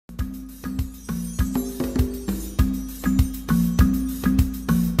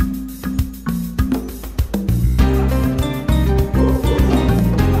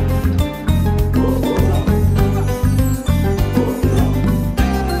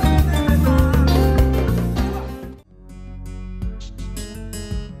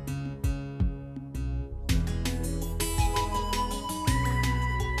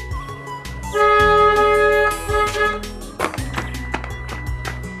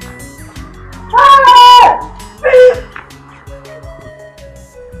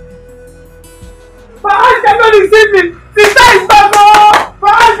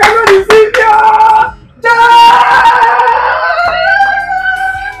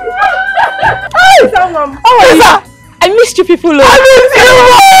Lisa, I missed you people. I miss you!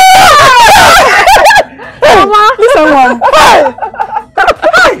 Mama! Listen, Mom. Hey!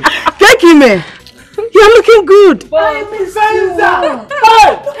 Take him. You're looking good. I miss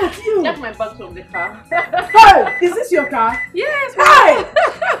you. Get my bag from the car. Hey! Is this your car? Yes. Hey!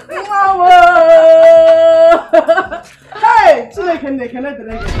 Hey!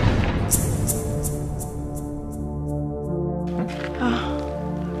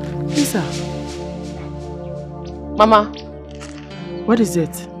 Lisa. Mama. What is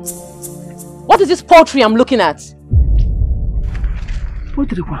it? What is this poultry I'm looking at?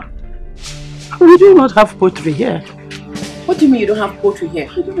 Poultry what? We do not have poultry here. What do you mean you don't have poultry here?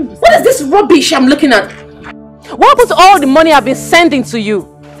 What is this rubbish I'm looking at? What happened to all the money I've been sending to you?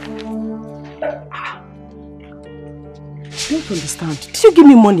 I don't understand. Did you give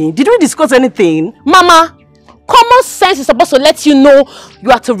me money? Did we discuss anything? Mama, common sense is supposed to let you know you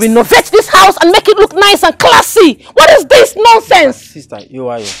have to renovate this house and make it look nice and classy. What is this nonsense? Sister,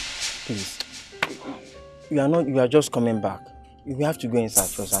 please. You are just coming back. We have to go inside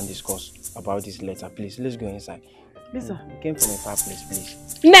first and discuss about this letter. Please, let's go inside. Lisa, we came from a far place, please.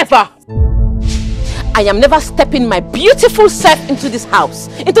 Never! I am never stepping my beautiful self into this house,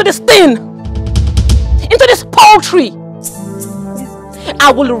 into this thing, into this poultry.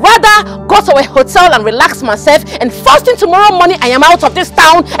 I will rather go to a hotel and relax myself, and first thing tomorrow morning I am out of this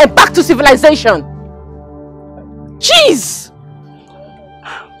town and back to civilization. Jeez!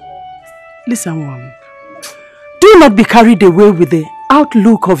 Listen, Mom. Do not be carried away with the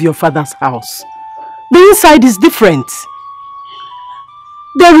outlook of your father's house. The inside is different.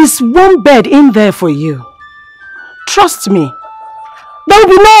 There is one bed in there for you. Trust me. There will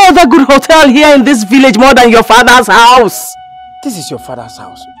be no other good hotel here in this village more than your father's house. This is your father's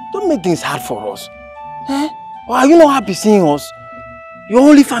house. Don't make things hard for us. Eh? Or are you not happy seeing us? Your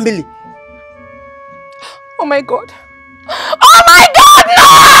only family. Oh my God. Oh my God,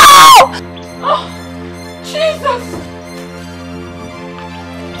 no! Oh, Jesus!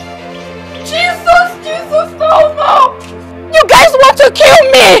 Jesus, no! You guys want to kill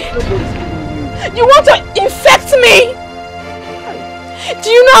me! You want to infect me! Do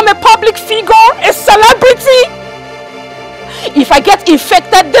you know I'm a public figure? A celebrity? If I get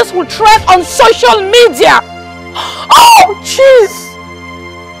infected, this will trend on social media! Oh, jeez!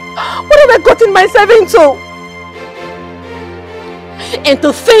 What have I gotten myself into? And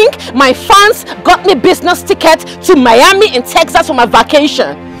to think my fans got me business ticket to Miami and Texas for my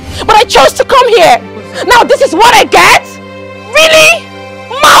vacation. But I chose to come here. Now this is what I get? Really?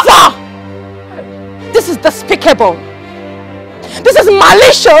 Mother! This is despicable. This is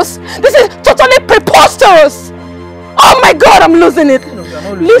malicious. This is totally preposterous. Oh my God, I'm losing it. No,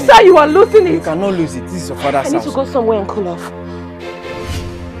 Lisa, you are losing it. You cannot lose it. This is your father's house. I need to go somewhere and cool off.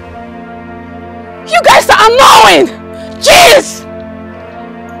 You guys are annoying! Jeez!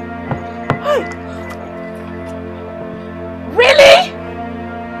 Really?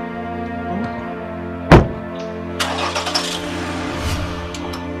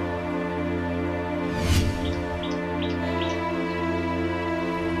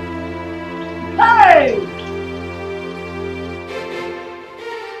 Hey!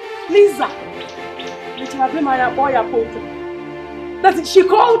 Lisa! That she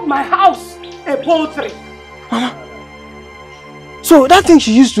called my house a poultry. Mama. So that thing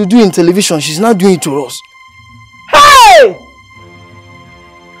she used to do in television, she's now doing it to us. Hey!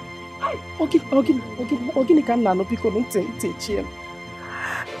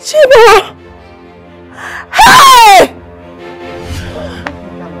 Chibo! Hey!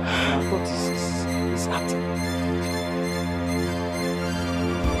 What is acting?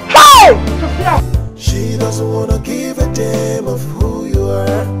 Hey! She doesn't wanna give a damn of who you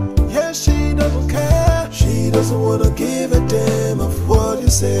are. Yeah, she doesn't care. She doesn't wanna give a damn of what you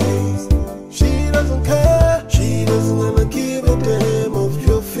say. She doesn't care. She doesn't wanna give a damn of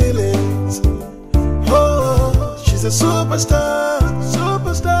your feelings. Oh, she's a superstar,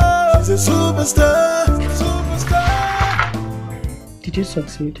 superstar. She's a superstar, superstar. Did you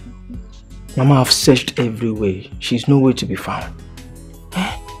succeed? Mama, I've searched every way. She's nowhere to be found.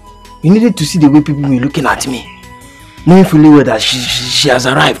 You needed to see the way people were looking at me, knowing fully well that she has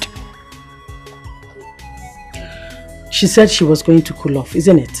arrived. She said she was going to cool off,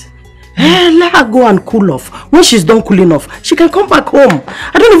 isn't it? Let her go and cool off. When she's done cooling off, she can come back home.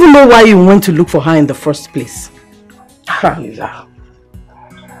 I don't even know why you went to look for her in the first place. Lisa,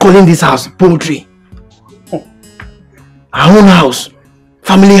 calling this house poultry. Our own house,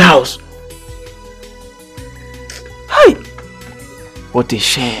 family house. Hey! What a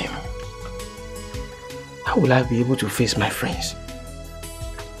shame. How will I be able to face my friends?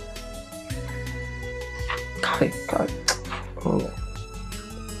 Kai. Oh,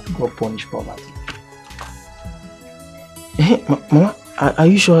 God punish poverty. Hey, Mama, are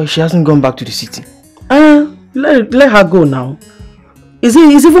you sure she hasn't gone back to the city? Let her go now. It's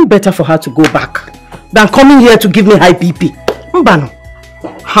even better for her to go back than coming here to give me high BP. Mbano.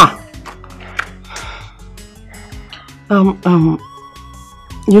 Ha.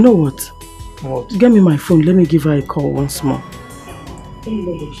 You know what? What? Get me my phone. Let me give her a call once more.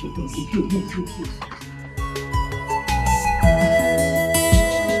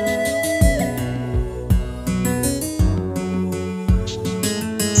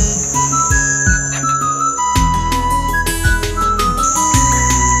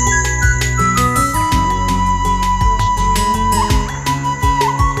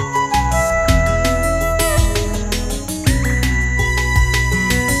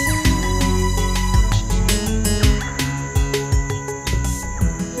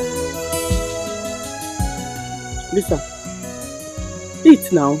 Lisa,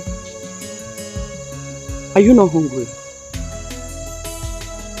 eat now. Are you not hungry?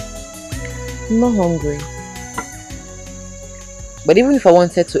 I'm not hungry. But even if I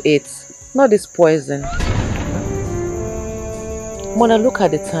wanted to eat, not this poison. Mona, look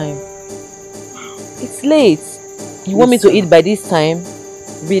at the time. It's late. You want me to eat by this time?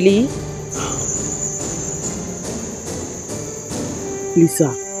 Really?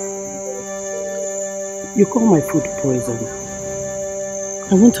 Lisa, you call my food poison.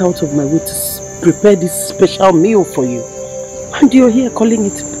 I went out of my way to prepare this special meal for you. And you're here calling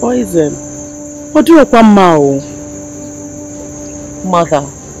it poison. What do you want, Mao? Mother,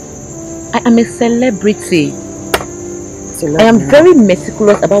 I am a celebrity. I am very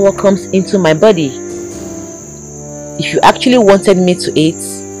meticulous about what comes into my body. If you actually wanted me to eat,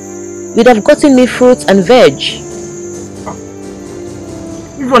 you'd have gotten me fruits and veg.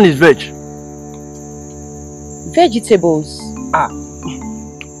 Which one is veg? Vegetables.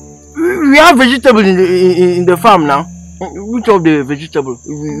 We have vegetables in the farm now. Which of the vegetables?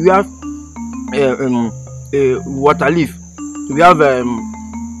 We have water leaf. We have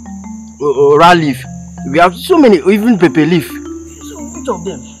oral leaf. We have so many, even pepper leaf. So which of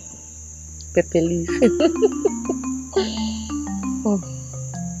them? Pepper leaf. Oh,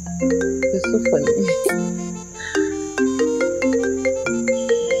 it's so funny.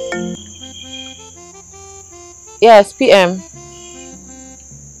 Yes, PM.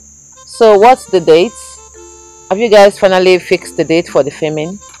 So what's the date? Have you guys finally fixed the date for the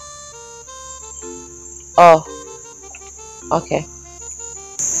filming? Oh, okay.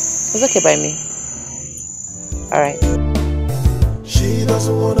 It's okay by me. Alright. She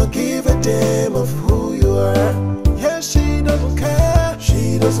doesn't wanna give a damn of who you are. Yeah, she doesn't care.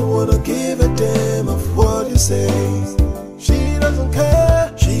 She doesn't wanna give a damn of what you say. She doesn't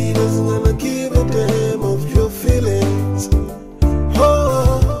care. She doesn't wanna give a damn of your feelings.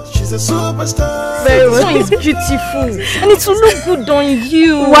 Oh, she's a superstar. This one is beautiful and it will look good on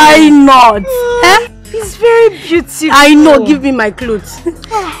you. Why not? It's very beautiful. I know, give me my clothes.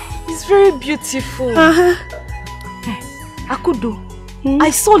 It's very beautiful. Akudo,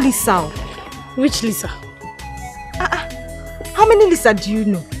 I saw Lisa. Which Lisa? How many Lisa do you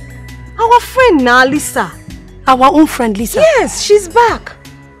know? Our friend now, Lisa. Our own friend Lisa? Yes, she's back.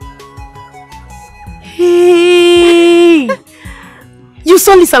 Hey! You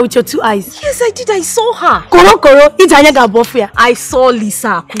saw Lisa with your two eyes? Yes, I did. I saw her. Koro, I saw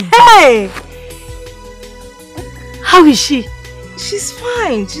Lisa. Hey! How is she? She's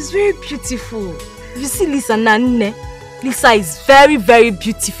fine. She's very beautiful. You see Lisa Nane? Lisa is very, very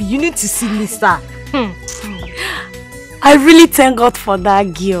beautiful. You need to see Lisa. I really thank God for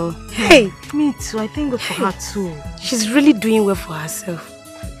that girl. Hey, me too. I thank God for her too. She's really doing well for herself.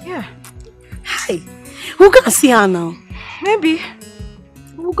 Yeah. Hey, we're gonna see her now. Maybe.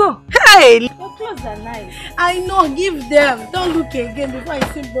 We'll go. Hey! Your clothes are nice. I know, give them. Don't look again before I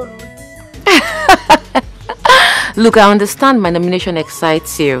see borrowed. Look, I understand my nomination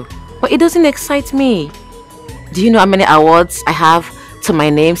excites you, but it doesn't excite me. Do you know how many awards I have to my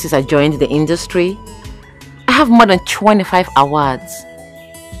name since I joined the industry? I have more than 25 awards.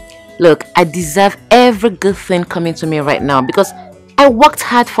 Look, I deserve every good thing coming to me right now because I worked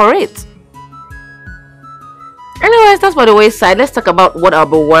hard for it. Anyways, that's by the wayside. Let's talk about what I'll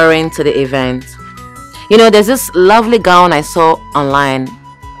be wearing to the event. You know, there's this lovely gown I saw online.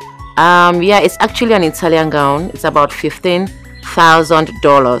 Yeah, it's actually an Italian gown. It's about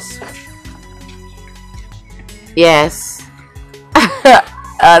 $15,000. Yes.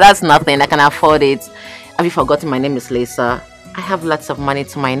 That's nothing. I can afford it. Have you forgotten my name is Lisa? I have lots of money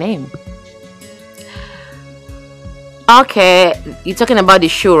to my name. Okay, you're talking about the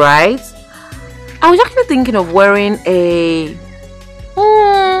shoe, right? I was actually thinking of wearing a...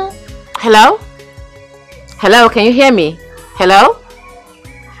 Hello? Hello, can you hear me? Hello?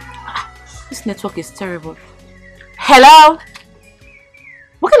 This network is terrible. Hello?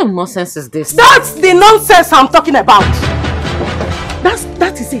 What kind of nonsense is this? That's the nonsense I'm talking about.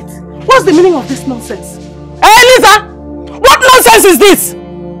 That is it. What's the meaning of this nonsense? Hey, Lisa! What nonsense is this?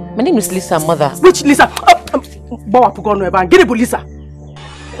 My name is Lisa, mother. Which Lisa? Get a Lisa.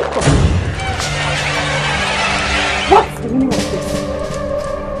 What's the meaning of this?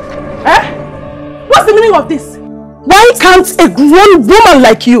 Eh? What's the meaning of this? Why can't a grown woman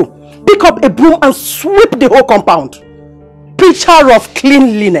like you pick up a broom and sweep the whole compound? Picture of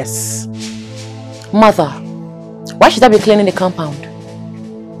cleanliness. Mother, why should I be cleaning the compound?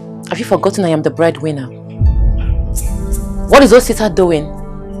 Have you forgotten I am the breadwinner? What is Osita doing?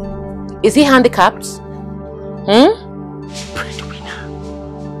 Is he handicapped? Breadwinner.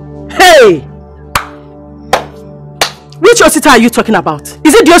 Hey! Which Osita are you talking about?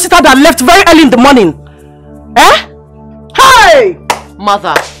 Is it the Osita that left very early in the morning? Eh? Hey!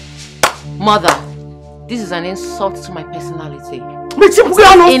 Mother, this is an insult to my personality.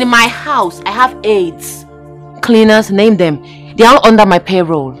 In my house, I have aides, cleaners, name them. They are all under my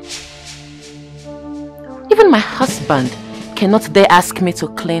payroll. Even my husband cannot dare ask me to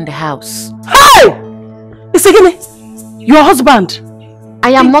clean the house. Hey! Isegene, your husband.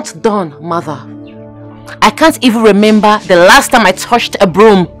 I am not done, mother. I can't even remember the last time I touched a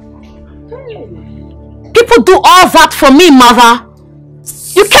broom. People do all that for me, mother.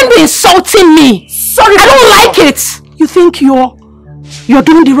 You can't be insulting me. Sorry, I don't like it. You think you're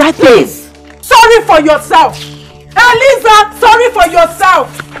doing the right thing? Sorry for yourself. Eliza, sorry for yourself.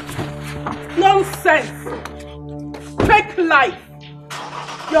 Nonsense. Fake life.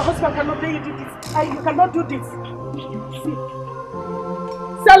 Your husband cannot let you do this. You cannot do this. See.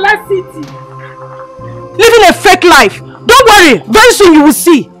 Celestity. Living a fake life. Don't worry. Very soon you will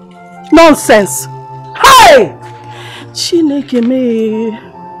see. Nonsense. Hey! Chineke me.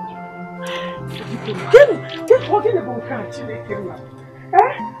 Get walking about car, Chineke me.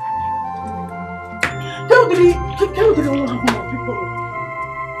 Eh? Tell the people.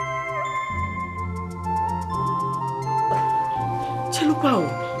 Chelupao,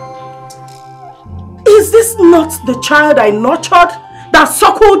 is this not the child I nurtured that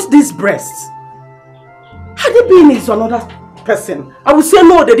suckled these breasts? Had it been is another person, I would say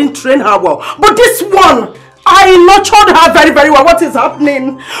no, they didn't train her well. But this one, I nurtured her very, very well. What is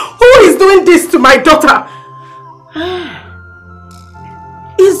happening? Who is doing this to my daughter?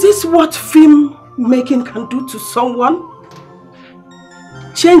 Is this what film making can do to someone?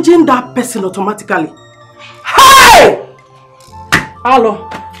 Changing that person automatically. Hey! Hello.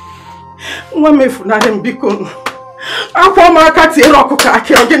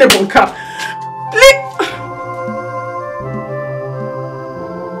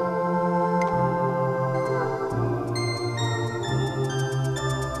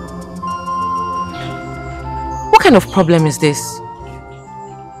 What kind of problem is this?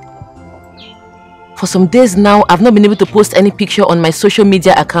 For some days now, I've not been able to post any picture on my social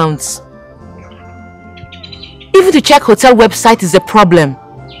media accounts. Even to check hotel website is a problem.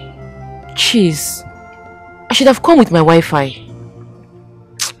 Jeez, I should have come with my Wi-Fi.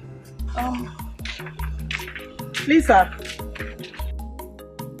 Lisa,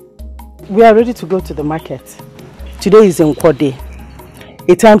 we are ready to go to the market. Today is Nkwo Day.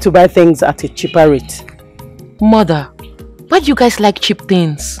 A time to buy things at a cheaper rate. Mother, why do you guys like cheap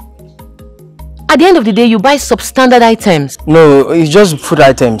things? At the end of the day, you buy substandard items. No, it's just food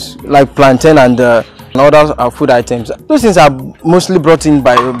items like plantain and other food items. Those things are mostly brought in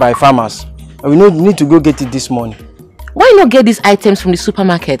by farmers. We need to go get it this morning. Why not get these items from the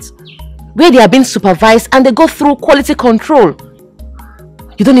supermarket, where they are being supervised and they go through quality control?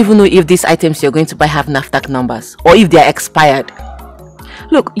 You don't even know if these items you're going to buy have NAFDAC numbers or if they are expired.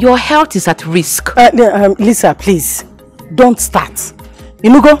 Look, your health is at risk. Lisa, please, don't start.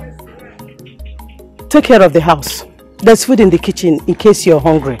 Inugo, take care of the house. There's food in the kitchen in case you're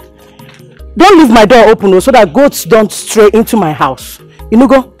hungry. Don't leave my door open so that goats don't stray into my house.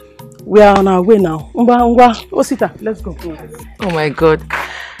 Inugo, we are on our way now. Osita, let's go. Oh my God,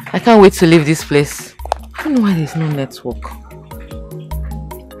 I can't wait to leave this place. I don't know why there's no network.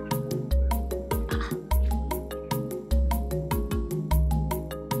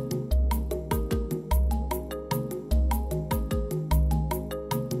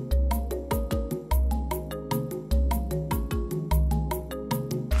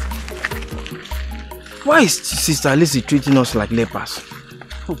 Why is Sister Lizzie treating us like lepers?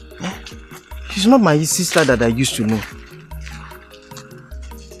 She's not my sister that I used to know.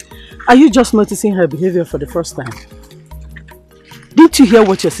 Are you just noticing her behavior for the first time? Didn't you hear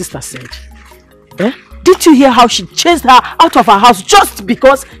what your sister said? Eh? Didn't you hear how she chased her out of her house just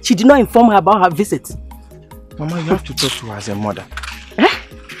because she did not inform her about her visit? Mama, you have to talk to her as a mother. Eh?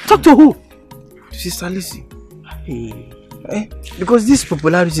 Talk to who? Sister Lizzie. Hey. Eh? Because this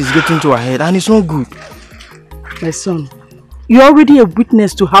popularity is getting to her head and it's not good. My son, you're already a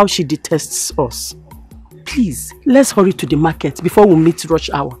witness to how she detests us. Please, let's hurry to the market before we meet rush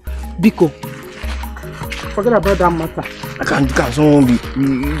hour. Biko, forget about that matter. Can someone be...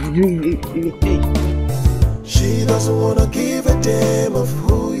 She doesn't wanna give a damn of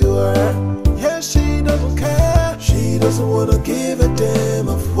who you are. Yeah, she doesn't care. She doesn't wanna give a damn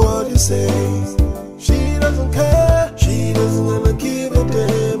of what you say. She doesn't care. She doesn't wanna give a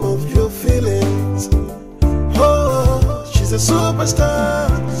damn of your feelings. Oh, she's a superstar.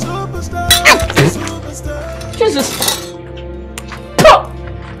 Superstar. Superstar. Jesus.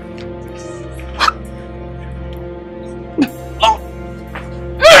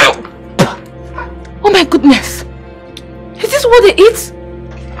 Oh my goodness. Is this what they eat?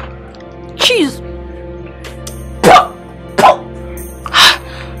 Cheese.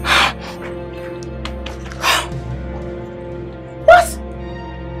 What?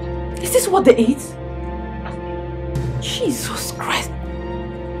 Is this what they eat? Jesus Christ.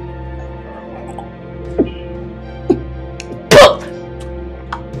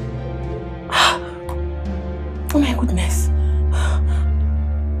 Oh my goodness.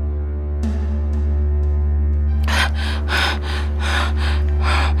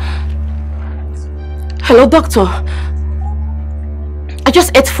 Hello, doctor. I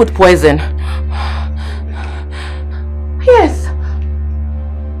just ate food poison. Yes.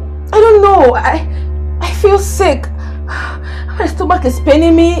 I don't know. I feel sick. My stomach is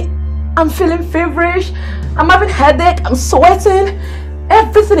paining me. I'm feeling feverish. I'm having headache. I'm sweating.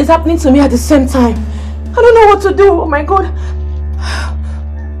 Everything is happening to me at the same time. I don't know what to do. Oh my God.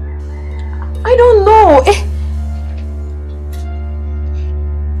 I don't know.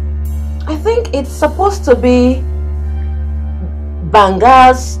 I think it's supposed to be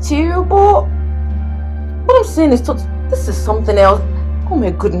Banga stew, but what I'm saying is this is something else. Oh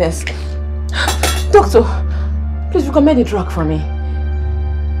my goodness. Doctor, please recommend a drug for me.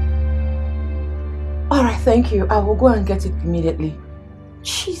 Alright, thank you. I will go and get it immediately.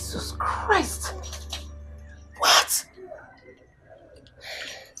 Jesus Christ. What?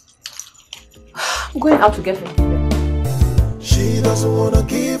 I'm going out to get it. She doesn't wanna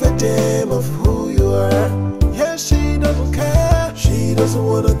give a damn of who you are. Yeah, she doesn't care. She doesn't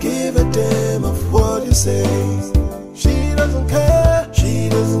wanna give a damn of what you say. She doesn't care. She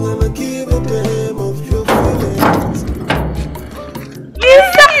doesn't wanna give a damn of your feelings.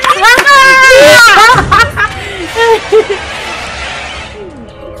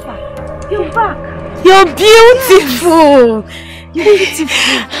 You're back. You're beautiful. You're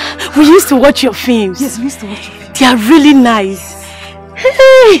beautiful. We used to watch your films. Yes, we used to watch your films. They are really nice.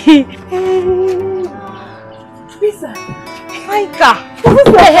 Hey. Lisa.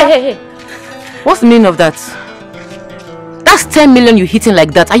 Hey. What's the meaning of that? That's 10 million you hitting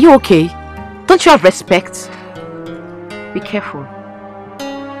like that. Are you okay? Don't you have respect? Be careful.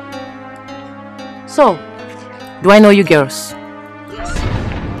 So, do I know you girls? Yes.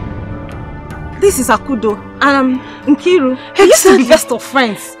 This is Akudo and Nkiru. We used to be best of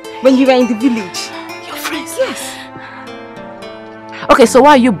friends when you were in the village. Your friends? Yes. Okay, so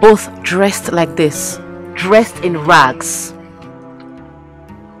why are you both dressed like this? Dressed in rags?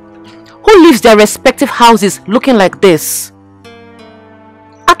 Who leaves their respective houses looking like this?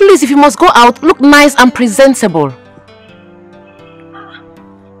 At least if you must go out, look nice and presentable.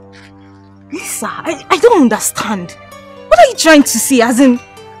 Lisa, I don't understand. What are you trying to say? As in,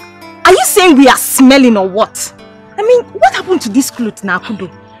 are you saying we are smelling or what? I mean, what happened to this clothes now, Akudo?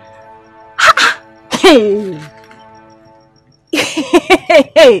 Hey.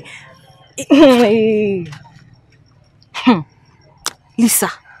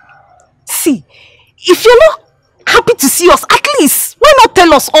 Lisa, see, if you're not happy to see us, at least why not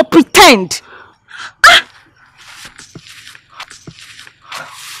tell us or pretend?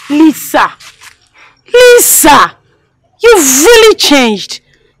 Lisa, you've really changed.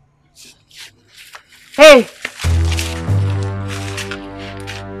 Hey,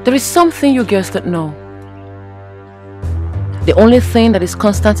 there is something you girls don't know. The only thing that is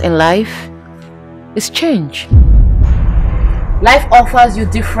constant in life is change. Life offers you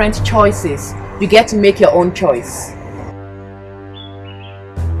different choices. You get to make your own choice.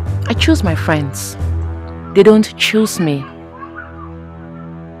 I choose my friends. They don't choose me.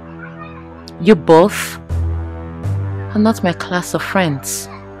 You both are not my class of friends.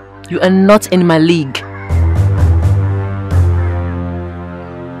 You are not in my league.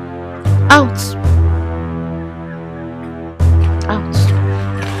 Out. Out.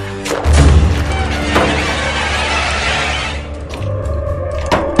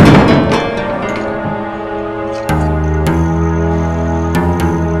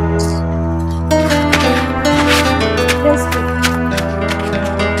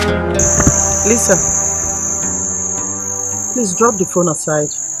 Lisa, please drop the phone aside.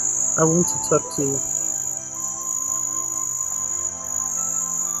 I want to talk to you.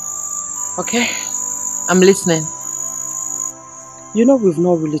 Okay, I'm listening. You know we've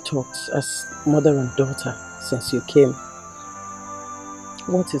not really talked as mother and daughter since you came.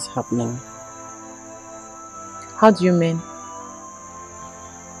 What is happening? How do you mean?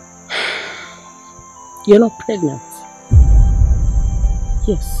 You're not pregnant.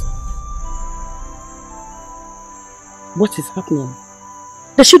 Yes. What is happening?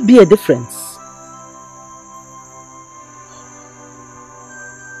 There should be a difference.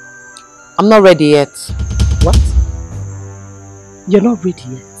 I'm not ready yet. What? You're not ready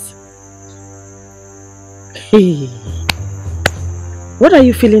yet? Hey. What are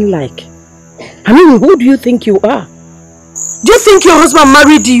you feeling like? I mean, who do you think you are? Do you think your husband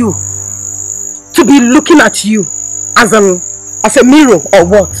married you to be looking at you as a mirror or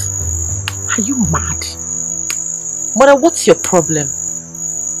what? Are you mad? Mother, what's your problem?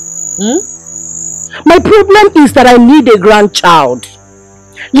 My problem is that I need a grandchild.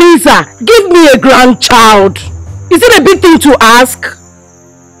 Lisa, give me a grandchild. Is it a big thing to ask?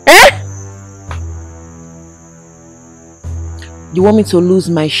 Eh? You want me to lose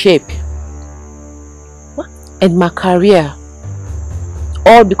my shape? What? And my career?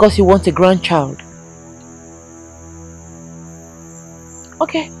 All because you want a grandchild?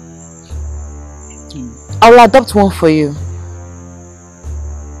 Okay. I will adopt one for you.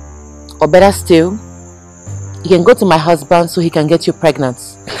 Or better still, you can go to my husband so he can get you pregnant.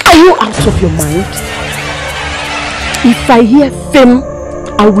 Are you out of your mind? If I hear fame,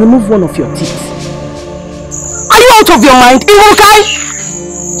 I'll remove one of your teeth. Are you out of your mind?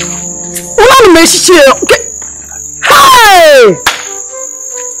 Hey!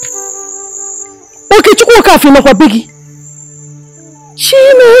 Okay, chukwu kafe no kwa bigi.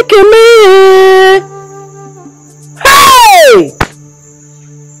 Chineke me. Hey!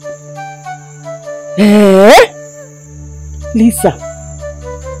 Eh? Lisa.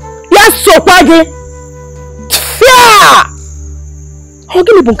 Yes, so page. Tfia! How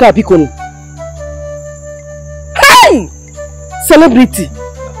can you bunka bikoni? Hey! Celebrity.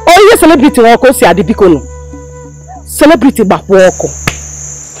 Oh, yes, celebrity wako si adi bikono. Celebrity back wako.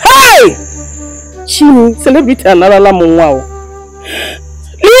 Hey! Chini, celebrity analala mwa.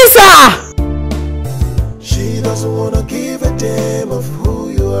 Lisa! She doesn't wanna give a damn of who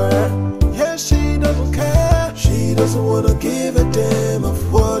you are. Yeah, she doesn't care. She doesn't wanna give a damn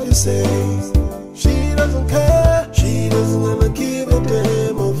of what you say. She doesn't care. She doesn't wanna give a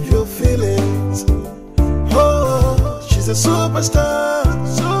damn of your feelings. Oh, she's a superstar,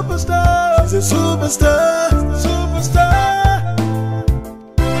 superstar. She's a superstar, superstar.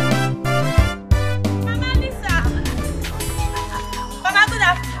 Mama Lisa. Mama, good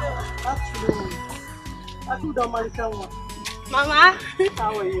afternoon. Mama,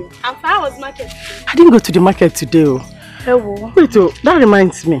 how are you? I'm fine. How was market? I didn't go to the market today. Hello. Wait, that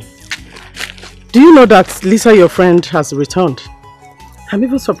reminds me. Do you know that Lisa, your friend, has returned? I'm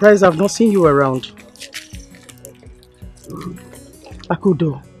even surprised I've not seen you around.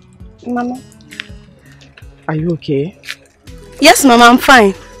 Akudo. Mama. Are you okay? Yes, Mama, I'm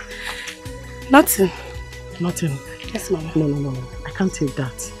fine. Nothing. Nothing. Yes, Mama. No. I can't take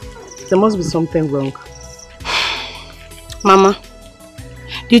that. There must be something wrong. Mama,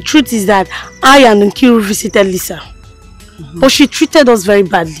 the truth is that I and Nkiru visited Lisa. But she treated us very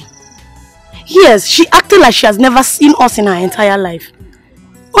badly. Yes, she acted like she has never seen us in her entire life.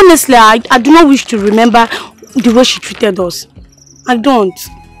 Honestly, I do not wish to remember the way she treated us. I don't.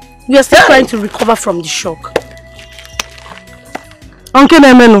 We are still trying to recover from the shock. Uncle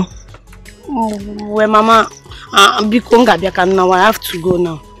Nemeno. Well, Mama, I have to go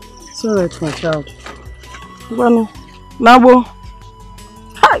now. It's alright, my child. Bueno, Nabo.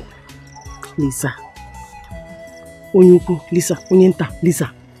 Hi. Lisa. Onyuku, Lisa, Onyenta,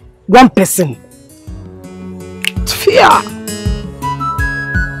 Lisa. One person. Fear.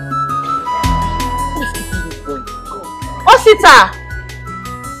 Osita!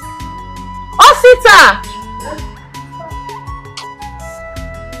 Osita!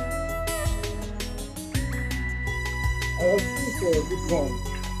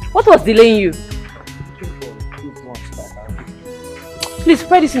 What was delaying you? Please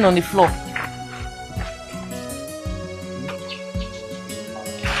spread this in on the floor.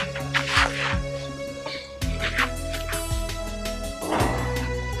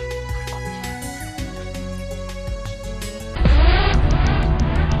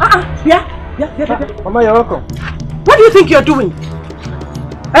 Yeah. Mama, you're welcome. What do you think you're doing?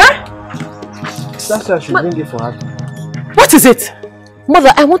 Eh? That's why I should bring it for her. What is it?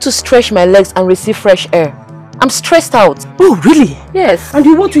 Mother, I want to stretch my legs and receive fresh air. I'm stressed out. Oh, really? Yes. And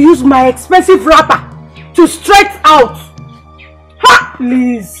you want to use my expensive wrapper to stretch out? Ha!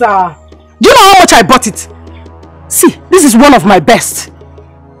 Lisa! Do you know how much I bought it? See, this is one of my best.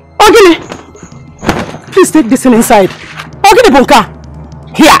 Ogini! Please take this inside. Ogini Bunka!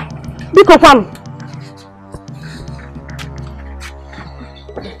 Here! Biko Kwan!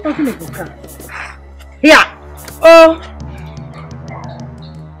 Ogini Bunka! Here! Oh!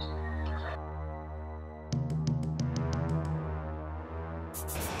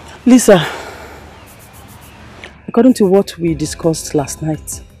 Lisa, according to what we discussed last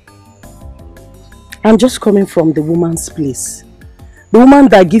night, I'm just coming from the woman's place. The woman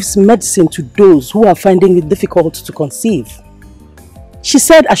that gives medicine to those who are finding it difficult to conceive. She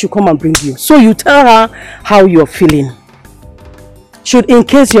said I should come and bring you. So you tell her how you're feeling. In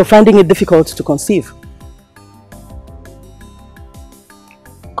case you're finding it difficult to conceive.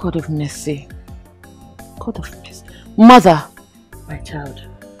 God of mercy. God of mercy. Mother. My child.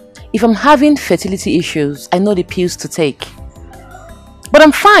 If I'm having fertility issues, I know the pills to take. But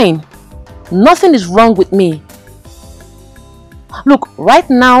I'm fine. Nothing is wrong with me. Look, right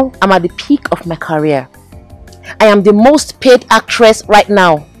now, I'm at the peak of my career. I am the most paid actress right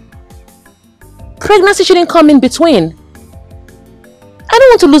now. Pregnancy shouldn't come in between. I don't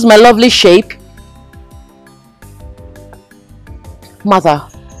want to lose my lovely shape. Mother,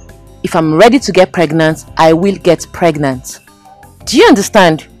 if I'm ready to get pregnant, I will get pregnant. Do you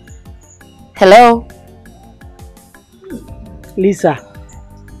understand? Hello? Lisa,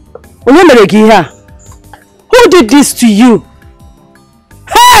 who did this to you?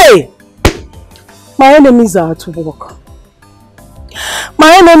 Hey! My enemies are at work.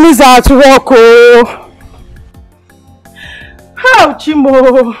 My enemies are at work, oh! How,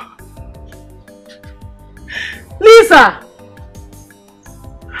 Chimo? Lisa!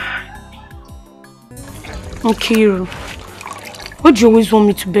 Nkiru, why do you always want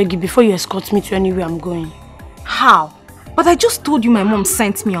me to beg you before you escort me to anywhere I'm going? How? But I just told you my mom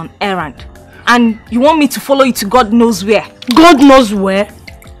sent me on errand. And you want me to follow you to God knows where? God knows where?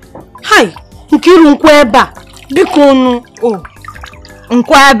 Hi, Nkiru Nkweba. Bikonu. Oh,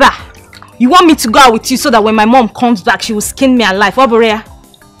 Nkweba. You want me to go out with you so that when my mom comes back, she will skin me alive? Oborea?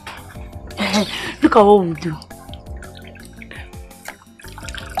 Look at what we do.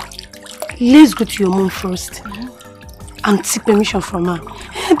 Let's go to your mom first and seek permission from her.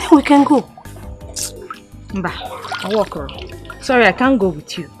 And then we can go. Mba, I'll walk around. Sorry, I can't go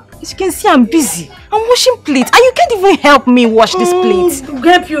with you. As you can see, I'm busy. I'm washing plates and you can't even help me wash this plate.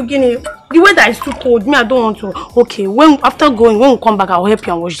 Help you, Guinea. The weather is too cold. Me, I don't want to. Okay, after going, when we come back, I'll help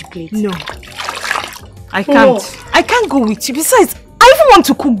you and wash the plate. No. I can't. No. I can't go with you. Besides, I even want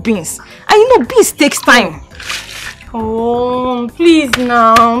to cook beans. And you know, beans takes time. Oh, please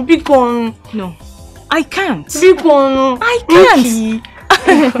now. Bikon. No. I can't. Bikon. I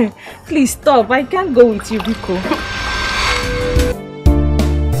can't. Okay. Please stop. I can't go with you, Biko.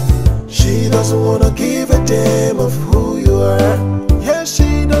 She doesn't wanna give a damn of who you are. Yeah,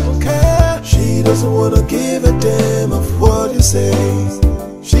 she doesn't care. She doesn't wanna give a damn of what you say.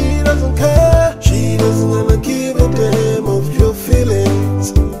 She doesn't care. She doesn't wanna give a damn of your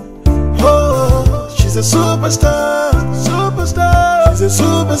feelings. Oh, she's a superstar, superstar. She's a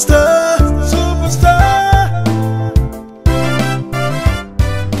superstar, superstar.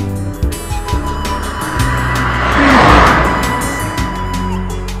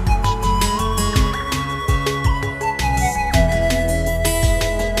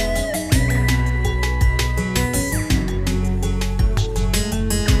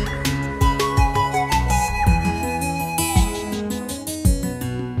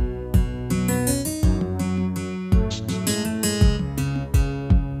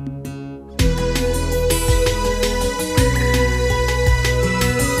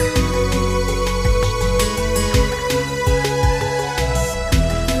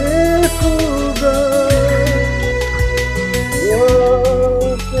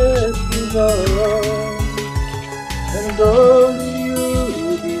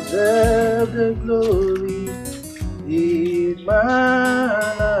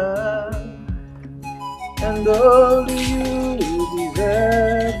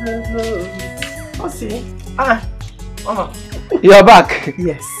 You're back.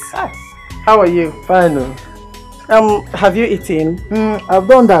 Yes. Hi. How are you? Fine. Have you eaten? I've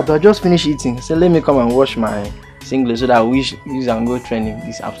done that. I just finished eating. So let me come and wash my singlet so that I wish use and go training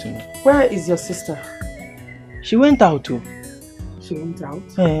this afternoon. Where is your sister? She went out too. She went out?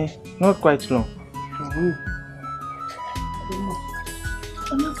 Not quite long.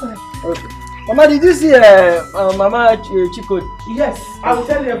 Okay. Mama, did you see Mama Chico? Yes, I will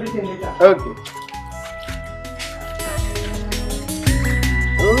tell you everything later. Okay.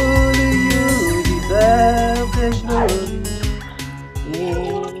 Only you deserve the glory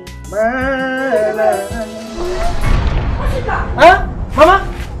in my life. What's it that? Huh? Mama?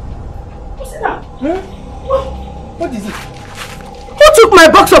 What's it that? What is it? Who took my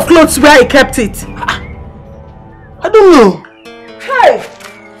box of clothes where I kept it? I don't know. Hey!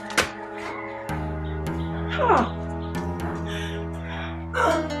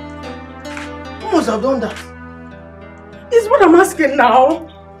 Who must have done that? Is what I'm asking now.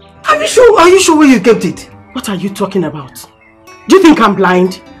 Are you sure where you kept it? What are you talking about? Do you think I'm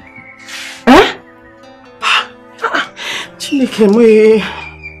blind? Chineke,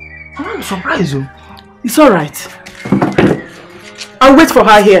 I'm surprised. it's alright. I'll wait for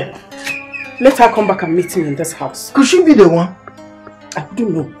her here. Let her come back and meet me in this house. Could she be the one? I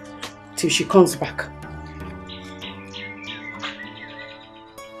don't know till she comes back.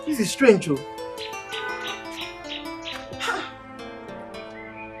 This is strange.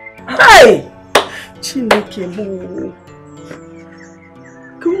 Hey! Chineke mo.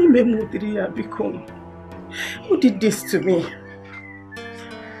 Who did this to me?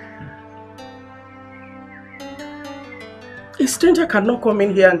 A stranger cannot come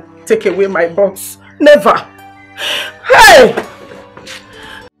in here and take away my box. Never. Hey!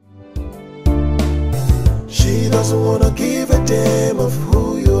 She doesn't wanna give a damn of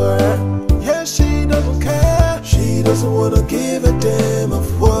who you are. Yeah, she doesn't care. She doesn't wanna give a damn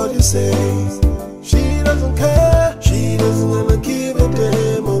of what you say. She doesn't care. She doesn't wanna give a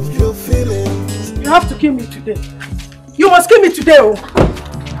damn of your feelings. You have to kill me today. You must kill me today, oh.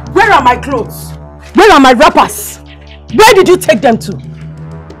 Where are my clothes? Where are my wrappers? Where did you take them to?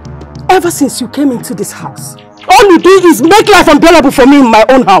 Ever since you came into this house, all you do is make life unbearable for me in my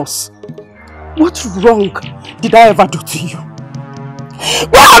own house. What wrong did I ever do to you?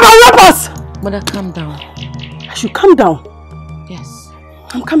 Where are my wrappers? Mother, calm down. I should calm down. Yes.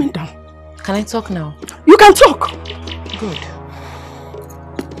 I'm coming down. Can I talk now? You can talk. Good.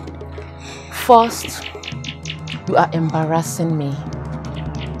 First, you are embarrassing me.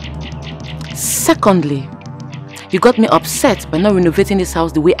 Secondly, you got me upset by not renovating this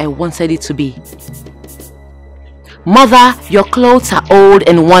house the way I wanted it to be. Mother, your clothes are old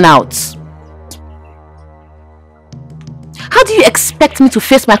and worn out. How do you expect me to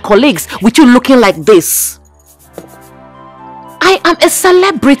face my colleagues with you looking like this? I am a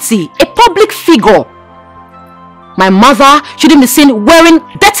celebrity, a public figure. My mother shouldn't be seen wearing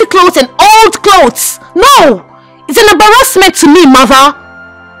dirty clothes and old clothes. No! It's an embarrassment to me, Mother.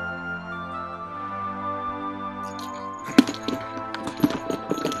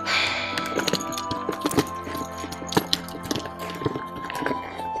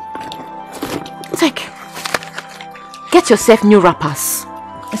 Get yourself new wrappers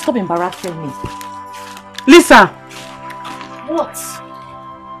and stop embarrassing me. Lisa! What?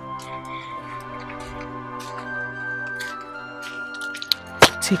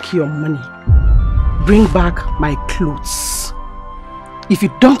 Take your money. Bring back my clothes. If you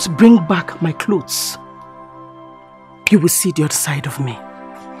don't bring back my clothes, you will see the other side of me.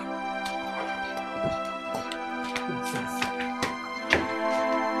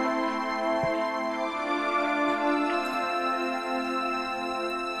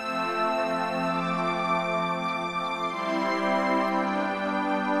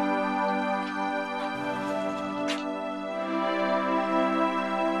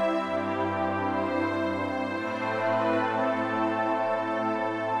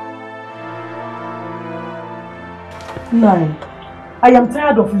 Nine. I am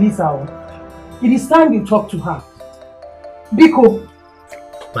tired of Lisa. It is time you talk to her. Biko.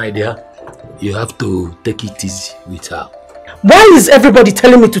 My dear, you have to take it easy with her. Why is everybody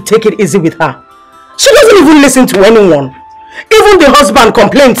telling me to take it easy with her? She doesn't even listen to anyone. Even the husband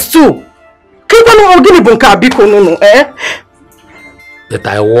complains too. That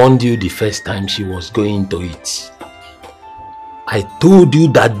I warned you the first time she was going to it. I told you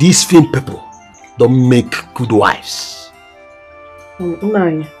that these film people don't make good wives.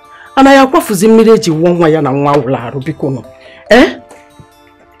 And I have wafuzi mireji wonwa ya na nwa ularu bikono.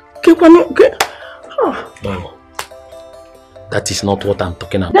 No. That is not what I'm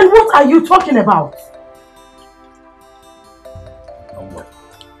talking about. Then what are you talking about?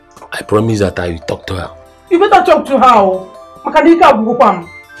 I promise that I will talk to her. You better talk to her.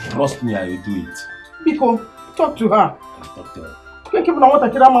 Trust me, I will do it. Biko, talk to her. I'll talk to her.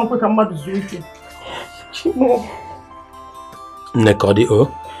 Nekodi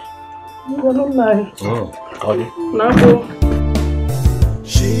o? Oh, Kodi.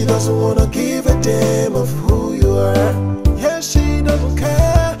 She doesn't wanna give a damn of who you are. Yeah, she doesn't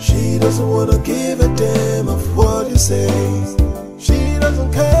care. She doesn't wanna give a damn of what you say. She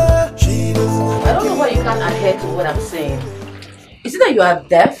doesn't care. She doesn't wanna. I don't know why you can't adhere to what I'm saying. Is it that you are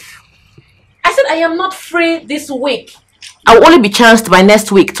deaf? I said I am not free this week. I will only be chanced by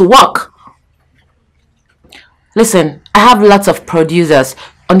next week to work. Listen, I have lots of producers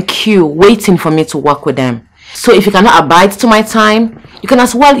on queue waiting for me to work with them. So if you cannot abide to my time, you can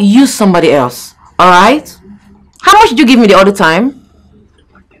as well use somebody else. Alright? How much did you give me the other time?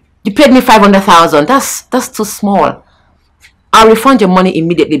 You paid me 500,000. That's too small. I'll refund your money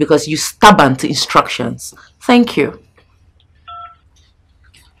immediately because you're stubborn to instructions. Thank you.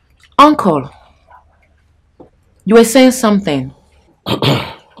 Uncle, you were saying something.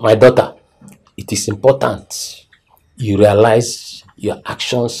 My daughter, it is important you realize your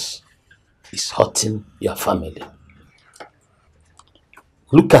actions is hurting your family.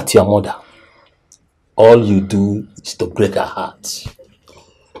 Look at your mother. All you do is to break her heart.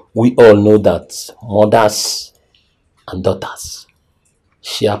 We all know that mothers and daughters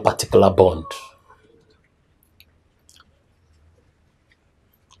share a particular bond.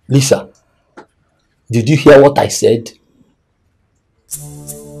 Lisa, did you hear what I said?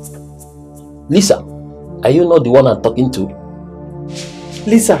 Lisa, are you not the one I'm talking to?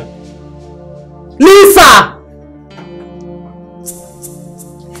 Lisa! Lisa!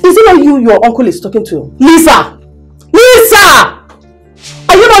 Is it not you your uncle is talking to? Lisa! Lisa!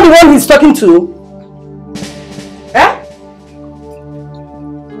 Are you not the one he's talking to? Eh?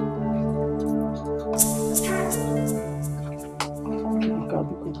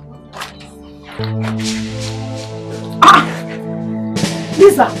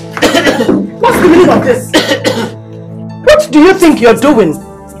 Lisa! What's the meaning of this? What do you think you're doing?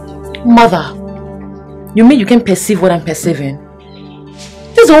 Mother, you mean you can perceive what I'm perceiving?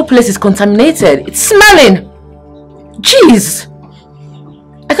 This whole place is contaminated. It's smelling. Jeez.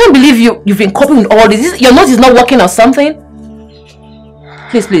 I can't believe you've been coping with all this. Your nose is not working or something?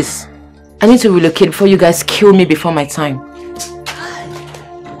 Please, please. I need to relocate before you guys kill me before my time.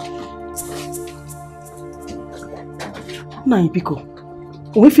 Nah, Piko.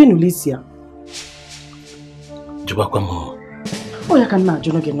 Wefe Nulicia. Jubakwamo. Oh, ya kan na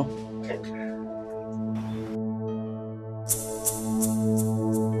jono geno.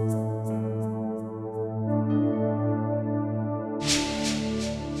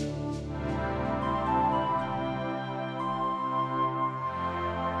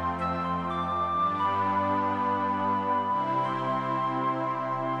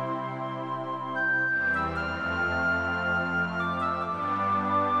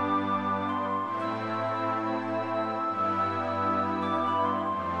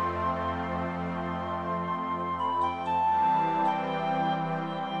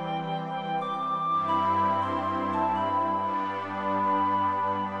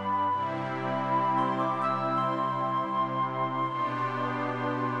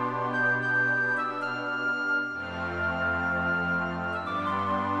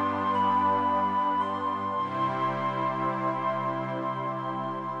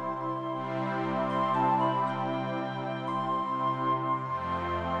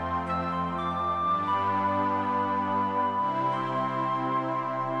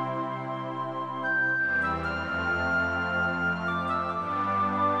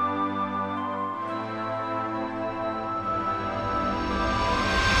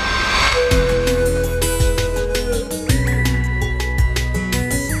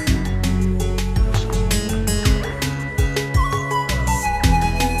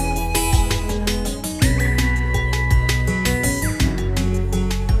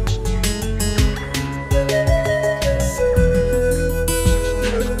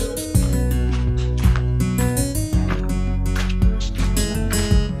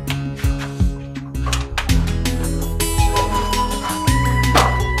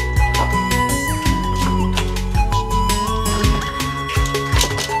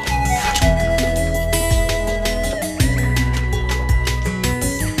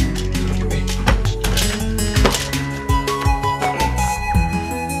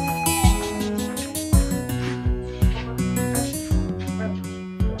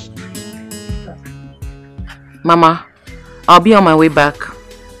 Mama, I'll be on my way back.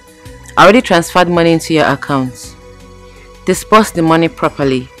 I already transferred money into your account. Disperse the money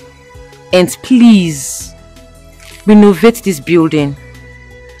properly And please, renovate this building.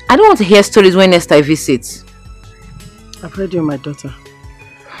 I don't want to hear stories when next I visit. I've heard you, my daughter.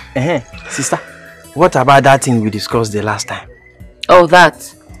 Sister, what about that thing we discussed the last time? Oh,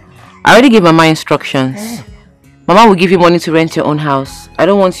 that. I already gave Mama instructions. Mama will give you money to rent your own house. I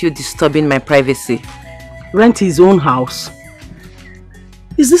don't want you disturbing my privacy. Rent his own house?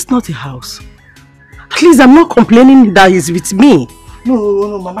 Is this not a house? Please, I'm not complaining that he's with me.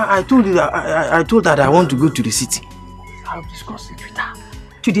 No, Mama, I told you that I told her that I want to go to the city. I've discussed it with her.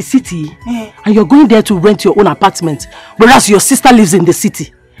 To the city? And you're going there to rent your own apartment, whereas your sister lives in the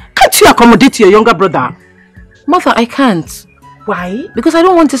city. Can't you accommodate your younger brother? Mother, I can't. Why? Because I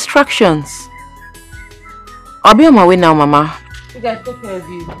don't want distractions. I'll be on my way now, Mama. You guys take care of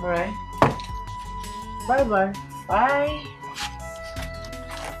you, alright? Bye-bye. Bye.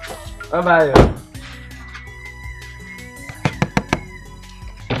 Bye-bye.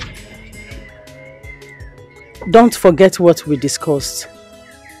 Don't forget what we discussed.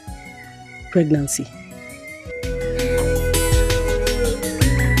 Pregnancy.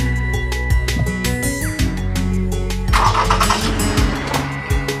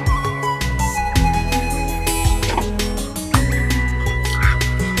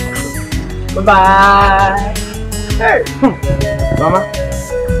 Bye-bye. Hey. Mama.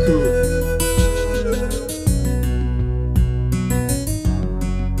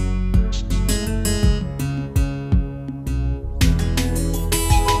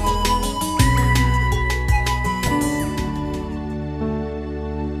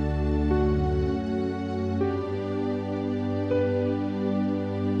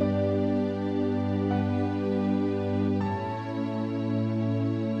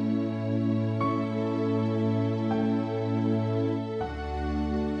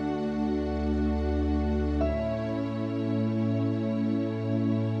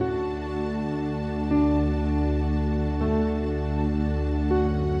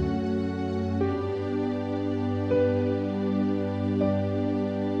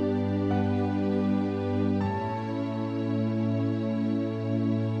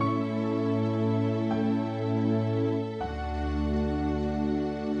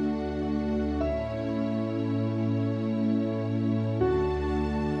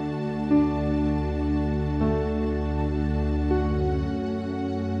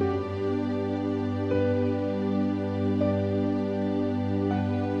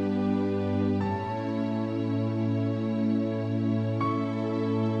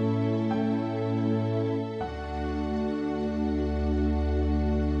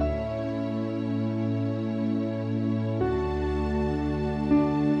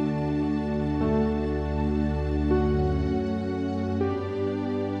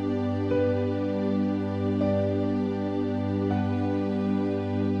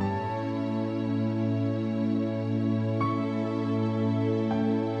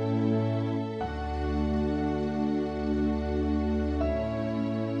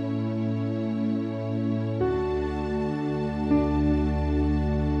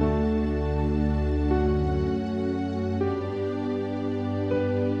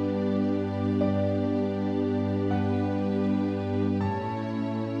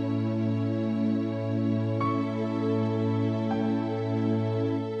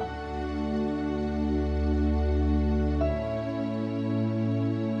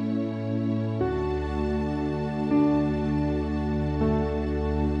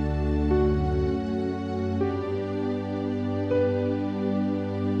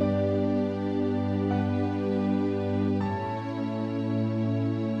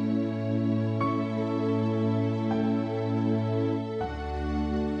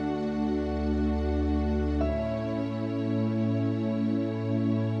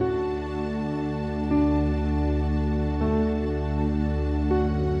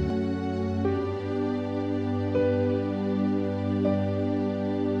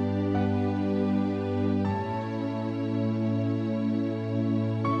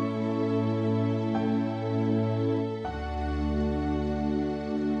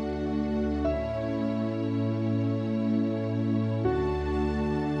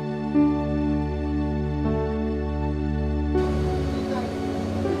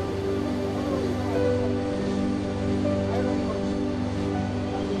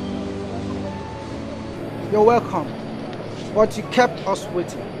 You're welcome, but you kept us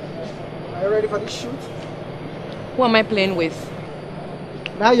waiting. Are you ready for this shoot? Who am I playing with?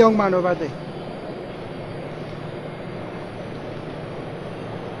 That young man over there.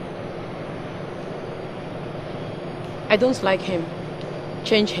 I don't like him.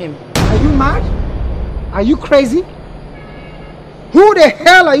 Change him. Are you mad? Are you crazy? Who the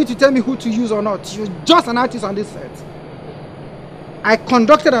hell are you to tell me who to use or not? You're just an artist on this set. I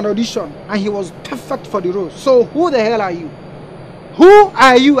conducted an audition and he was perfect for the role. So who the hell are you? Who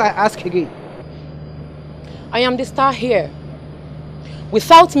are you, I ask again? I am the star here.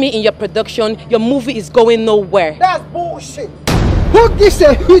 Without me in your production, your movie is going nowhere. That's bullshit. Who gives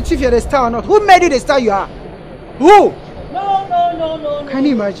a hoot if you're the star or not? Who made you the star you are? Who? No. Can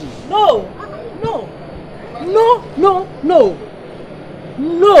you imagine? No.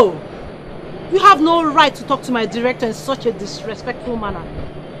 You have no right to talk to my director in such a disrespectful manner.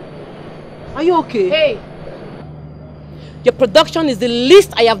 Are you okay? Hey! Your production is the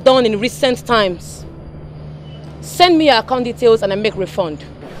least I have done in recent times. Send me your account details and I make refund.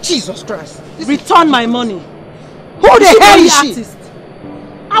 Jesus Christ. Return my money. Who the hell is she? Artist?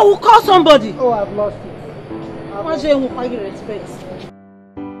 I will call somebody. Oh, I've lost it. Imagine who pay respect.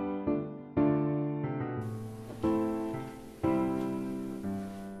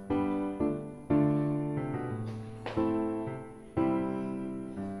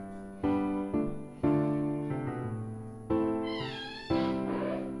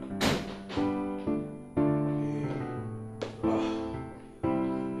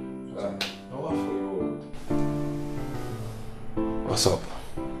 What's up?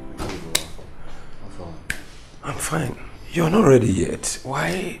 I'm fine. You're not ready yet.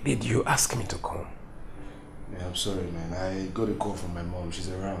 Why did you ask me to come? Yeah, I'm sorry, man. I got a call from my mom. She's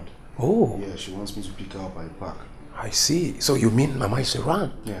around. Oh. Yeah, she wants me to pick her up at the park. I see. So you mean Mama is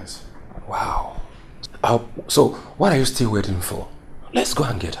around? Yes. Wow. So what are you still waiting for? Let's go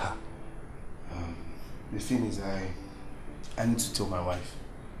and get her. The thing is, I need to tell my wife.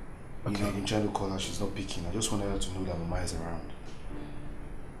 Okay. You know, I've been trying to call her. She's not picking. I just wanted her to know that Mama is around.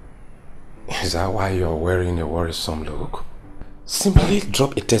 Is that why you're wearing a worrisome look? Simply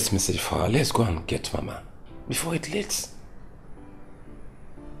drop a text message for her. Let's go and get Mama before it late.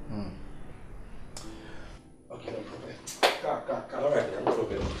 Okay, no problem. Alright, no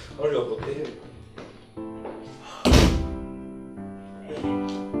problem. Hurry up, okay?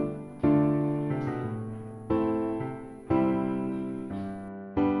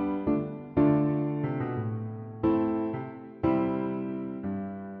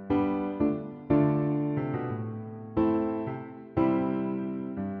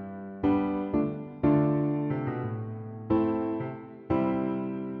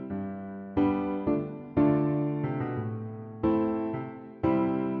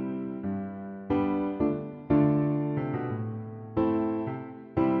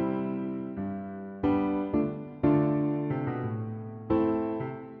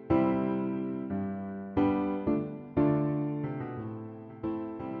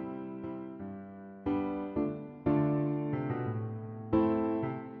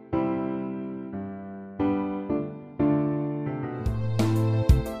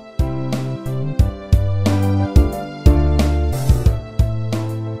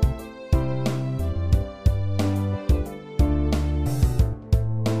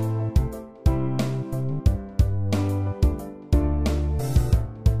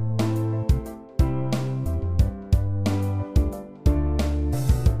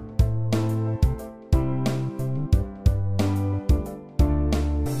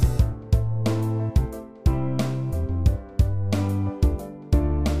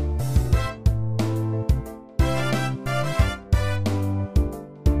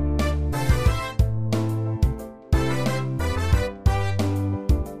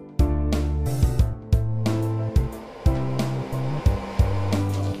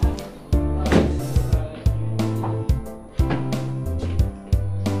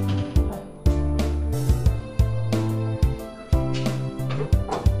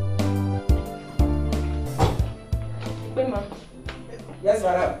 Yes,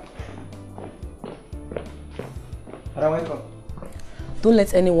 madam. Madam, welcome. Don't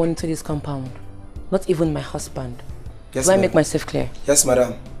let anyone into this compound. Not even my husband. Yes, Do I make myself clear? Yes,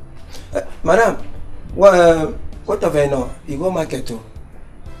 madam. Madam, what have I know? You go market too.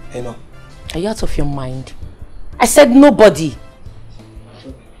 I know. Are you out of your mind? I said nobody.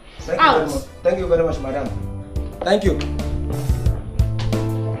 Thank you very much, madam. Thank you.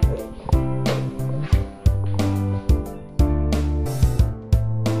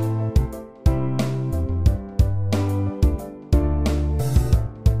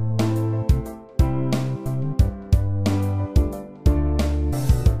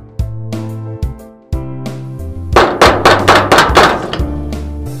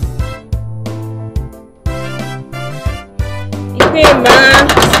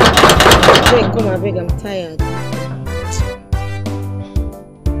 Come on, beg, I'm tired.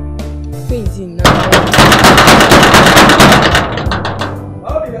 Crazy now.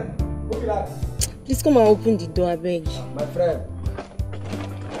 Please come and open the door, I beg. My friend.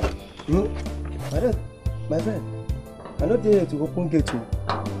 My friend. I not there to open gate too.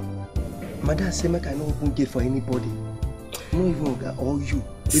 My dad say make I not open gate for anybody. Not even all you.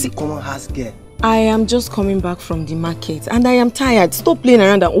 This is a common house girl. I am just coming back from the market and I am tired. Stop playing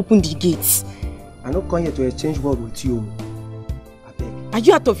around and open the gates. I not come here to exchange word with you. I beg. Are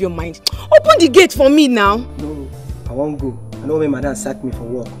you out of your mind? Open the gate for me now. No, I won't go. I know when my dad sacked me for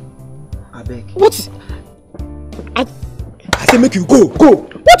work. I beg. What is... I say make you go.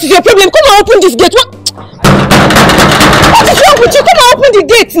 What is your problem? Come and open this gate. What is wrong with you? Come and open the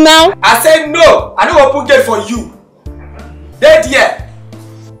gate now. I said no. I don't open gate for you. Dead here.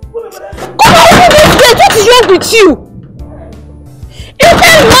 Come and open this gate. What is wrong with you? You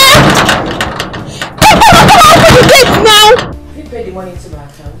can laugh. Come and open the gate now. Have you paid the money into my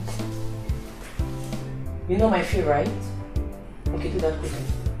account? You know my fee, right? Okay, do that quickly.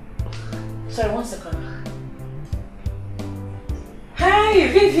 Sorry, 1 second. Hi,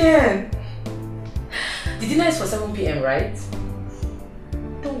 Vivian! The dinner is for 7 p.m, right?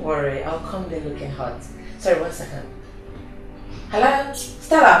 Don't worry, I'll come there looking hot. Sorry, 1 second. Hello?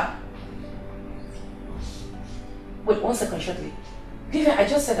 Stella? Wait, 1 second, shortly. Vivian, I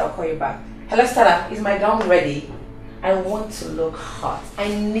just said I'll call you back. Hello, Stella, is my gown ready? I want to look hot. I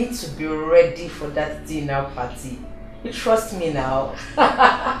need to be ready for that dinner party. You trust me now?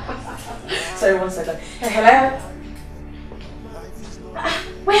 Sorry, 1 second. Hey, hello?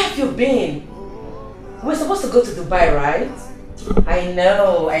 Where have you been? We're supposed to go to Dubai, right? I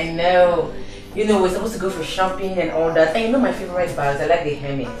know. You know, we're supposed to go for shopping and all that. And you know my favorite bags? I like the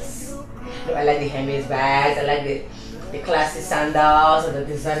Hermes. No, I like the Hermes bags. I like the classy sandals or the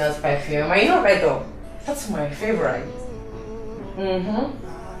designer's perfume. And you know, right though? That's my favorite.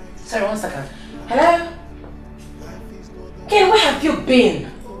 Sorry, 1 second. Hello? Ken, where have you been?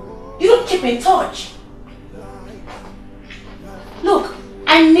 You don't keep in touch. Look,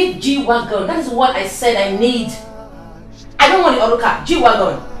 I need G-Wagon. That is what I said I need. I don't want the auto car.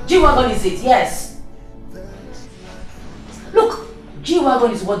 G-Wagon. G-Wagon is it, yes. Look,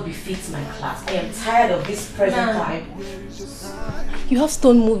 G-Wagon is what befits my class. I am tired of this present time. You have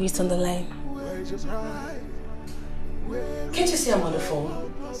stone movies on the line. Can't you see I'm on the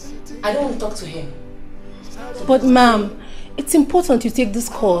phone? I don't want to talk to him. But ma'am, it's important you take this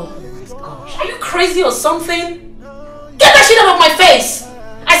call. Gosh, are you crazy or something? Get that shit out of my face!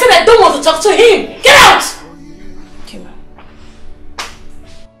 I said I don't want to talk to him! Get out! Okay, ma'am.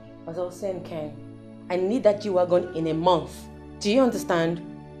 As I was saying, Ken, I need that G-Wagon in a month. Do you understand?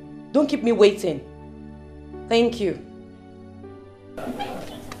 Don't keep me waiting. Thank you.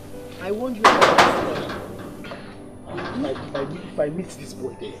 I warned you about this boy. If I meet this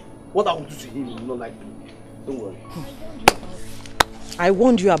boy there, what I will do to him, he will not like me. Don't worry. I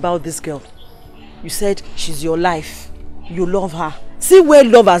warned you about this girl. You said she's your life. You love her. See where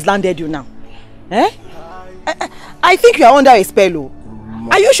love has landed you now. Eh? I think you are under a spell.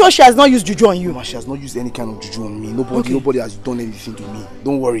 Are you sure she has not used juju on you? Mama, she has not used any kind of juju on me. Nobody has done anything to me.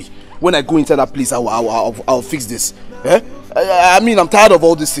 Don't worry. When I go inside that place, I'll fix this. Eh? I mean, I'm tired of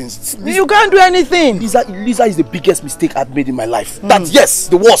all these things. You can't do anything. Lisa is the biggest mistake I've made in my life. That's, yes,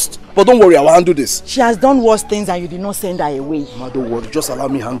 the worst. But don't worry, I will handle this. She has done worse things and you did not send her away. Mama, don't worry. Just allow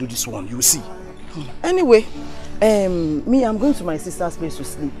me to handle this one. You will see. Anyway, me, I'm going to my sister's place to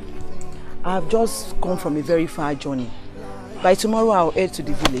sleep. I've just come from a very far journey. By tomorrow, I'll head to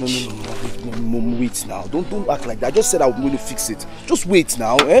the village. No, wait now. Don't act like that. I just said I was going to fix it. Just wait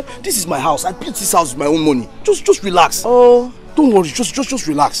now, eh? This is my house. I built this house with my own money. Just relax. Oh. Don't worry. Just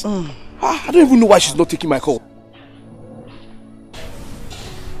relax. I don't even know why she's not taking my call.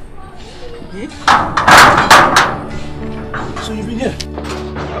 So you've been here?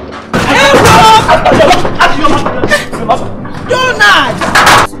 Donald!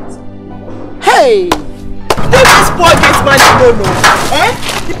 Hey! Leave this poor gate man alone, eh?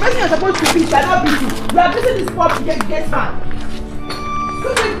 The person you're supposed to beat, you're not beating. You are beating this poor gate man.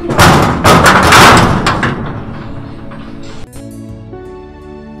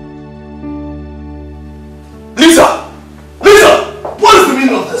 Lisa! What is the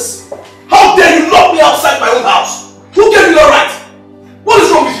meaning of this? How dare you lock me outside my own house? Who gave you the right? What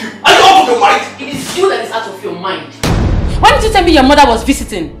is wrong with you? Are you out of your mind? It is you that is out of your mind. Why didn't you tell me your mother was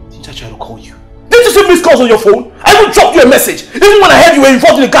visiting? Didn't I try to call you? Didn't you see missed calls on your phone? I even dropped you a message. Even when I heard you were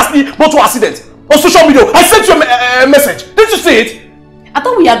involved in a ghastly motor accident. On social media, I sent you a message. Didn't you see it? I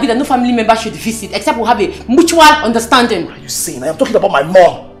thought we agreed that no family member should visit except we have a mutual understanding. What are you saying? I am talking about my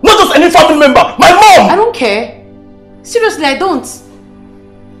mom. Not just any family member. My mom! I don't care. Seriously, I don't.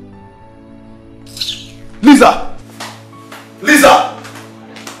 Lisa!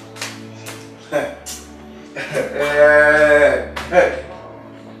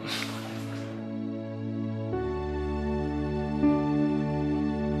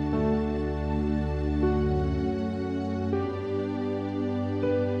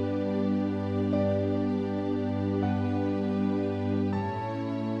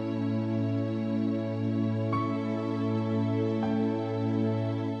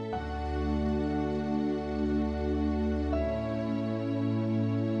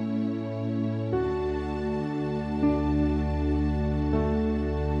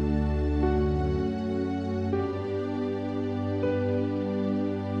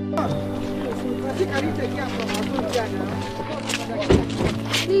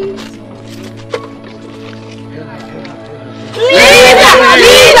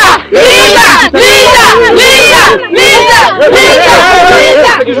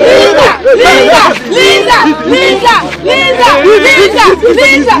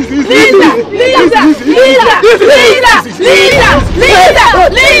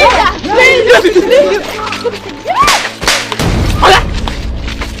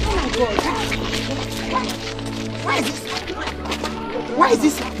 Why is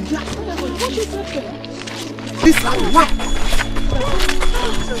this happening? What is happening? This why?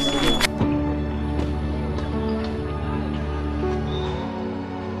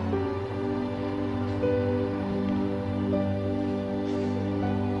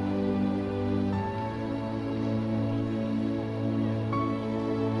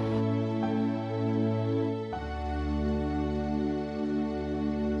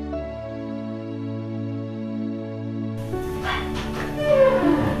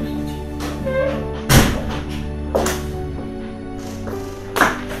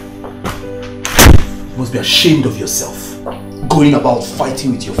 You must be ashamed of yourself, going about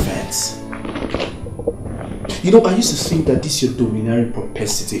fighting with your fans. You know, I used to think that this your domineering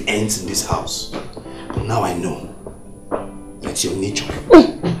propensity ends in this house. But now I know that's your nature.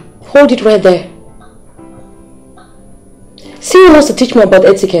 Hold it right there. See who wants to teach me about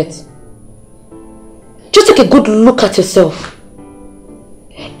etiquette. Just take a good look at yourself.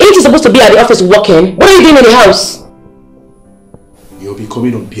 Ain't you supposed to be at the office working? What are you doing in the house? You're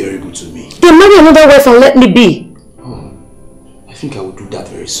becoming unbearable to me. Then marry another wife and let me be. I think I will do that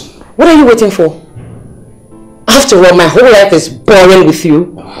very soon. What are you waiting for? After all, my whole life is boring with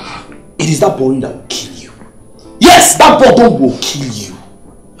you. It is that boring that will kill you. Yes, that boredom will kill you.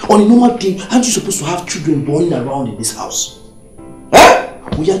 On a normal day, aren't you supposed to have children boring around in this house? Huh?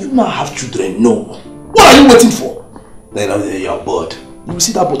 Well, yeah, you now have children. No. What are you waiting for? Then you're bored. You will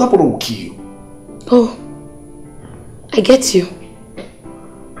see that boredom will kill you. Oh, I get you.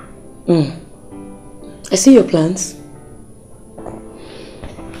 I see your plans.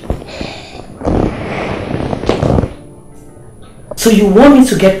 So you want me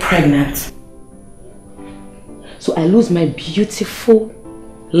to get pregnant? So I lose my beautiful,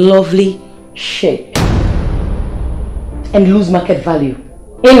 lovely shape and lose market value,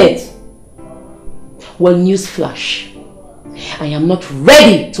 innit? Well, newsflash, I am not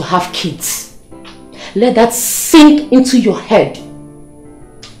ready to have kids. Let that sink into your head.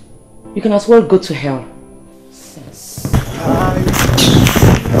 You can as well go to hell.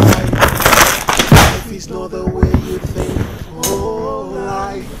 Life is not the way you think. Oh,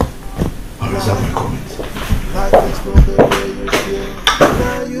 life. I'll reserve my comment. Life is not the way you feel.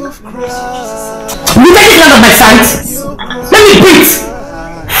 Now you've cried. You take it out of my sight. Let me breathe.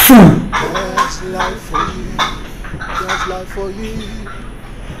 There's life for you. There's life for you.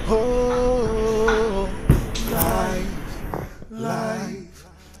 Oh, life.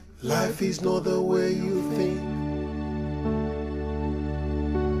 Life is not the way you think.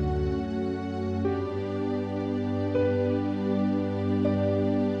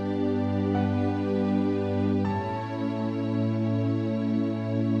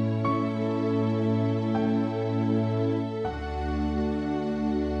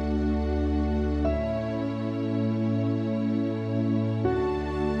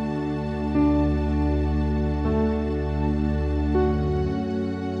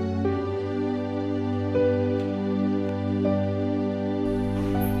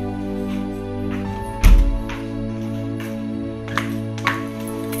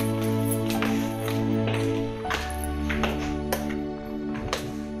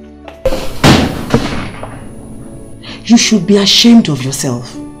 You should be ashamed of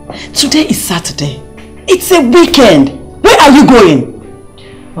yourself. Today is Saturday. It's a weekend. Where are you going?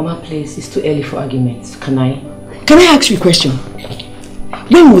 Mama, please, it's too early for arguments. Can I ask you a question?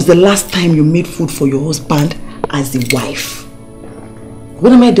 When was the last time you made food for your husband as the wife?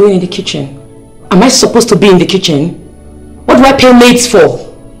 What am I doing in the kitchen? Am I supposed to be in the kitchen? What do I pay maids for?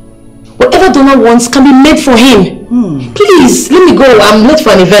 Whatever Donna wants can be made for him. Please, let me go. I'm late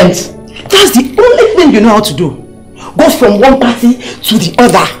for an event. That's the only thing you know how to do. Go from one party to the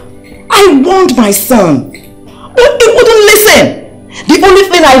other. I warned my son, but he wouldn't listen. The only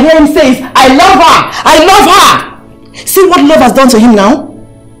thing I hear him say is, I love her, I love her. See what love has done to him now?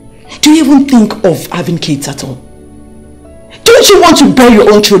 Do you even think of having kids at all? Don't you want to bear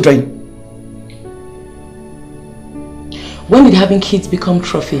your own children? When did having kids become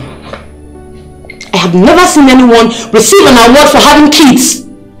trophy? I have never seen anyone receive an award for having kids.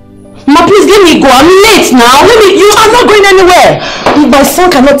 Ma, please let me go. I'm late now. You are not going anywhere. If my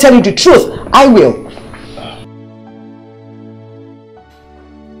son cannot tell you the truth, I will.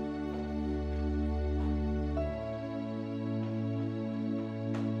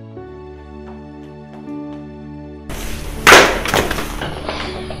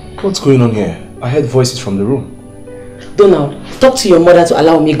 What's going on here? I heard voices from the room. Donald, talk to your mother to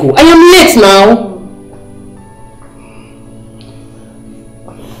allow me go. I am late now.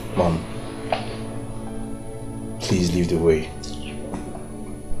 Mom, please leave the way.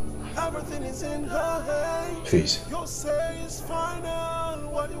 Please.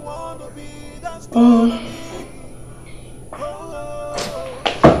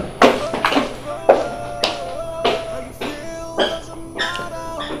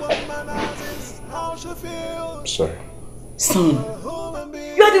 I'm sorry. Son,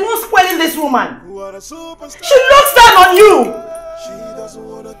 you are the one spoiling this woman. She looks down on you. She doesn't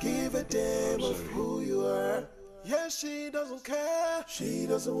wanna give a damn of who you are. Yeah, she doesn't care. She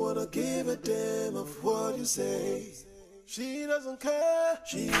doesn't wanna give a damn of what you say. She doesn't care.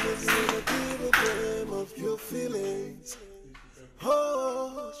 She doesn't wanna give a damn of your feelings.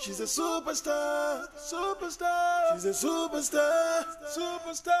 Oh, she's a superstar, superstar. She's a superstar,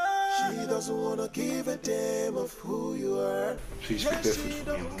 superstar. She doesn't wanna give a damn of who you are. Please prepare for She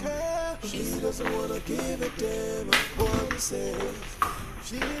doesn't care. She doesn't wanna give a damn of what you say.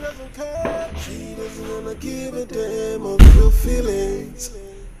 She doesn't care. She doesn't wanna give a damn of your feelings.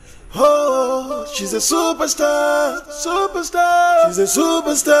 Oh, she's a superstar, superstar. She's a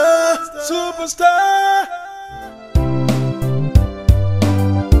superstar, superstar.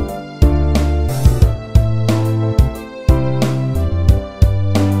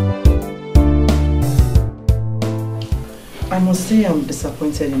 I must say I'm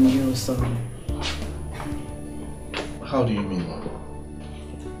disappointed in you, son. How do you mean, Mom?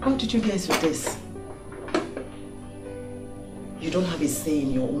 How did you get to this? You don't have a say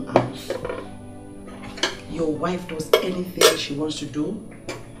in your own house. Your wife does anything she wants to do.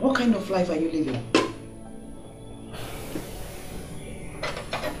 What kind of life are you living?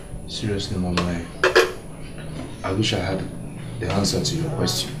 Seriously, Mom, I wish I had the answer to your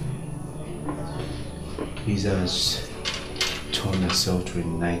question. Lisa has turned herself to a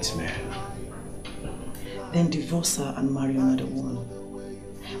nightmare. Then divorce her and marry another woman.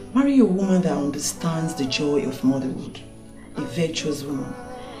 Marry a woman that understands the joy of motherhood. A virtuous woman.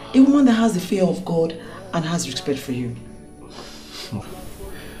 A woman that has the fear of God and has respect for you. Mom,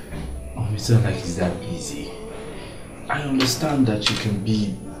 it's not like it's that easy. I understand that you can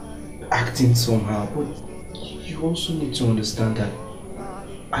be acting somehow, but you also need to understand that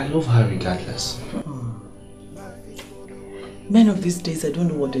I love her regardless. Men of these days, I don't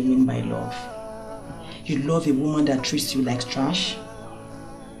know what they mean by love. You love a woman that treats you like trash?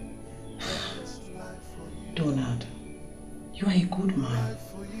 Donald, you are a good man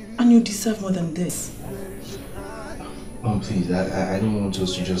and you deserve more than this. Mom, please, I don't want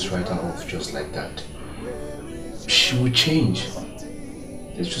us to just write her off just like that. She will change.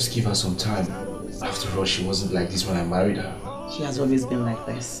 Let's just give her some time. After all, she wasn't like this when I married her. She has always been like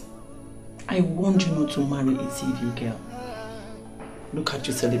this. I warned you not to marry a TV girl. Look at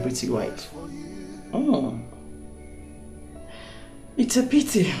your celebrity wife. Oh. It's a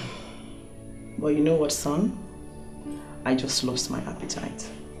pity. But you know what, son? I just lost my appetite.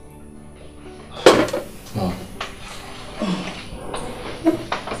 Mom.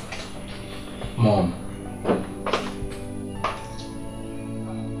 Mom.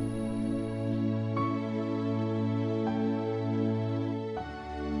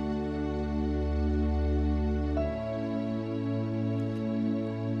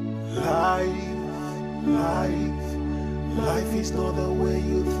 Life is not the way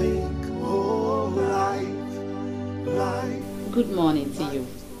you think. Oh, life. Good morning to you.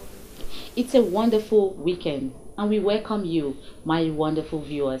 It's a wonderful weekend and we welcome you, my wonderful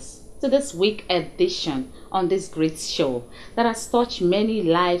viewers, to this week edition on this great show that has touched many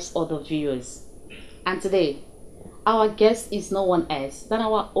lives of the viewers. And today, our guest is no one else than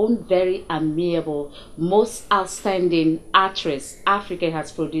our own very amiable, most outstanding actress Africa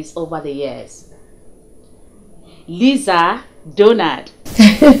has produced over the years. Lisa Donald.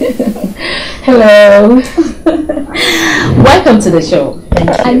 Hello. Welcome to the show. Thank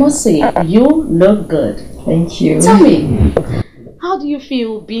you. I must say, you look good. Thank you. Tell me, how do you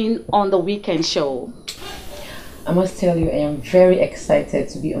feel being on the weekend show? I must tell you, I am very excited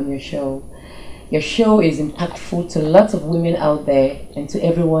to be on your show. Your show is impactful to lots of women out there and to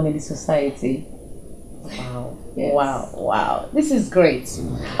everyone in the society. Wow. Yes. Wow. This is great.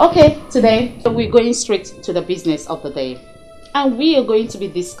 Okay, today we're going straight to the business of the day. And we are going to be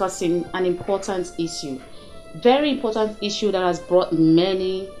discussing an important issue. Very important issue that has brought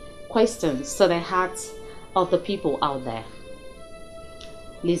many questions to the hearts of the people out there.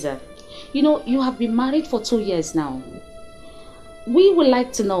 Lisa, you know, you have been married for 2 years now. We would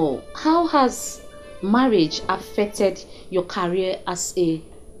like to know, how has marriage affected your career as a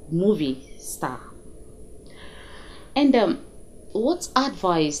movie star. And what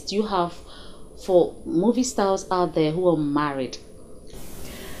advice do you have for movie stars out there who are married?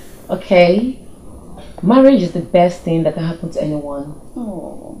 Okay, marriage is the best thing that can happen to anyone.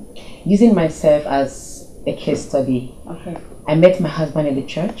 Oh. Using myself as a case study, Okay. I met my husband in the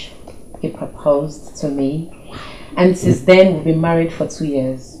church. He proposed to me, and since then we've been married for 2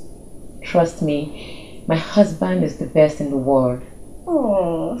 years. Trust me, my husband is the best in the world.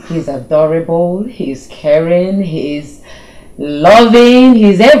 Oh. He's adorable, he's caring, he's loving,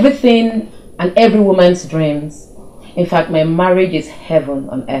 he's everything and every woman's dreams. In fact, my marriage is heaven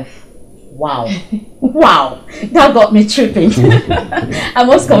on earth. Wow. Wow. That got me tripping. I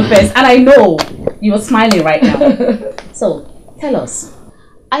must confess, and I know you're smiling right now. So, tell us.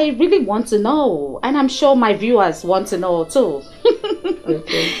 I really want to know, and I'm sure my viewers want to know too.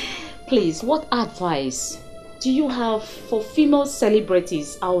 Okay. Please, what advice do you have for female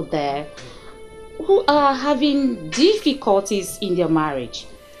celebrities out there who are having difficulties in their marriage?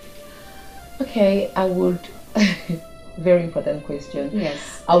 Okay, I would... Very important question.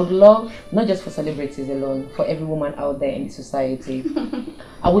 Yes. I would love, not just for celebrities alone, for every woman out there in society.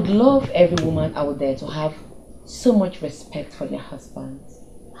 I would love every woman out there to have so much respect for their husbands.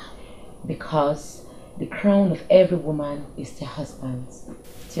 Because the crown of every woman is their husband.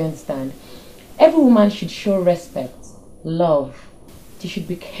 Do you understand? Every woman should show respect, love. They should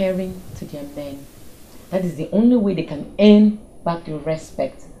be caring to their men. That is the only way they can earn back the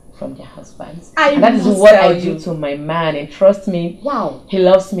respect from their husbands. And that is what I do to my man, and trust me, wow, he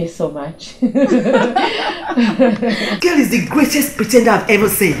loves me so much. Girl is the greatest pretender I've ever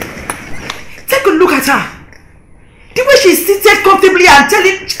seen. Take a look at her. The way she's seated comfortably and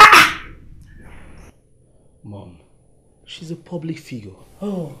telling... Mom, she's a public figure.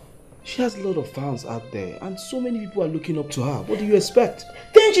 Oh. She has a lot of fans out there and so many people are looking up to her. What do you expect?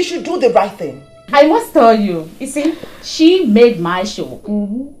 Then she should do the right thing. I must tell you, you see, she made my show.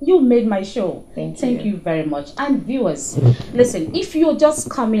 You made my show. Thank you very much. And viewers, listen, if you're just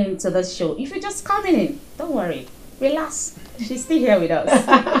coming to the show, if you're just coming in, don't worry, relax. She's still here with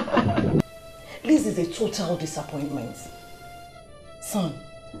us. Liz is a total disappointment. Son,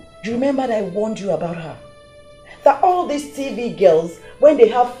 do you remember that I warned you about her? That all these TV girls, when they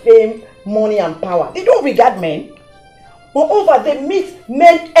have fame, money and power, they don't regard men. Moreover, they meet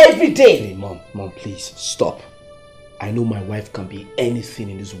men every day. Hey, Mom, please, stop. I know my wife can be anything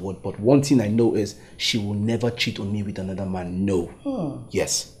in this world, but one thing I know is she will never cheat on me with another man, no.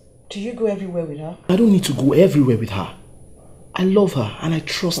 Yes. Do you go everywhere with her? I don't need to go everywhere with her. I love her and I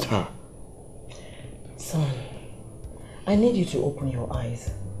trust her. Son, I need you to open your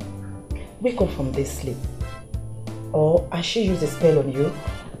eyes. Wake up from this sleep. Or has she used a spell on you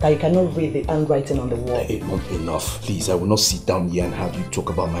that you cannot read the handwriting on the wall? Hey, Mom, enough. Please, I will not sit down here and have you talk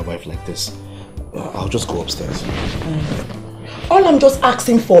about my wife like this. I'll just go upstairs. All I'm just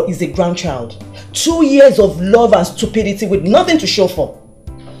asking for is a grandchild. 2 years of love and stupidity with nothing to show for.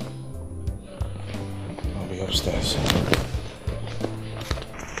 I'll be upstairs.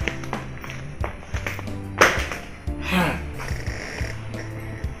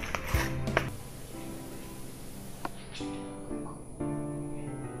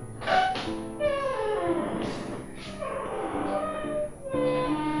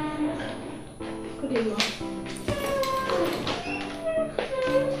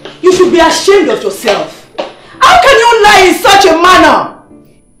 You should be ashamed of yourself. How can you lie in such a manner?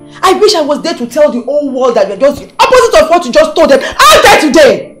 I wish I was there to tell the whole world that you're just the opposite of what you just told them out there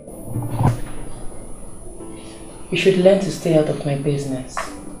today. You should learn to stay out of my business.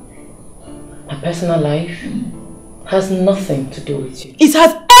 My personal life has nothing to do with you. It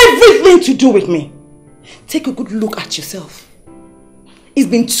has everything to do with me. Take a good look at yourself. It's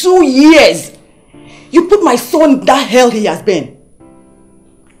been 2 years. You put my son in that hell he has been.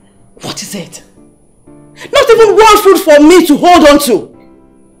 What is it? Not even one food for me to hold on to.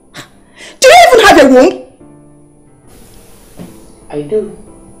 Do you even have a womb? I do.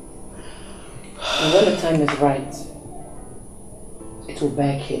 And when the time is right, it will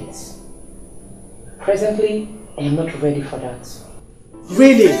bear kids. Presently, I am not ready for that.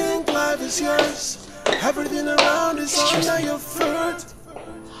 Really? Life is yours. Everything around is under your foot.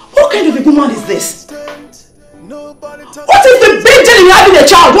 What kind of a woman is this? What is the big deal in having a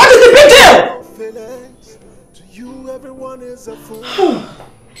child? What is the big deal? To you, everyone is a fool.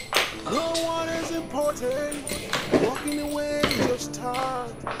 No one is important. Walking away, you'll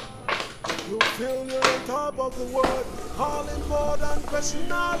start. You feel you're on top of the world. All important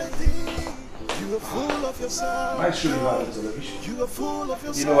personality. You are full of yourself. I show you how on television. You are full of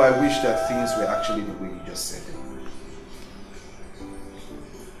yourself. You know, I wish that things were actually the way you just said them.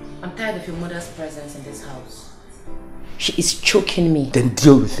 I'm tired of your mother's presence in this house. She is choking me. Then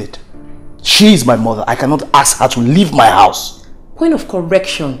deal with it. She is my mother. I cannot ask her to leave my house. Point of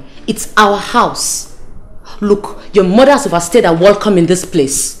correction. It's our house. Look, your mother has overstayed her welcome in this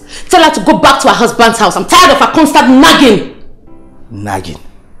place. Tell her to go back to her husband's house. I'm tired of her constant nagging. Nagging?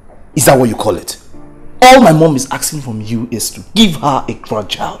 Is that what you call it? All my mom is asking from you is to give her a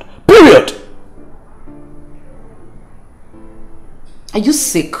grandchild. Period. Are you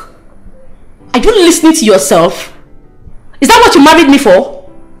sick? Are you listening to yourself? Is that what you married me for?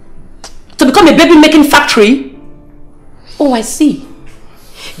 To become a baby-making factory? Oh, I see.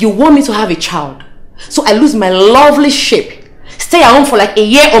 You want me to have a child, so I lose my lovely shape, stay at home for like a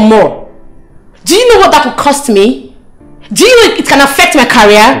year or more. Do you know what that would cost me? Do you know it can affect my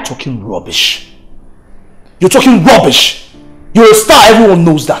career? You're talking rubbish. You're talking rubbish. You're a star, everyone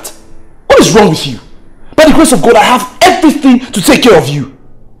knows that. What is wrong with you? By the grace of God, I have everything to take care of you.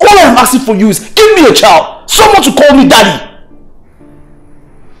 All I am asking for you is give me a child. Someone to call me daddy.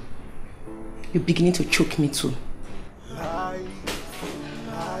 You're beginning to choke me too.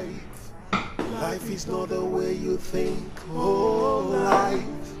 Life is not the way you think. Oh,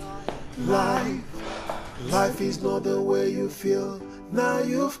 life is not the way you feel. Now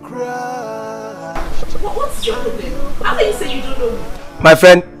you've cried. What's your problem? How can you say you don't know me? My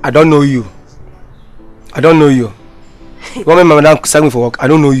friend, I don't know you. I don't know you. You want my madam send me for work? I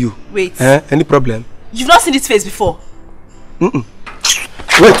don't know you. Wait. Any problem? You've not seen this face before? Wait.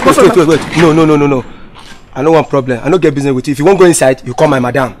 No. I don't want problem. I don't get business with you. If you won't go inside, you call my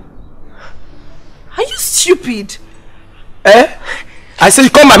madam. Are you stupid? I said you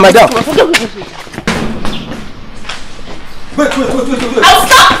call my madam. Wait.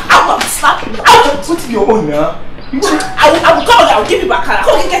 I'll stop you. What's your own now? I will come and I'll give you back her.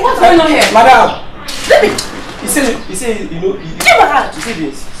 Come get what's going on here? Madam. Let me. He said, you know. Give her hand. You see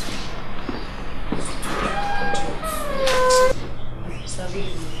this?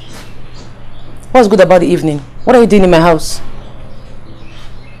 What's good about the evening? What are you doing in my house?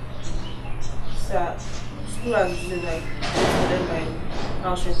 Sir, school has been like my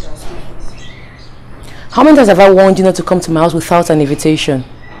house rent and school fees. How many times have I warned you not to come to my house without an invitation?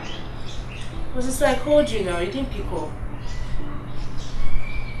 But it's like I called you now, you didn't pick up.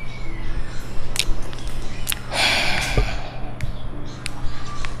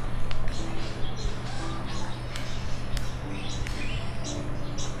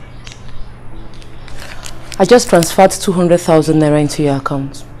 I just transferred 200,000 naira into your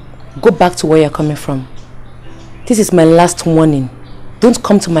account. Go back to where you're coming from. This is my last warning. Don't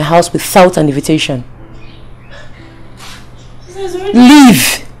come to my house without an invitation.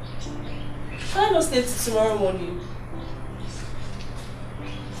 Leave! Can I not stay till tomorrow morning?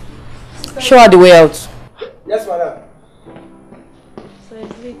 Show her the way out. Yes, madam. So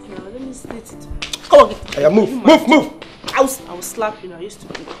it's late now, let me state it. Come on, get Move! I will slap you now, you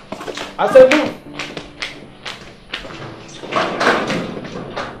stupid. I said move!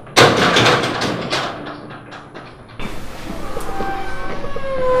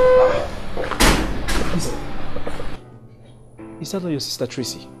 Is that not your sister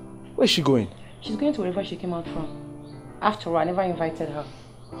Tracy? Where is she going? She's going to wherever she came out from. After all, I never invited her.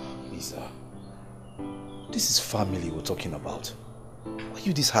 Lisa, this is family we're talking about. Why are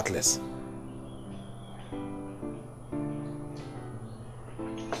you this heartless?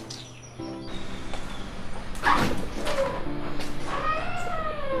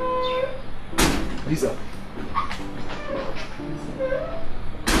 Lisa.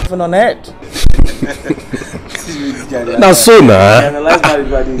 Even on earth. Now so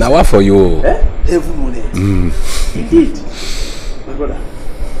now what for you? Every morning. Indeed. My brother,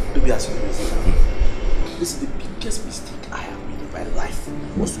 don't be asking me. This is the biggest mistake I have made in my life,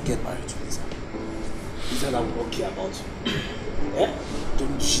 was to get married to Lisa. Lisa that will not care about you.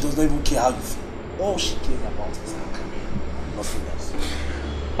 She does not even care how you feel. All she cares about is her career. Nothing else.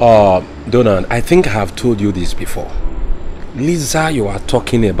 Donan, I think I have told you this before. Lisa you are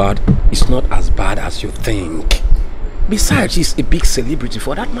talking about is not as bad as you think. Besides, she's a big celebrity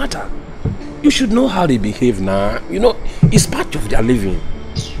for that matter. You should know how they behave now. You know, it's part of their living.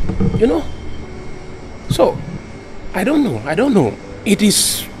 You know? So, I don't know.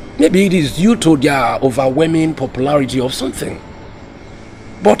 Maybe it is due to their overwhelming popularity or something.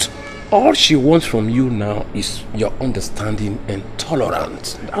 But all she wants from you now is your understanding and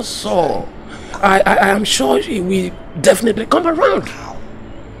tolerance. That's all. I am sure she will definitely come around.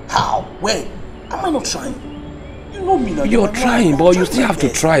 How? When? Am I not trying? You know me now. You're trying, but you still have to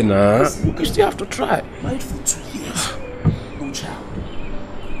try now. You still have to try. Married for 2 years. No child.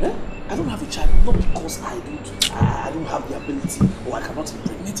 I don't have a child, not because I don't. I I don't have the ability or I cannot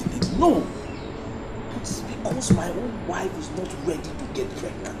impregnate it. No. It's because my own wife is not ready to get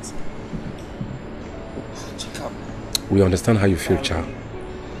pregnant. We understand how you feel, child.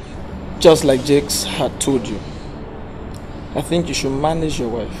 Just like Jakes had told you, I think you should manage your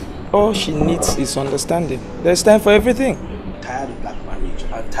wife. All she needs is understanding. There's time for everything. I'm tired of black marriage.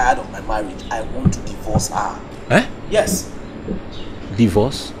 I'm tired of my marriage. I want to divorce her. Eh? Yes.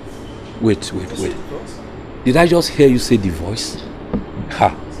 Divorce? Wait. Did I just hear you say divorce?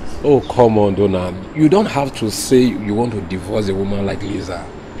 Ha! Oh, come on, Donald. You don't have to say you want to divorce a woman like Lisa.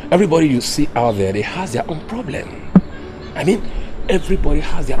 Everybody you see out there, they has their own problem. I mean, everybody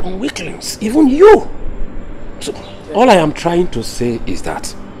has their own weaklings. Even you. So, all I am trying to say is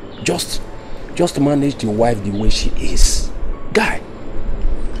that just manage the wife the way she is. Guy,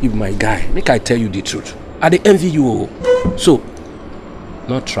 if my guy, make I tell you the truth. I dey envy you. So,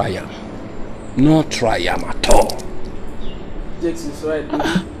 not try am. Not try am at all. Jakes is right.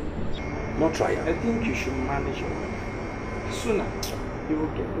 Not try am. I think you should manage your wife. Sooner, you will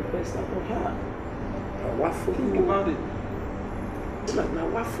get the best out of her. What for Think you? about it. Now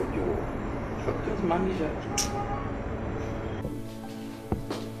what for you? Just manage her.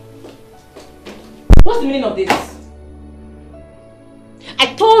 What's the meaning of this?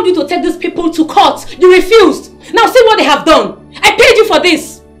 I told you to take these people to court. You refused. Now see what they have done. I paid you for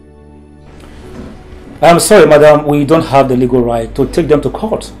this. I'm sorry, madam. We don't have the legal right to take them to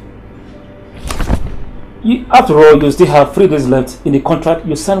court. After all, you still have 3 days left in the contract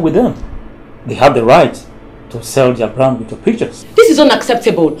you signed with them. They have the right to sell their brand with your pictures. This is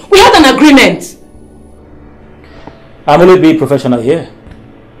unacceptable. We had an agreement. I'm only being professional here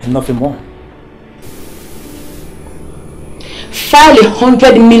and nothing more. File a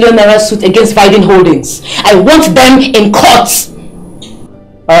 100 million naira suit against Biden Holdings. I want them in court.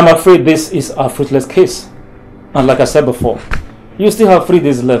 I'm afraid this is a fruitless case. And like I said before, you still have 3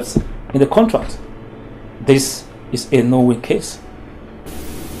 days left in the contract. This is a no-win case.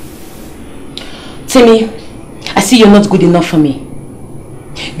 Timmy, I see you're not good enough for me.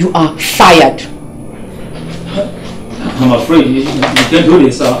 You are fired. I'm afraid you can't do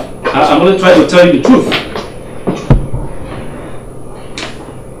this. I'm only trying to tell you the truth.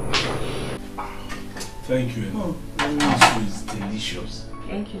 Thank you. Oh, this food is delicious.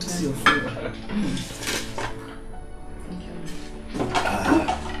 Thank you. It's your food. Thank you.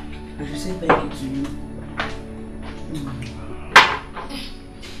 I should say thank you to you.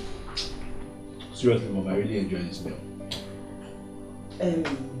 Seriously, Mom, I really enjoy this meal.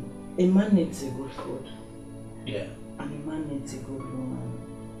 A man needs a good food. Yeah. And a man needs a good woman.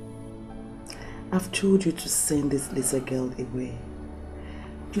 I've told you to send this little girl away.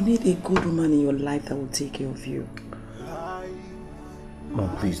 You need a good woman in your life that will take care of you.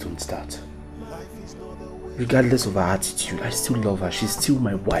 Mom, please don't start. Regardless of her attitude, I still love her. She's still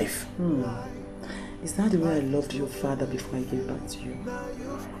my wife. Is that the way I loved your father before I gave back to you?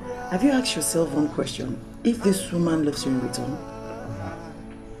 Have you asked yourself one question? If this woman loves you in return?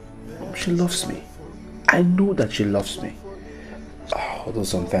 Mom, she loves me. I know that she loves me. Although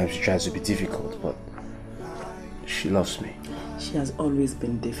sometimes she tries to be difficult, but she loves me. She has always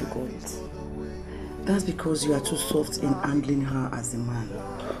been difficult. That's because you are too soft in handling her as a man.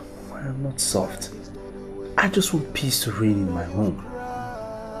 I'm not soft. I just want peace to reign in my home.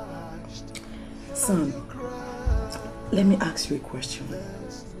 Son, let me ask you a question.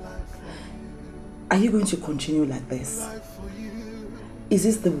 Are you going to continue like this? Is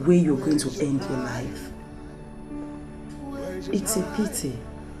this the way you're going to end your life? It's a pity.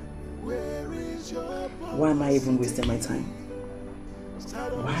 Why am I even wasting my time?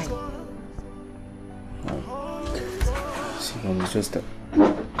 Why? See, Mom, it's just that...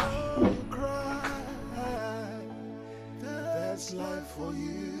 That's life for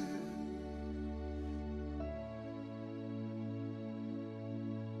you.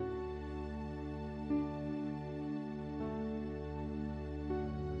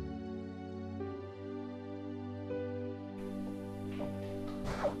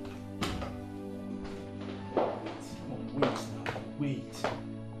 Wait.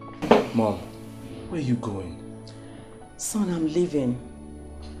 Mom, where are you going? Son, I'm leaving.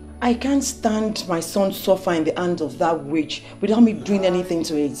 I can't stand my son suffer in the hands of that witch without me doing anything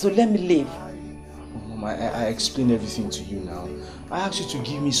to it. So let me leave. Mom, I explained everything to you now. I asked you to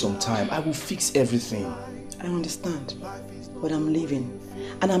give me some time. I will fix everything. I understand. But I'm leaving.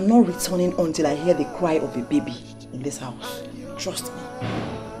 And I'm not returning until I hear the cry of a baby in this house. Trust me.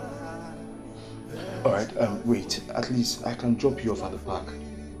 Alright, wait. At least I can drop you off at the park.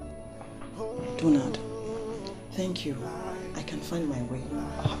 Donald, thank you. I can find my way.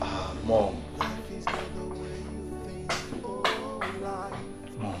 Mom.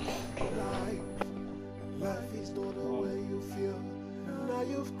 know the way you feel. Now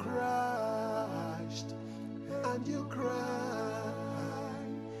you've crashed and you cry.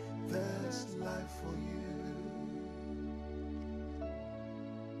 There's life for you.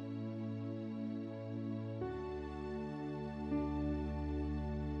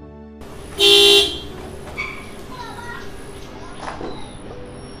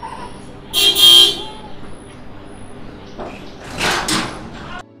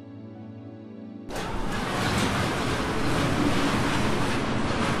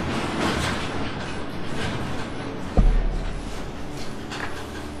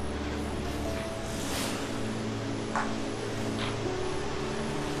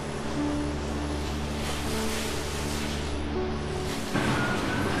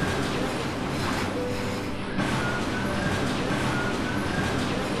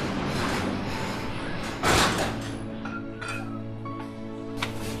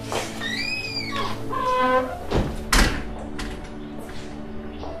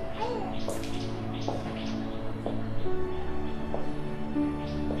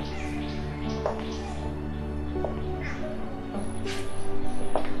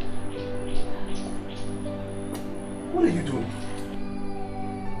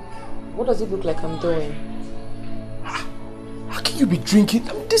 What does it look like I'm doing? How can you be drinking?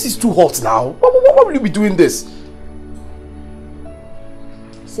 I mean, this is too hot now. Why will you be doing this?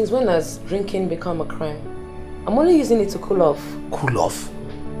 Since when has drinking become a crime? I'm only using it to cool off. Cool off?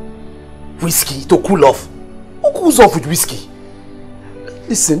 Whiskey to cool off? Who cools off with whiskey?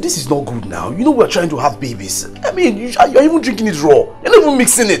 Listen, this is not good now. You know we're trying to have babies. I mean, you're even drinking it raw. You're not even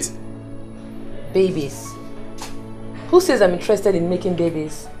mixing it. Babies? Who says I'm interested in making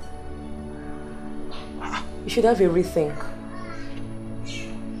babies? You should have a rethink.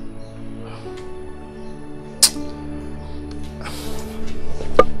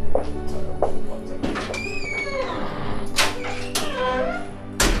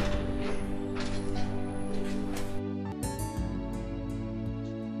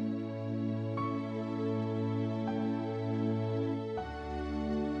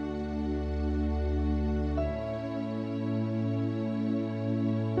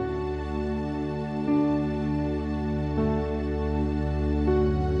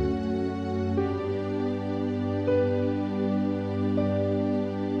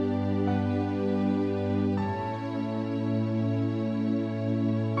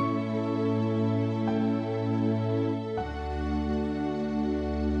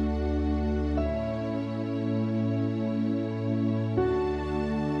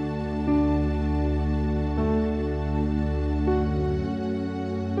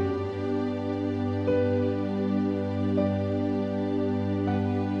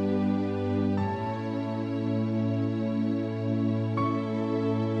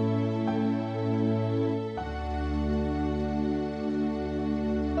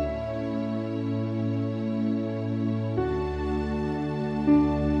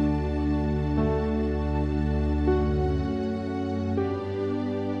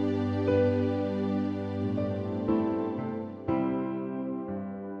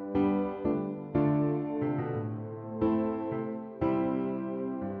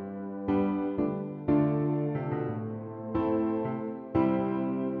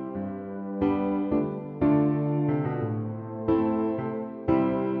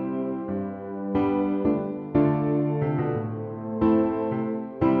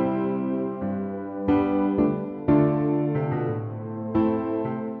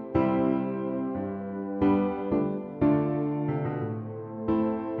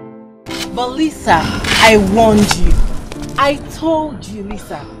 But Lisa, I warned you. I told you,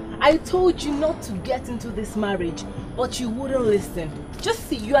 Lisa. I told you not to get into this marriage, but you wouldn't listen. Just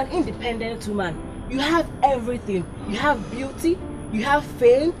see, you're an independent woman. You have everything. You have beauty, you have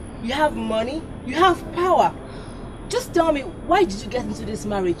fame, you have money, you have power. Just tell me, why did you get into this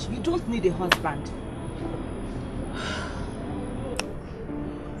marriage? You don't need a husband.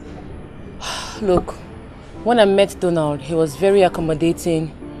 Look, when I met Donald, he was very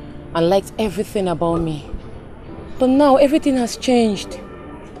accommodating and liked everything about me. But now everything has changed.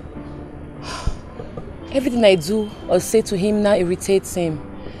 Everything I do or say to him now irritates him.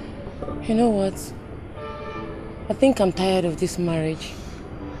 You know what? I think I'm tired of this marriage.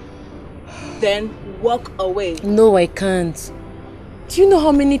 Then walk away. No, I can't. Do you know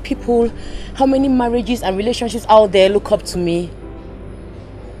how many people, how many marriages and relationships out there look up to me?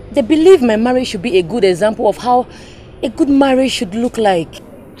 They believe my marriage should be a good example of how a good marriage should look like.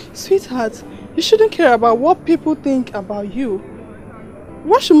 Sweetheart, you shouldn't care about what people think about you.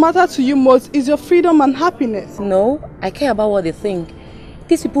 What should matter to you most is your freedom and happiness. No, I care about what they think.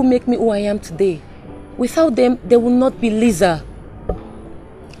 These people make me who I am today. Without them, there will not be Lisa.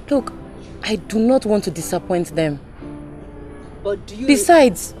 Look, I do not want to disappoint them. But do you...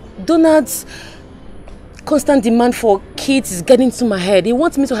 Besides, Donald's constant demand for kids is getting to my head. He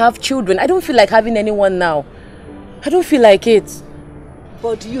wants me to have children. I don't feel like having anyone now. I don't feel like it.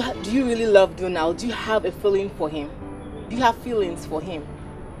 But do you really love Donald? Do you have a feeling for him? Do you have feelings for him?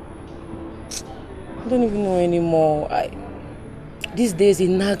 I don't even know anymore. These days he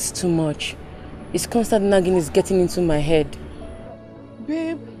nags too much. His constant nagging is getting into my head.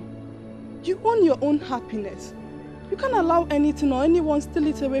 Babe, you own your own happiness. You can't allow anything or anyone steal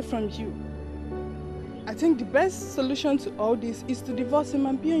it away from you. I think the best solution to all this is to divorce him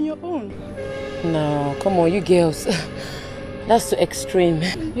and be on your own. No, come on, you girls. That's too extreme.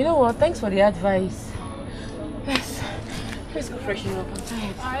 You know what? Thanks for the advice. Let's go freshen up. I'm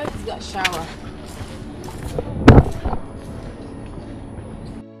tired. Alright, let's get a shower.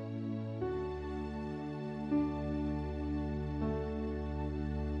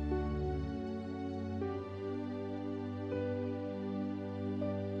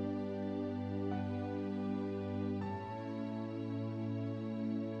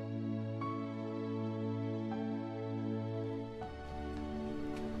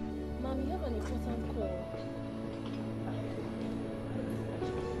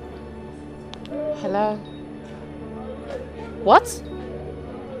 Hello? What?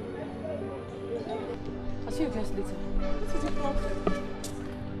 I'll see you guys later. What is your problem?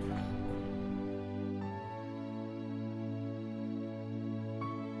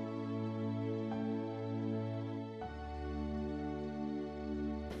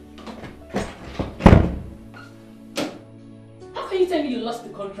 How can you tell me you lost the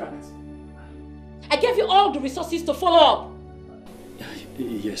contract? I gave you all the resources to follow up.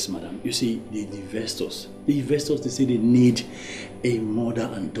 Yes, madam. You see, the investors, they say they need a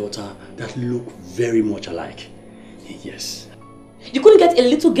mother and daughter that look very much alike. Yes. You couldn't get a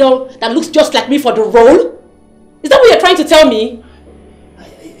little girl that looks just like me for the role? Is that what you're trying to tell me?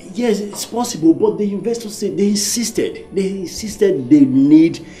 Yes, it's possible, but the investors said they insisted they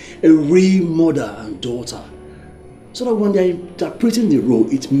need a real mother and daughter. So that when they're interpreting the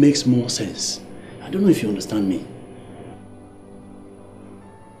role, it makes more sense. I don't know if you understand me.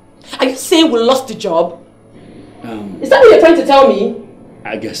 Are you saying we lost the job? Is that what you're trying to tell me?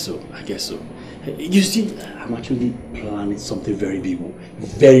 I guess so. You see, I'm actually planning something very big.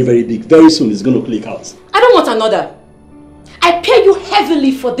 Very, very big. Very soon it's going to click out. I don't want another. I pay you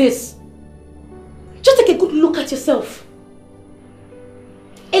heavily for this. Just take a good look at yourself.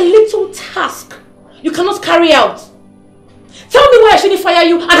 A little task you cannot carry out. Tell me why I shouldn't fire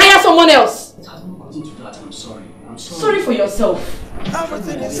you and hire someone else. It has not gotten to that. I'm sorry. Sorry for yourself.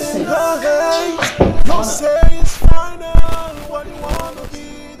 Everything is in her hands. Don't say it's final. What you wanna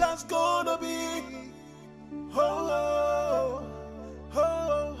be, that's gonna be.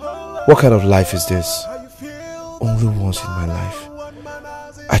 What kind of life is this? Only once in my life.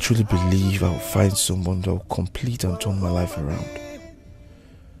 I truly believe I'll find someone that will complete and turn my life around.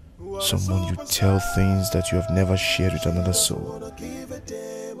 Someone you tell things that you have never shared with another soul.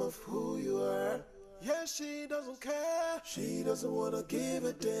 She doesn't wanna give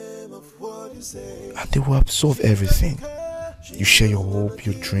a damn of what you say. And they will absorb everything. You share your hope,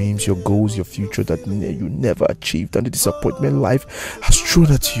 your dreams, your goals, your future that you never achieved, and the disappointment life has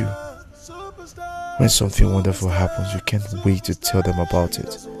thrown at you. When something wonderful happens, you can't wait to tell them about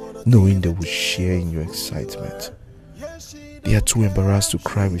it, knowing they will share in your excitement. They are too embarrassed to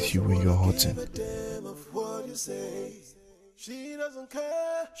cry with you when you're hurting. She doesn't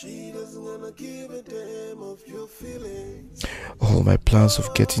care. She doesn't wanna give a damn of your feelings. All my plans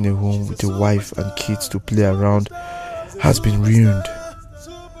of getting a home with a wife and kids to play around has been ruined.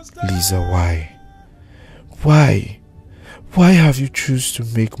 Lisa, why? Why have you chosen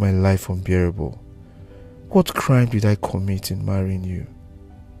to make my life unbearable? What crime did I commit in marrying you?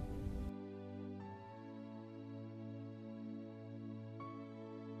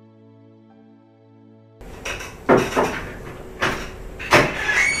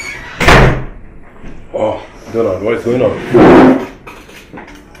 Oh, Donald, what is going on?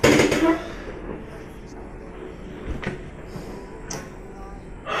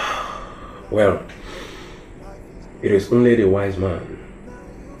 Well, it is only the wise man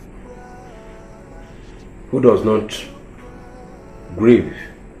who does not grieve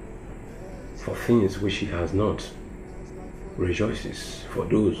for things which he has not, rejoices for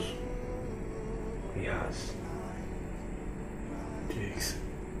those he has. Jakes,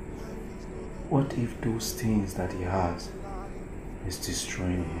 what if those things that he has is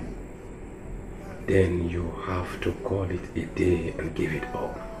destroying him? Then you have to call it a day and give it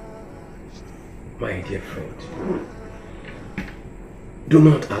up. my dear friend, do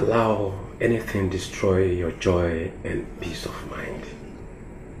not allow anything destroy your joy and peace of mind.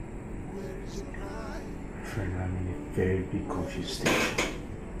 Friend, I'm in a very big confused state.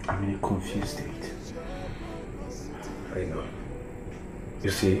 I'm in a confused state. I know.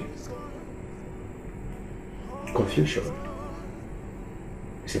 You see, confusion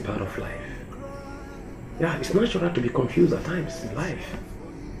is a part of life. Yeah, it's natural to be confused at times in life.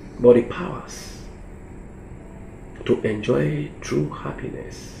 But the powers to enjoy true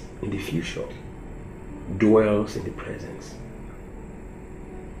happiness in the future dwells in the present.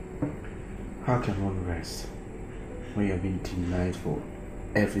 How can one rest when you're being denied for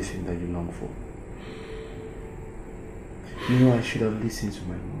everything that you long for? You know, I should have listened to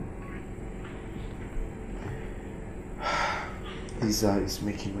my mom. Lisa is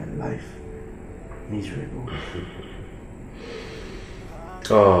making my life miserable.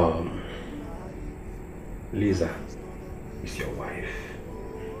 Lisa is your wife.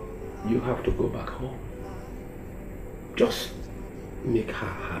 You have to go back home. Just make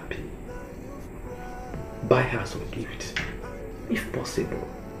her happy. Buy her some gift. If possible,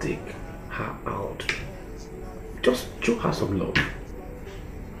 take her out. Just show her some love.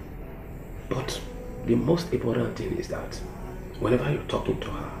 But the most important thing is that whenever you're talking to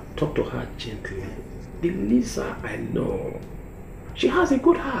her, talk to her gently. The Lisa I know, she has a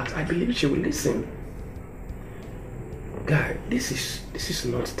good heart. I believe she will listen. Guy, this is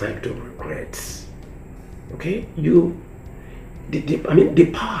not time to regret. Okay? The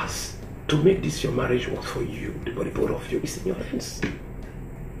powers to make this your marriage work for you, the both of you, is in your hands.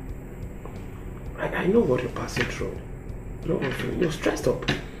 I know what you're passing through. You're stressed up.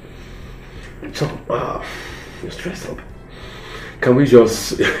 So, you're stressed up. Can we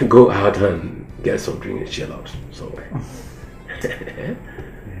just go out and get some drink and chill out somewhere? Yeah,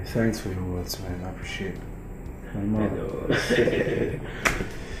 thanks for your words, man. I appreciate it. My mom. I know.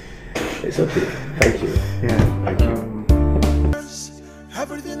 It's okay. Thank you. Yeah, thank you.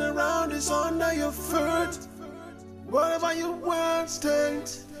 Everything around is under your foot. Whatever you want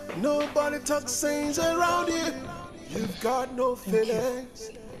stays. Nobody talks things around you. You've got no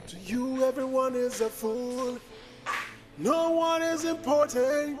feelings. To you, everyone is a fool. No one is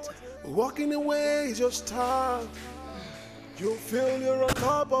important. Walking away is your style. You feel you're on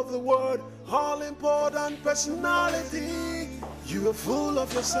top of the world, all important personality. You are full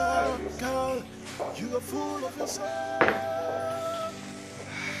of yourself, girl. You are full of yourself.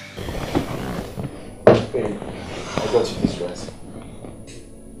 Babe, I got you this dress.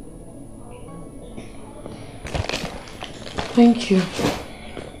 Thank you.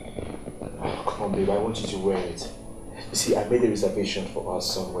 Oh, come on, babe, I want you to wear it. You see, I made a reservation for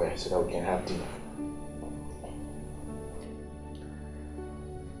us somewhere so that we can have dinner.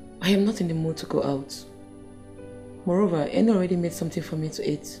 I am not in the mood to go out. Moreover, Ini already made something for me to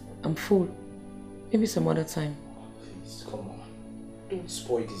eat. I'm full. Maybe some other time. Please, come on. Don't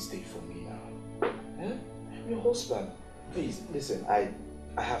spoil this day for me now. Eh? I'm your husband. Please, listen, I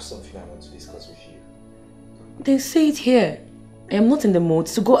have something I want to discuss with you. Then say it here. I am not in the mood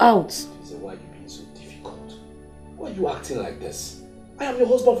to go out. Please, why are you being so difficult? Why are you acting like this? I am your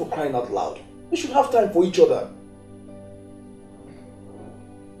husband, for crying out loud. We should have time for each other.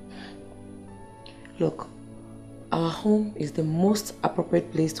 Look, our home is the most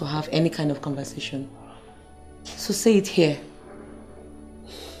appropriate place to have any kind of conversation. So say it here.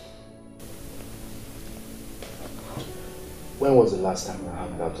 When was the last time we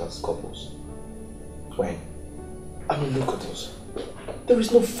hung out as couples? When? I mean, look at us. There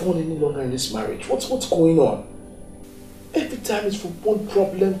is no fun any longer in this marriage. What's going on? Every time it's from one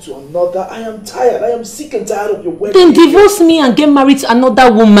problem to another. I am tired. I am sick and tired of your wedding. Then divorce me and get married to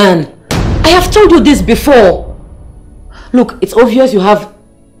another woman. I have told you this before. Look, it's obvious you have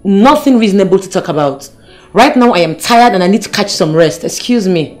nothing reasonable to talk about. Right now I am tired and I need to catch some rest. Excuse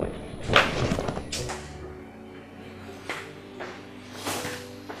me.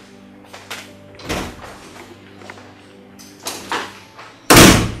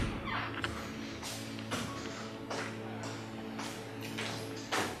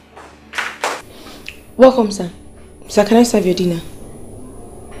 Welcome, sir. Sir, can I serve your dinner?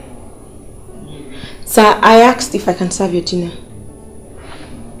 Sir, I asked if I can serve your dinner.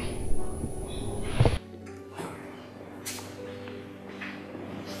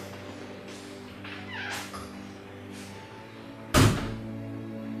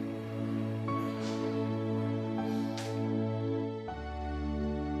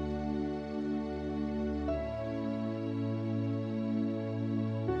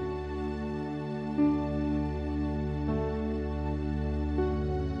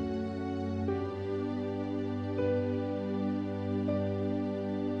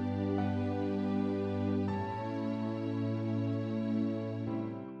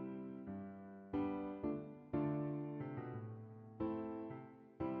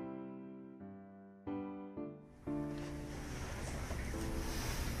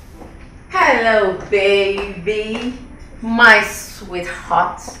 Hello, baby. My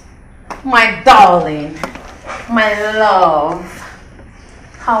sweetheart. My darling. My love.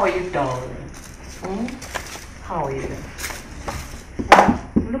 How are you, darling? How are you?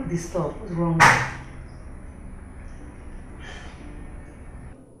 Look disturbed. What's wrong?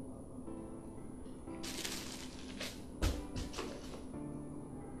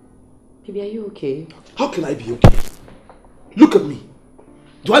 Baby, are you okay? How can I be okay? Look at me.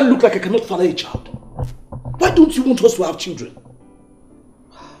 Do I look like I cannot father a child? Why don't you want us to have children?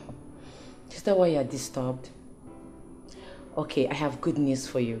 Is that why you're disturbed? Okay, I have good news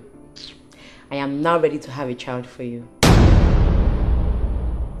for you. I am now ready to have a child for you.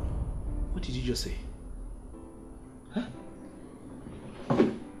 What did you just say? Huh?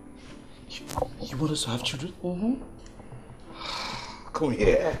 You want us to have children? Come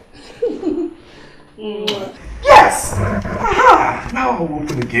here. Yes! Aha! Now I'll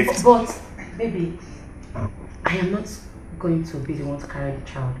open the gift. But, baby, I am not going to be the one to carry the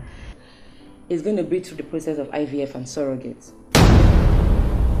child. It's going to be through the process of IVF and surrogates.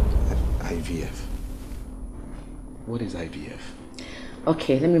 IVF? What is IVF?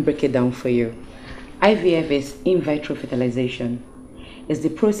 Okay, let me break it down for you. IVF is in vitro fertilization. It's the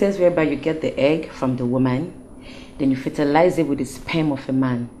process whereby you get the egg from the woman, then you fertilize it with the sperm of a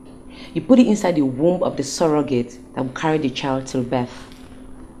man. You put it inside the womb of the surrogate that will carry the child till birth.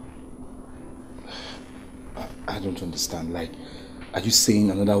 I don't understand. Like, are you saying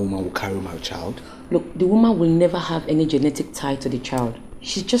another woman will carry my child? Look, the woman will never have any genetic tie to the child.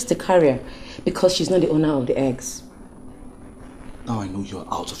 She's just a carrier because she's not the owner of the eggs. Now I know you're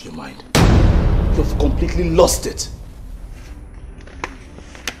out of your mind. You've completely lost it.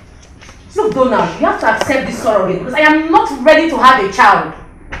 Look, Donald, you have to accept this surrogate because I am not ready to have a child.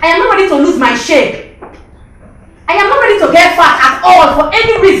 I am not ready to lose my shape. I am not ready to get fat at all for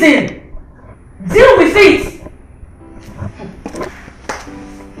any reason. Deal with it.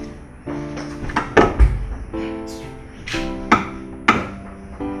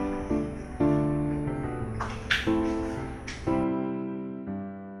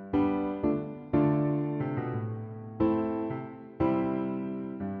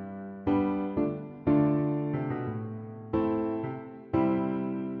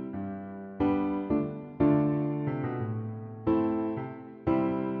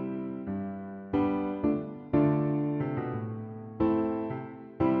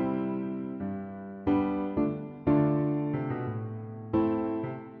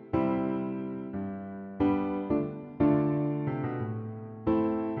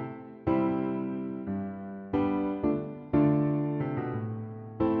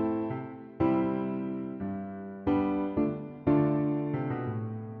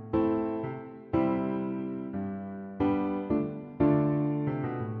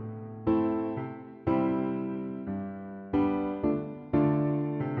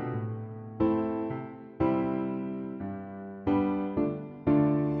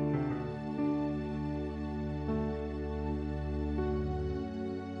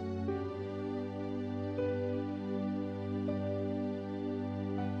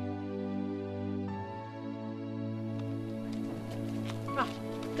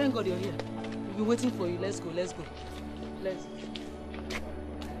 Thank God you're here. We've been waiting for you. Let's go, let's go. Let's.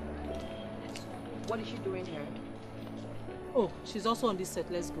 What is she doing here? Oh, she's also on this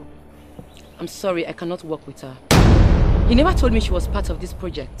set. Let's go. I'm sorry, I cannot work with her. You never told me she was part of this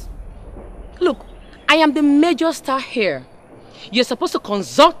project. Look, I am the major star here. You're supposed to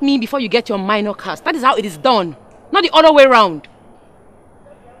consult me before you get your minor cast. That is how it is done, not the other way around.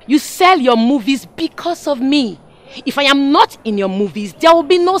 You sell your movies because of me. If I am not in your movies, there will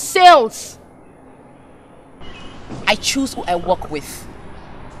be no sales. I choose who I work with.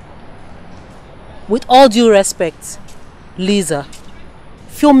 With all due respect, Lisa,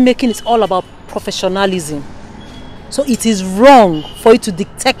 filmmaking is all about professionalism. So it is wrong for you to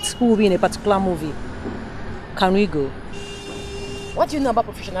dictate who will be in a particular movie. Can we go? What do you know about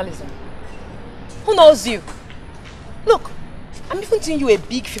professionalism? Who knows you? Look, I'm even doing you a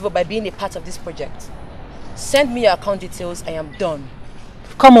big favor by being a part of this project. Send me your account details, I am done.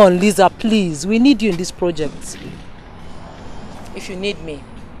 Come on, Lisa, please. We need you in this project. If you need me,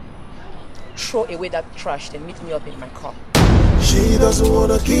 throw away that trash and meet me up in my car. She doesn't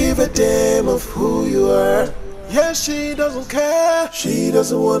wanna give a damn of who you are. Yeah, she doesn't care. She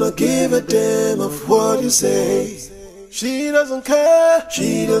doesn't wanna give a damn of what you say. She doesn't care.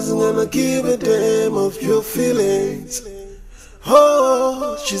 She doesn't wanna give a damn of your feelings.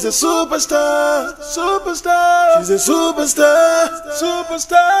 Oh, she's a superstar, superstar. She's a superstar,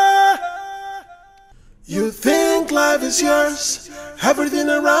 superstar. You think life is yours, everything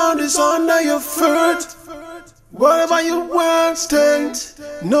around is under your foot. Whatever you want, stand.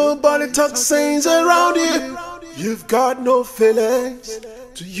 Nobody talks sense around you. You've got no feelings.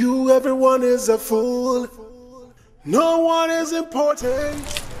 To you, everyone is a fool. No one is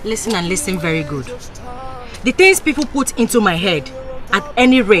important. Listen and listen very good. The things people put into my head, at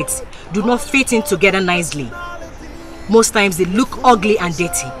any rate, do not fit in together nicely. Most times they look ugly and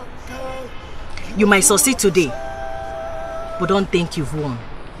dirty. You might succeed today, but don't think you've won.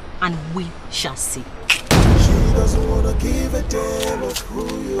 And we shall see. She doesn't wanna give a damn of who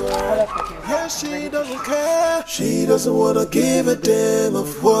you are. Yeah, she doesn't care. She doesn't wanna give a damn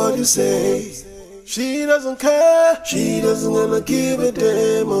of what you say. She doesn't care. She doesn't wanna give a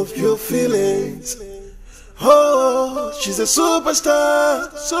damn of your feelings. Oh, she's a superstar,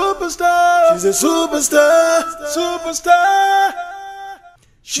 superstar. She's a superstar, superstar.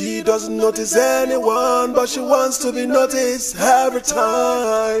 She doesn't notice anyone, but she wants to be noticed every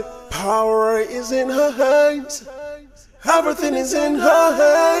time. Power is in her hands. Everything is in her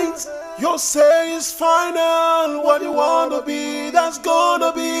hands. Your say is final. What you want to be, that's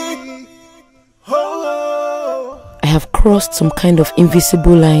gonna be. Oh. I have crossed some kind of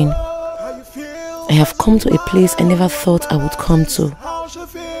invisible line. I have come to a place I never thought I would come to.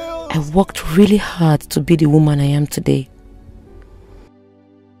 I worked really hard to be the woman I am today.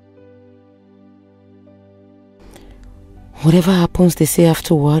 Whatever happens, they say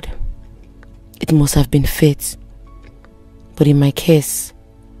afterward, it must have been fate. But in my case,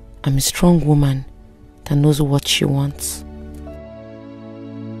 I'm a strong woman that knows what she wants.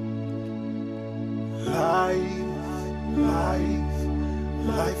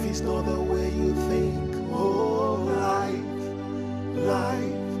 Life is not the way you think. Oh,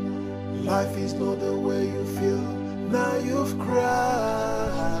 life is not the way you feel. Now you've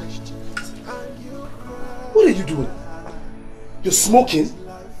crashed. What are you doing? You're smoking?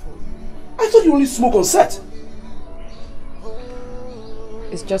 I thought you only smoke on set.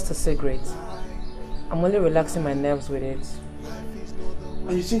 It's just a cigarette. I'm only relaxing my nerves with it.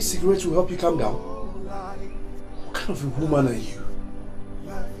 And you think cigarettes will help you calm down? What kind of a woman are you?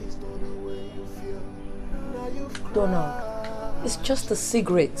 Donald, it's just a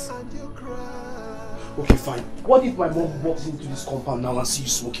cigarette. Okay, fine. What if my mom walks into this compound now and sees you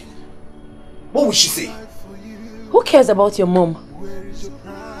smoking? What would she say? Who cares about your mom?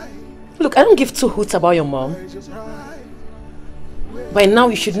 Look, I don't give two hoots about your mom. By now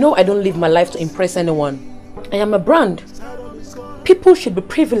you should know I don't live my life to impress anyone. I am a brand. People should be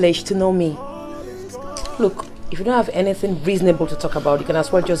privileged to know me. Look, if you don't have anything reasonable to talk about, you can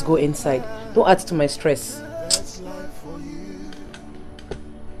as well just go inside. Don't add to my stress.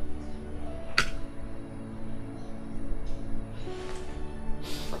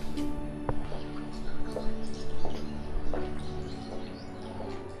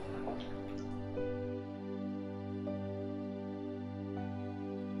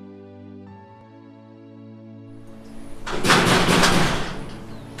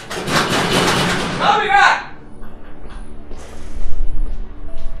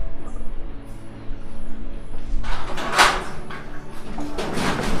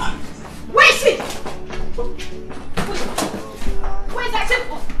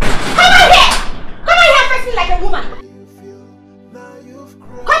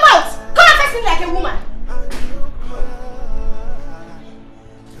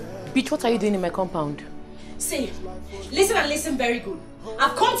 What are you doing in my compound? See, listen and listen very good.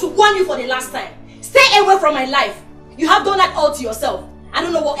 I've come to warn you for the last time. Stay away from my life. You have done that all to yourself. I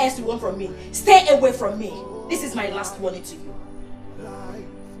don't know what else you want from me. Stay away from me. This is my last warning to you.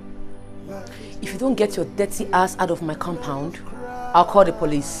 If you don't get your dirty ass out of my compound, I'll call the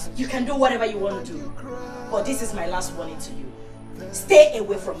police. You can do whatever you want to do. But this is my last warning to you. Stay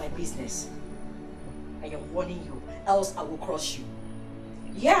away from my business. I am warning you, else I will crush you.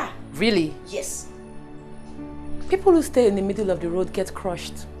 Yeah. Really? Yes. People who stay in the middle of the road get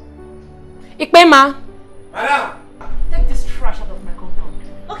crushed. Ikpema! Madam! Take this trash out of my compound.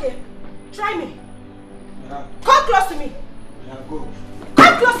 Okay, try me. Madam. Come close to me. Madam, go.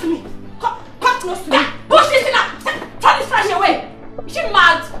 Come close to me. Come close to me. Push this thing out. Throw this trash away. Is she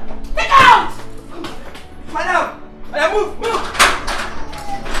mad? Take her out. Madam! Madam, move!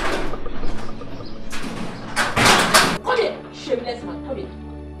 Come here, shameless man. Come here.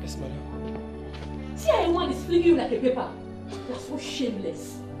 Yes, madam. See how everyone is flinging you like a paper. You're so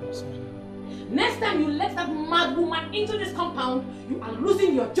shameless. Yes, madam. Next time you let that mad woman into this compound, you are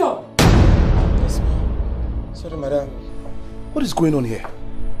losing your job. Yes, ma'am. Sorry, madam. What is going on here?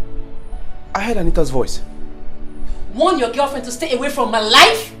 I heard Anita's voice. Want your girlfriend to stay away from my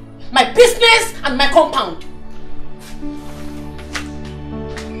life? my business, and my compound.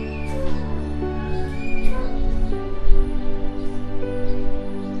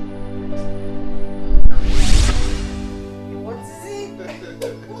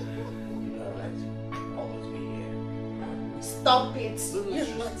 Stop it. You're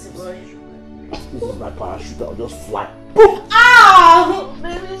not to worry. This is my parachute. I'll just fly. Ah!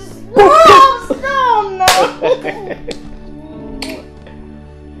 Baby, stop!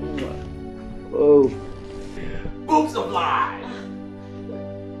 No! Oh. Boobs of life.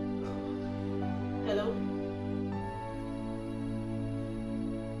 Hello?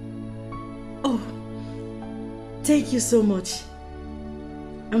 Oh, thank you so much.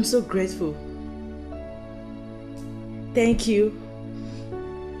 I'm so grateful. Thank you.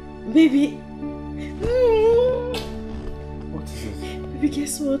 Baby. What is it? Baby,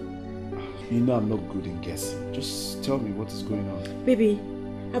 guess what? You know I'm not good in guessing. Just tell me what is going on. Baby,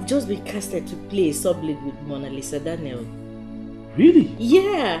 I've just been casted to play a sublead with Mona Lisa Daniel. Really?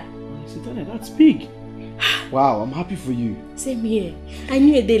 Yeah. Mona Lisa Daniel, that's big. Wow, I'm happy for you. Same here. I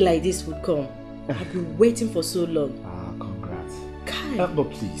knew a day like this would come. I've been waiting for so long. Ah, congrats. Kai. But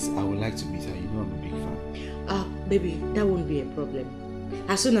please, I would like to meet her. You know I'm a big fan. Baby, that won't be a problem.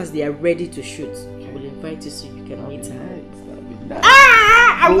 As soon as they are ready to shoot, I will invite you so you can meet her. Nice.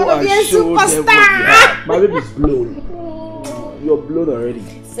 I'm gonna be a superstar! My baby's blown. You're blown already.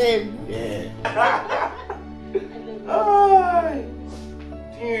 Same. Yeah.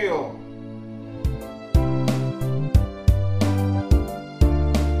 Damn.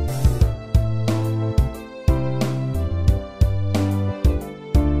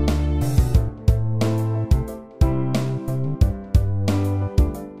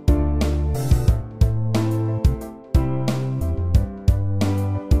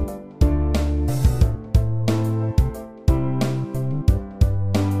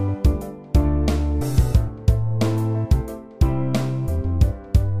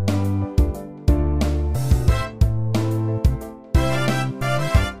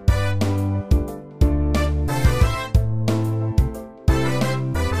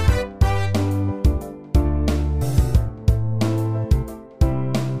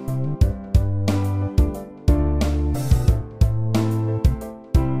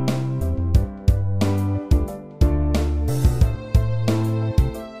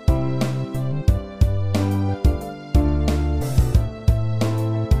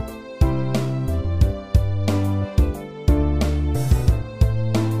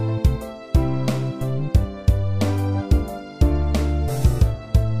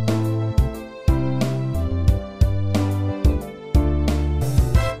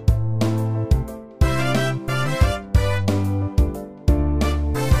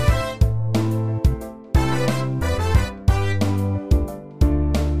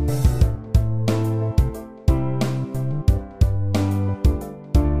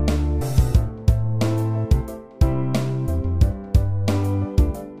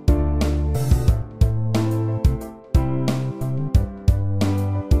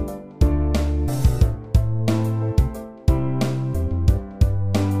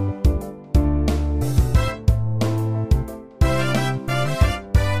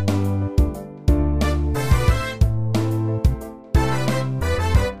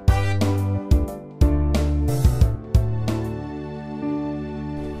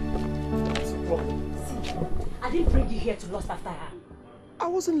 Here to lust after her. I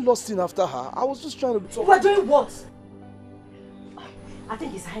wasn't lusting after her. I was just trying to talk. You were doing what? I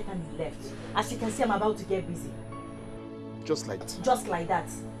think it's high time you left. As you can see, I'm about to get busy. Just like that. Just like that.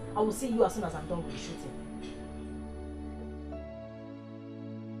 I will see you as soon as I'm done with shooting.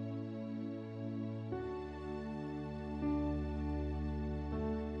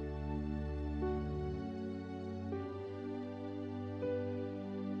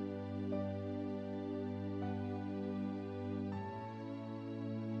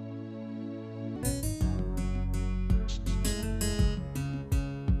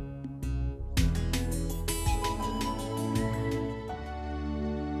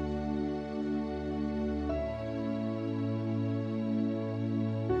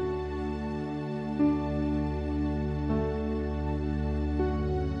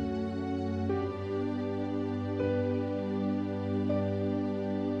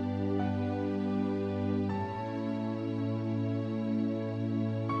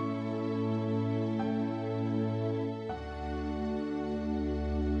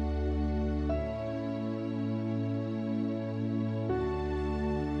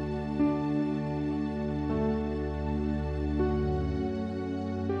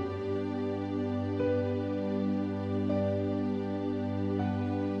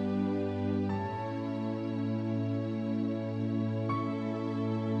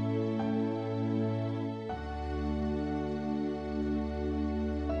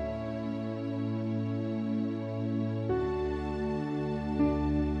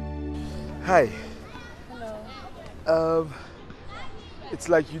 Hi. Hello. It's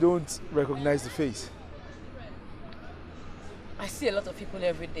like you don't recognize the face. I see a lot of people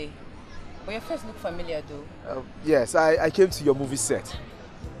every day. But your face look familiar though. Yes, I came to your movie set.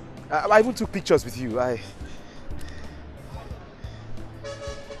 I even took pictures with you.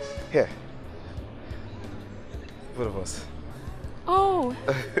 Here. Both of us. Oh,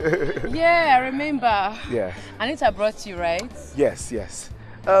 yeah, I remember. Yeah. Anita brought you, right? Yes, yes.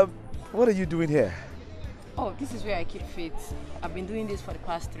 What are you doing here? Oh, this is where I keep fit. I've been doing this for the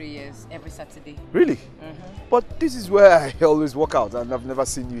past 3 years, every Saturday. Really? But this is where I always work out and I've never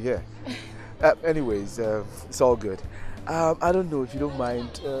seen you here. Anyways, it's all good. I don't know if you don't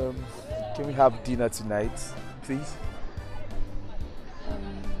mind. Can we have dinner tonight, please?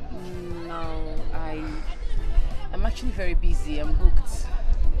 No, I'm actually very busy. I'm booked.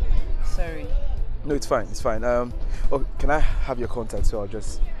 Sorry. No, it's fine. It's fine. Oh, can I have your contact so I'll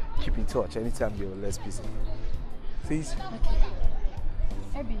just keep in touch anytime you're less busy, please? Okay.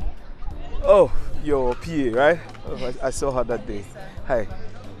 Abby. Oh, your PA, right? Oh, I saw her that day. Hi.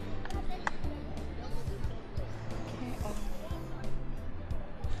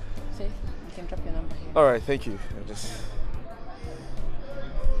 See, you can drop your number here. All right, thank you.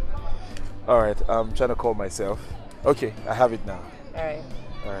 All right, I'm trying to call myself. Okay, I have it now. All right.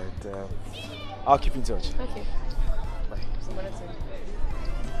 All right. I'll keep in touch. Okay. Bye. Somebody say.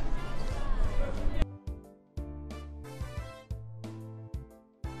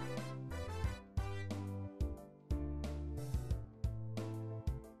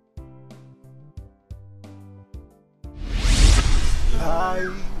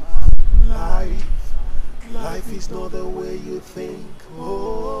 Life is not the way you think.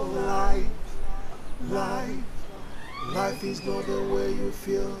 Oh, life is not the way you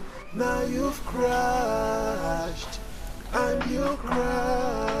feel. Now you've crashed and you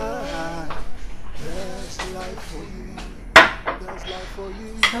cry. There's life for you. There's life for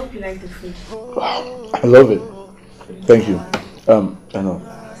you. I hope you like the food. I love it. Thank you. I know.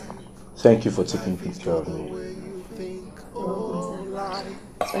 Thank you for taking good care of me.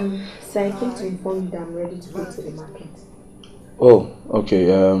 So I came to inform you that I'm ready to go to the market. Oh,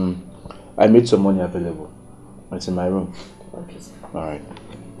 okay. I made some money available. It's in my room. Okay, sir. All right.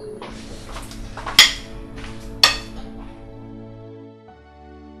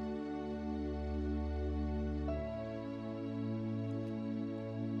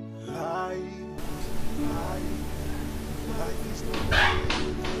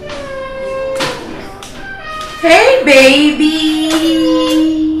 Hey, baby!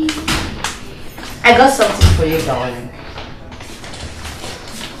 I got something for you, darling.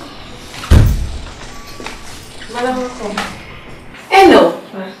 Madam, welcome. Hello.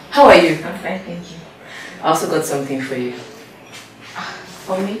 How are you? I'm fine, thank you. I also got something for you.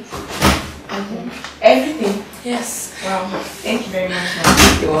 For me? Everything? Yes. Wow. Thank you very much,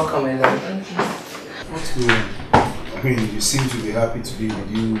 ma'am. You're welcome, my love. Thank you. What's going on? I mean, you seem to be happy to be with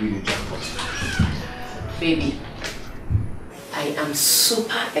you in a jackpot. Baby, I am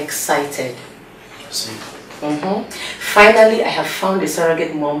super excited. See? Finally, I have found a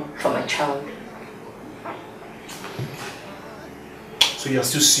surrogate mom for my child. So you're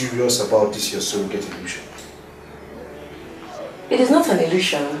still serious about this your surrogate illusion? It is not an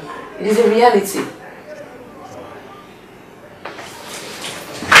illusion. It is a reality.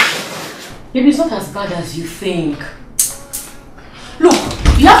 Baby, it's not as bad as you think. Look,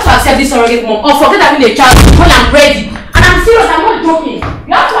 you have to accept this surrogate mom or forget having a child when I'm ready. And I'm serious, I'm not joking.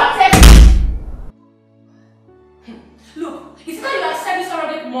 You have to accept it. Look, it's either you accept this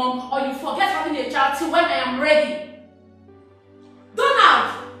surrogate mom or you forget having a child till when I am ready. Donald!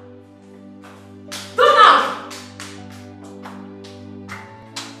 Donald!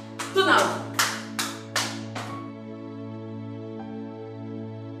 Donald!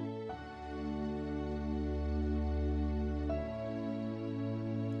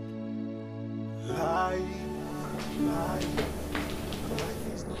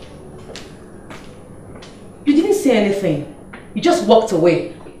 You didn't say anything. You just walked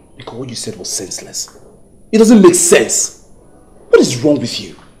away. Because what you said was senseless. It doesn't make sense. What is wrong with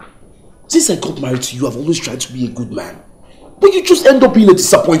you? Since I got married to you, I've always tried to be a good man. But you just end up being a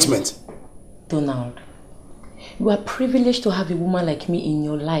disappointment. Donald, you are privileged to have a woman like me in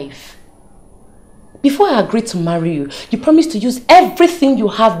your life. Before I agreed to marry you, you promised to use everything you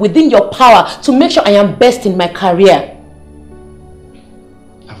have within your power to make sure I am best in my career.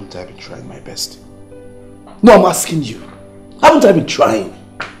 Haven't I been trying my best? No, I'm asking you. Haven't I been trying?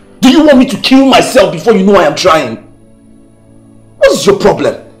 Do you want me to kill myself before you know I am trying? What is your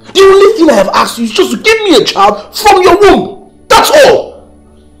problem? The only thing I have asked you is just to give me a child from your womb. That's all.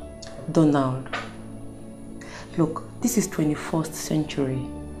 Donald, look, this is 21st century.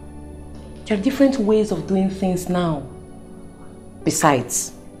 There are different ways of doing things now.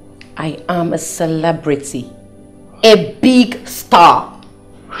 Besides, I am a celebrity, a big star.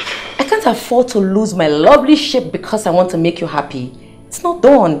 I can't afford to lose my lovely shape because I want to make you happy. It's not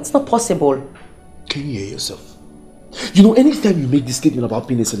done. It's not possible. Can you hear yourself? You know, anytime you make this statement about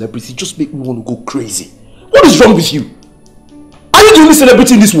being a celebrity, just make me want to go crazy. What is wrong with you? Are you the only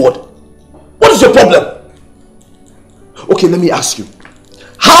celebrity in this world? What is your problem? Okay, let me ask you.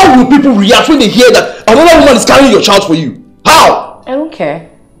 How will people react when they hear that another woman is carrying your child for you? How? I don't care.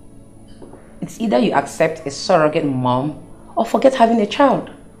 It's either you accept a surrogate mom or forget having a child.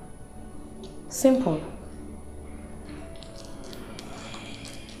 Simple.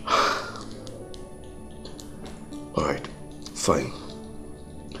 Alright, fine.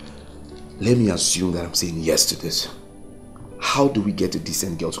 Let me assume that I'm saying yes to this. How do we get a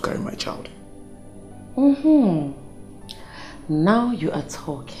decent girl to carry my child? Now you are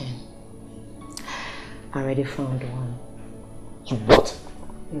talking. I already found one. You what?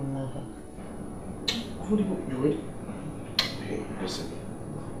 You love her. You ready? Hey, listen.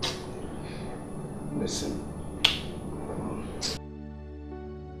 Listen.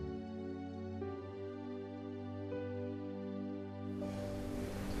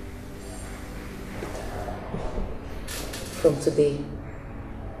 From today,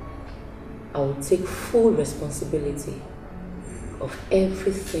 I will take full responsibility of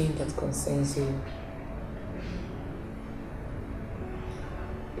everything that concerns you.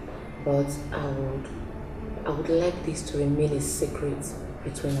 But I would like this to remain a secret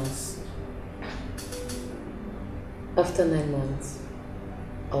between us. After 9 months,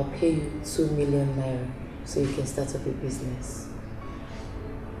 I'll pay you 2 million naira so you can start up a business.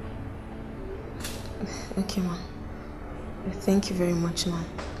 Okay, ma. Thank you very much, ma.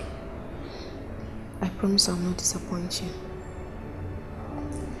 I promise I'll not disappoint you.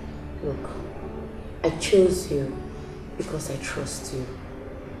 Look, I chose you because I trust you.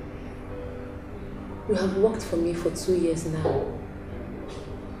 You have worked for me for 2 years now.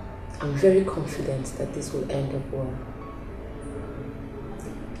 I'm very confident that this will end up well.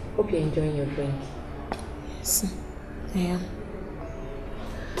 Hope you're enjoying your drink. Yes, I am.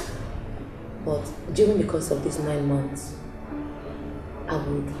 But during the course of these 9 months, I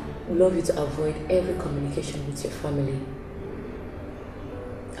would love you to avoid every communication with your family.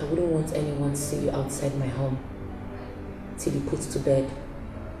 I wouldn't want anyone to see you outside my home till you put to bed.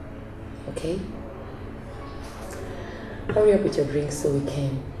 Okay? Hurry up with your drink so we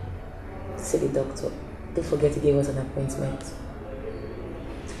can see the doctor. Don't forget to give us an appointment.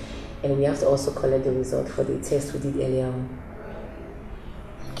 And we have to also collect the result for the test we did earlier on.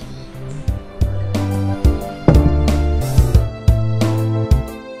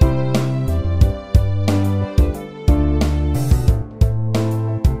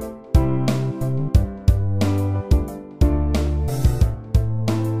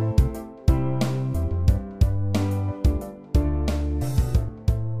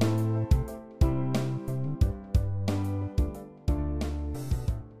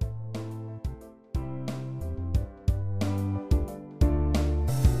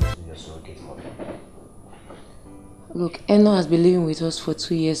 Look, Eno has been living with us for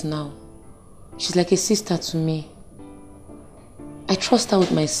 2 years now. She's like a sister to me. I trust her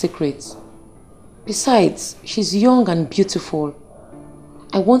with my secrets. Besides, she's young and beautiful.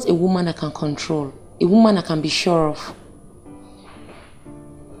 I want a woman I can control, a woman I can be sure of.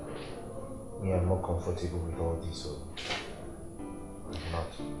 Yeah, I'm not comfortable with all this, so I'm not.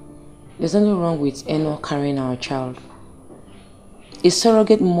 There's nothing wrong with Eno carrying our child. A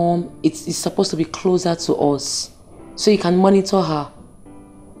surrogate mom is supposed to be closer to us, so you can monitor her.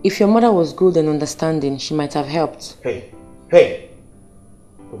 If your mother was good and understanding, she might have helped. Hey!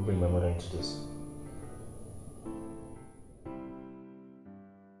 Don't bring my mother into this.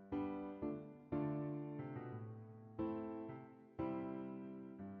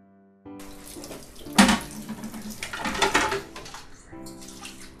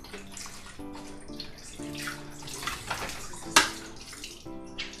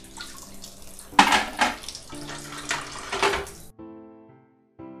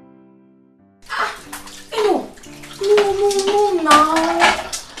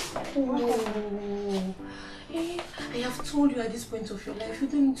 Of your life, you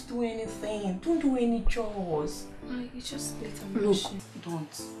don't need to do anything. Don't do any chores. You just let him. Look,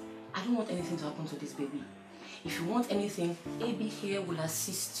 don't. I don't want anything to happen to this baby. If you want anything, AB here will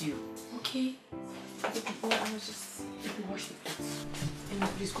assist you. Okay? Baby, wash the plates. And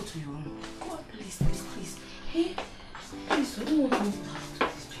please go to your room. Go on, please. Hey, please, I don't want anything to happen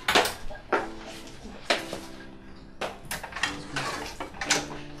to this baby.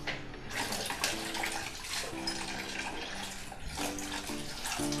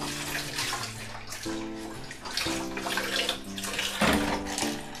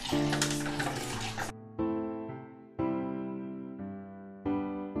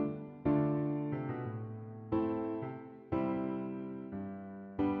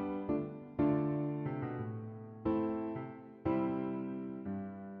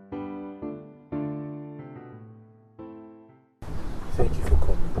 thank you for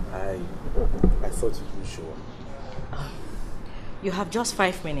coming. I thought you would show up. You have just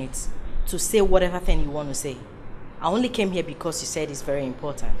 5 minutes to say whatever thing you want to say. I only came here because you said it's very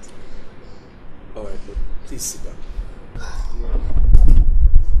important. Alright, look, please sit down.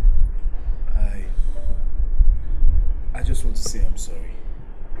 I just want to say I'm sorry.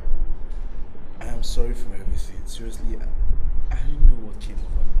 I am sorry for everything. Seriously, I didn't know what came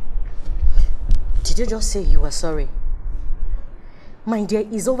over me. Did you just say you were sorry? My dear,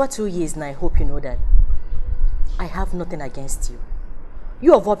 it's over 2 years now. I hope you know that. I have nothing against you.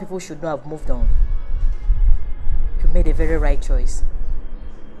 You of all people should not have moved on. You made a very right choice.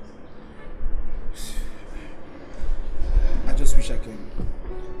 I just wish I could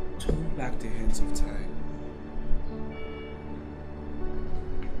turn back the hands of time.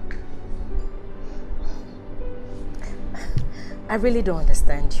 I really don't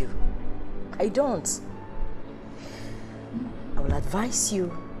understand you. I don't. I will advise you.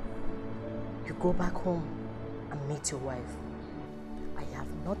 You go back home and meet your wife. I have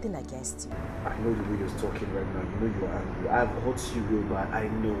nothing against you. I know the way you're talking right now. You know you're angry. I've hurt you real bad. I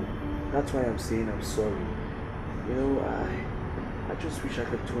know. That's why I'm saying I'm sorry. You know, I just wish I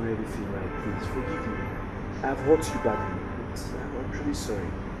could turn everything right. Please forgive me. I've hurt you badly. I'm truly sorry.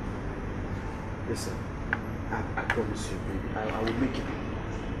 Listen, I promise you, baby. I will make it.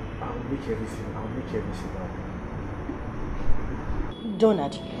 I'll make everything up.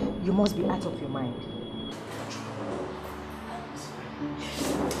 Donald, you must be out of your mind.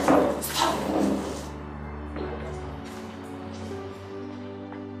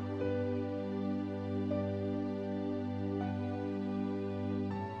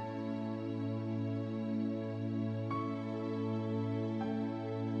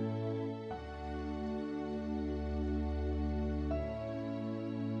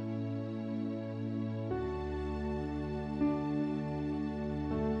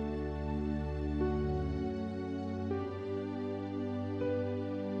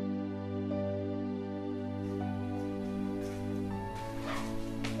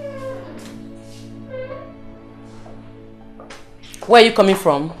 Where are you coming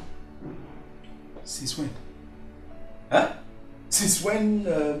from? Since when? Huh? Since when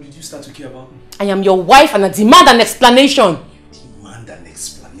did you start to care about me? I am your wife and I demand an explanation. Demand an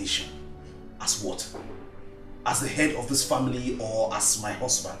explanation? As what? As the head of this family or as my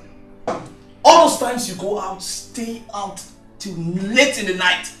husband? All those times you go out, stay out till late in the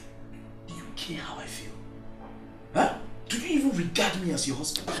night. Do you care how I feel? Huh? Do you even regard me as your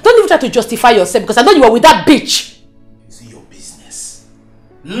husband? Don't even try to justify yourself because I know you were with that bitch. Is it your business?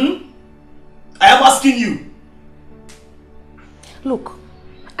 I am asking you. Look,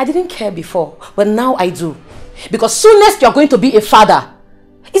 I didn't care before, but now I do. Because soonest you're going to be a father.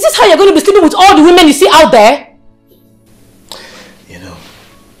 Is this how you're going to be sleeping with all the women you see out there? You know,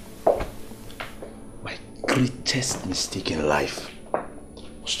 my greatest mistake in life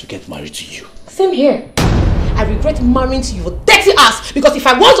was to get married to you. Same here. I regret marrying to your dirty ass because if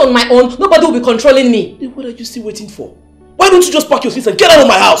I was on my own, nobody would be controlling me. Then what are you still waiting for? Why don't you just pack your things and get out of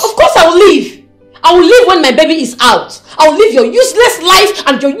my house? Of course I will leave. I will leave when my baby is out. I will leave your useless life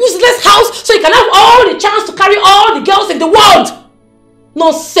and your useless house so you can have all the chance to carry all the girls in the world.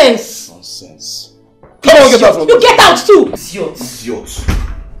 Nonsense. Nonsense. Come on, get out from You get out too. It's yours. It's yours.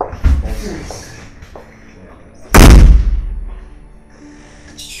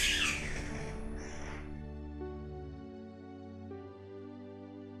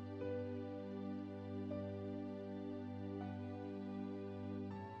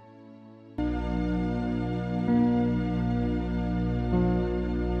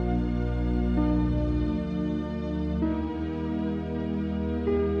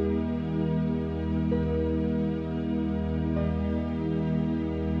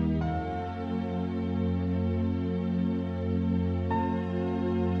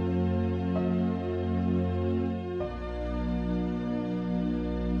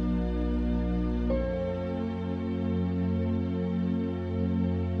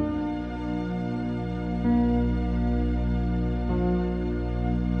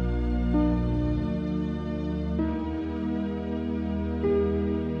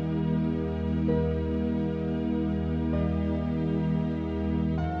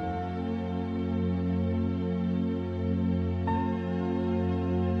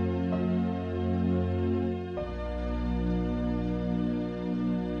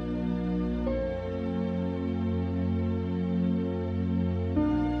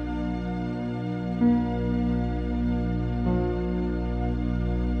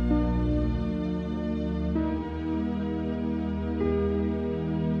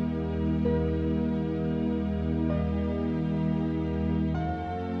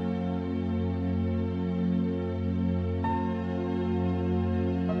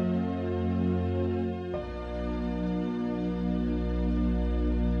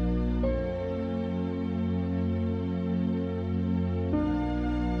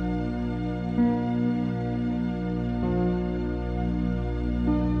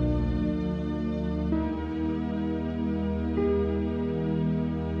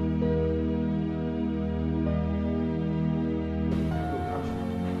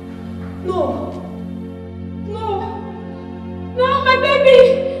 No! No! No, my baby!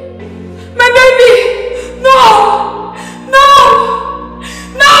 My baby! No! No!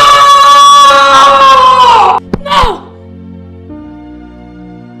 No! No!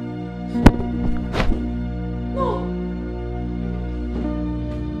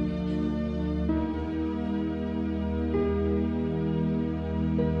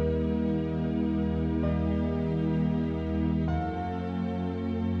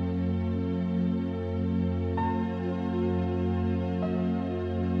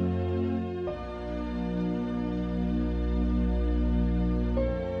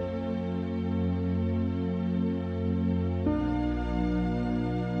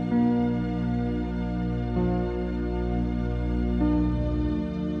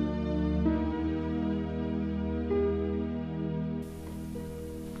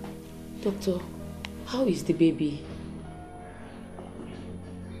 Doctor, how is the baby?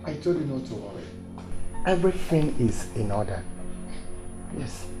 I told you not to worry. Everything is in order.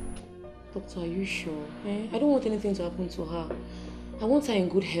 Yes. Doctor, are you sure? I don't want anything to happen to her. I want her in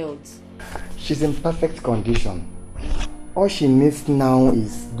good health. She's in perfect condition. All she needs now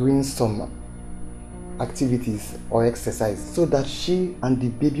is doing some activities or exercise so that she and the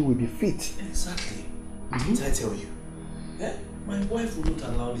baby will be fit. Exactly. Didn't I tell you? Eh? My wife will not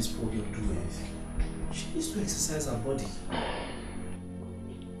allow this poor girl to do anything. She needs to exercise her body.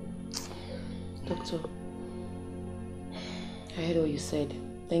 Doctor, I heard what you said.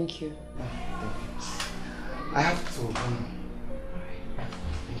 Thank you. I have to.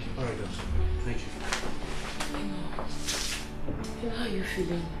 Alright, doctor. Thank you. How are you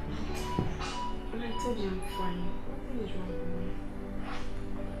feeling? I told you I'm fine. Nothing is wrong with me.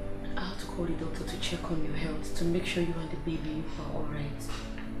 I have to call the doctor to check on your health, to make sure you and the baby are alright.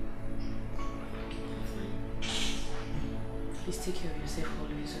 Please take care of yourself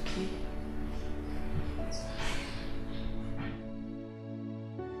always, okay?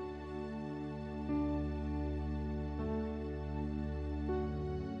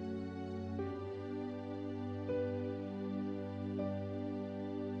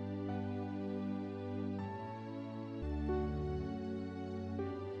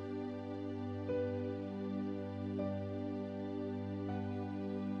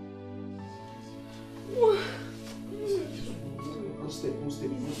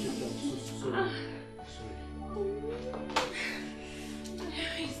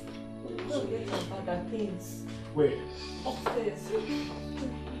 Where? Upstairs.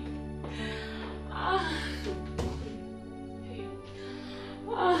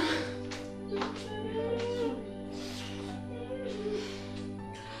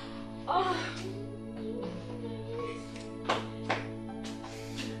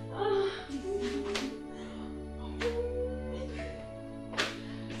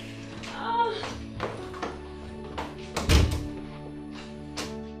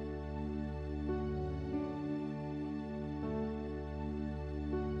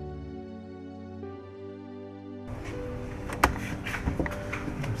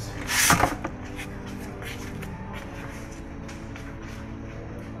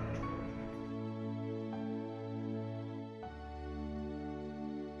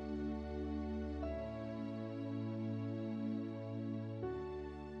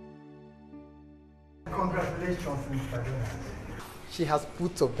 Congratulations, Mr. Jonas. She has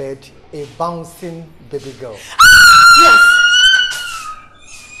put to bed a bouncing baby girl. Yes!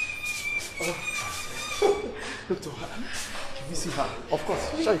 Doctor, can we see her? Of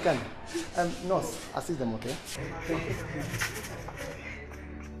course, sure you can. Nurse, assist them, okay? Thank you.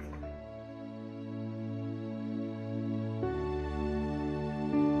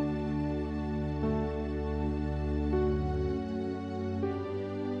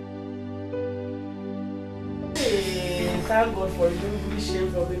 Thank God for removing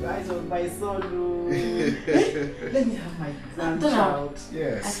shame from the eyes of my son. Let me have my grandchild.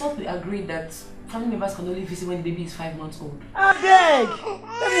 Yes. I thought we agreed that family members can only visit when the baby is 5 months old. I beg!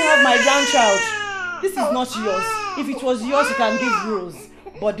 Let me have my grandchild. This is not yours. If it was yours, you can give Rose.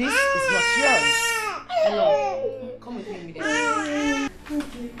 But this is not yours. Hello. Come with me immediately.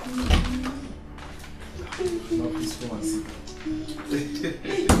 Not this one.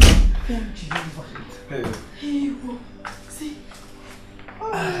 Hey, see?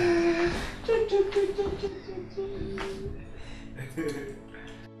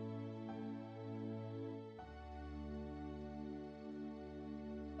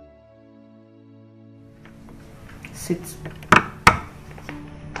 Sit.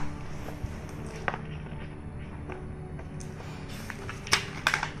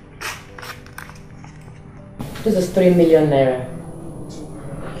 This is 3 million naira.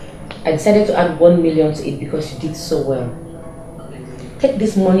 I decided to add 1 million to it because you did so well. Take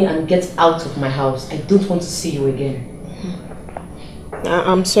this money and get out of my house. I don't want to see you again.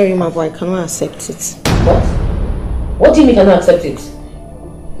 I'm sorry, ma, but I cannot accept it. What? What do you mean you cannot accept it?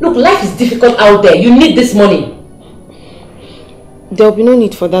 Look, life is difficult out there. You need this money. There will be no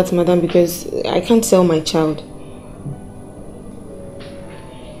need for that, madam, because I can't sell my child.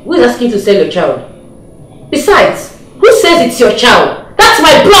 Who is asking you to sell your child? Besides, who says it's your child? That's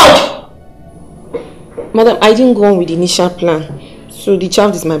my blood! Madam, I didn't go on with the initial plan. So the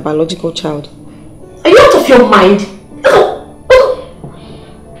child is my biological child. Are you out of your mind?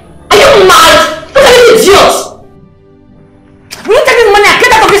 Are you mad? Look at this idiot! Will you take this money and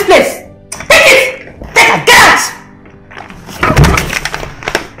get out of this place? Take it! Take it! Get out!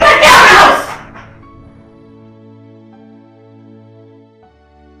 Get out of my house!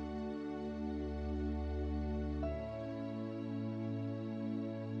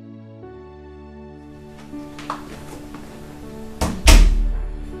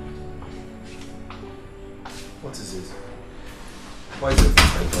 What is it? Why is it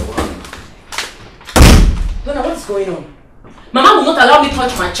like that? Donna, what's going on? Mama will not allow me to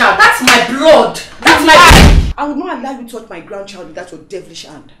touch my child. That's my blood. That's my blood. I will not allow you to touch my grandchild with that your devilish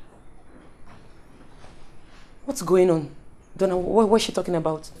hand. What's going on? Donna, what's she talking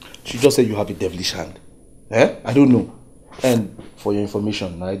about? She just said you have a devilish hand. Eh? I don't know. And for your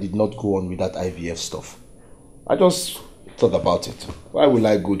information, I did not go on with that IVF stuff. I just thought about it. Why will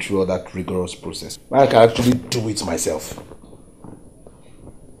I go through all that rigorous process? I can actually do it myself.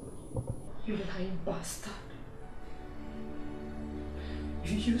 You lying bastard.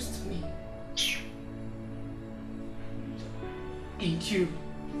 You used me. And you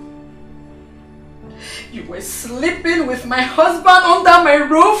were sleeping with my husband under my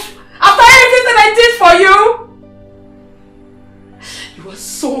roof after everything I did for you. You were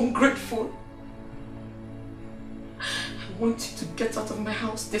so ungrateful. I want you to get out of my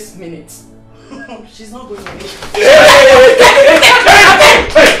house this minute. She's not going anywhere.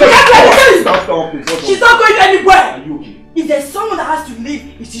 She's not going anywhere. Are you okay? If there's someone that has to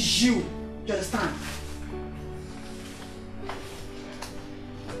leave, it is you. Do you understand?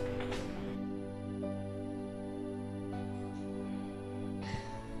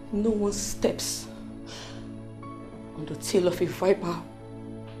 No one steps on the tail of a viper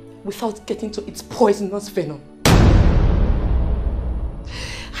without getting to its poisonous venom.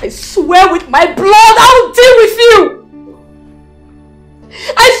 I swear with my blood I'll deal with you!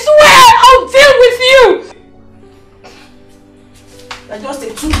 I swear I'll deal with you! You're just a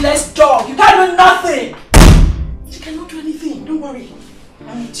toothless dog. You can't do nothing. You cannot do anything. Don't worry.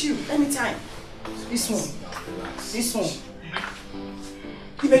 I'm with you anytime. This one. This one.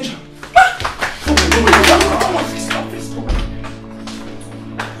 Imagine.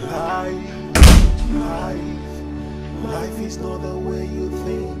 Life is not the way you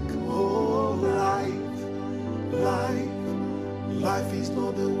think. Oh, life is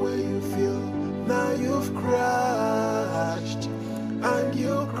not the way you feel. Now you've crashed and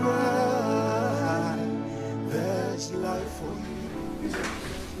you cry. There's life for you.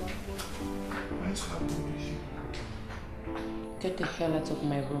 Get the hell out of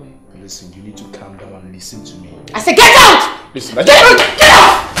my room. Listen, you need to calm down and listen to me. I said get out! Listen, get out! Get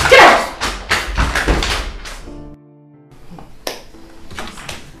out! Get out!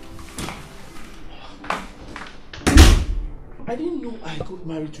 I didn't know I got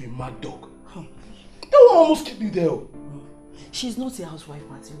married to a mad dog. That one almost killed me there. She's not a housewife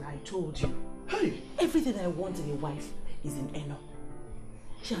material, I told you. Hey! Everything I want in a wife is in Eno.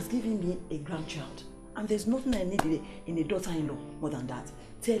 She has given me a grandchild. And there's nothing I need in a daughter-in-law more than that.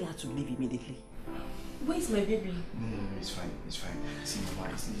 Tell her to leave immediately. Where's my baby? No, it's fine, it's fine. See,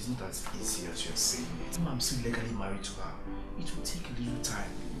 Mama, it's not as easy as you're saying it. I'm still legally married to her. It will take a little time.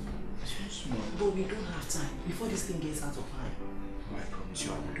 It's so small. But we don't have time before this thing gets out of hand. I promise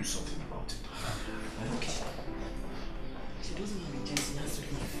you I will do something about it. Okay. She doesn't have a chance, she has to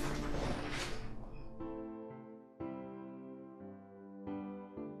leave.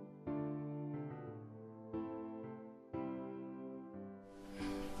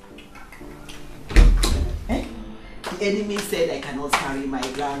 The enemy said I cannot carry my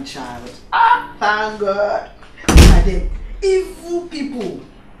grandchild. Thank God. And them evil people.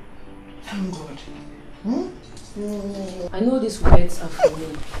 Thank God. I know these words are for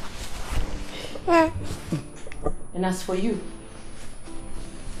me. And as for you,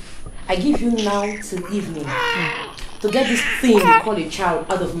 I give you now till evening to get this thing you call a child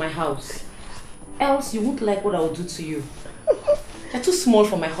out of my house. Else you won't like what I will do to you. You're too small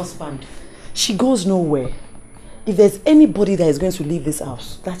for my husband. She goes nowhere. If there's anybody that is going to leave this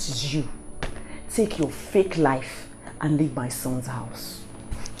house, that is you. Take your fake life and leave my son's house.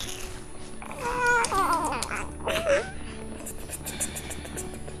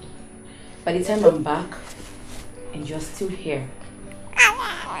 By the time I'm back, and you're still here,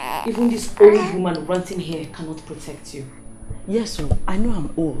 even this old woman ranting here cannot protect you. Yes, sir. I know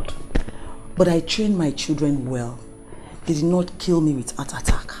I'm old, but I trained my children well. They did not kill me with heart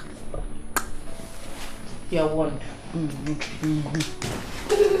attack. You're warned.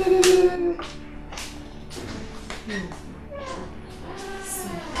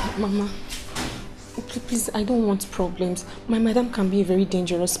 Mama, please, I don't want problems. My madam can be a very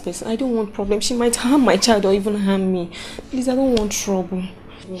dangerous person. I don't want problems. She might harm my child or even harm me. Please, I don't want trouble.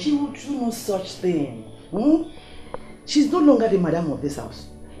 She will do no such thing. She's no longer the madam of this house.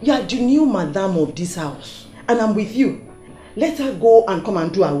 You are the new madam of this house. And I'm with you. Let her go and come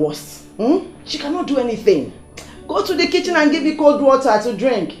and do her worst. She cannot do anything. Go to the kitchen and give me cold water to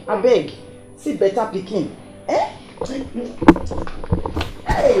drink. I beg. See better picking. Eh?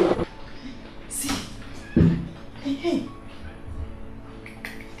 Hey! See? Hey.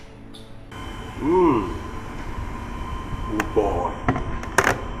 Oh boy.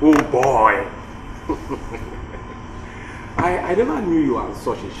 Oh boy. I never knew you were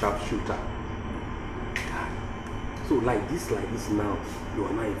such a sharpshooter. So like this now, you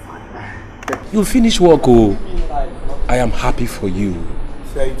are not a father. You finish work, oh. I am happy for you.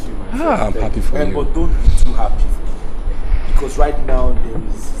 Thank you, my friend. I'm happy for you. But don't be too happy for me. Because right now there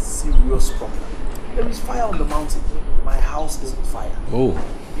is serious problem. There is fire on the mountain. My house is on fire. Oh.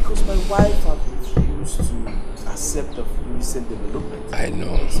 Because my wife has refused to accept the recent development. I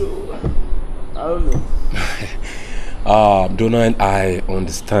know. So, I don't know. Donna and I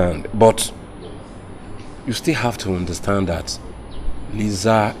understand. But you still have to understand that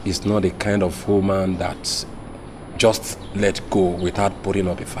Lisa is not the kind of woman that just let go without putting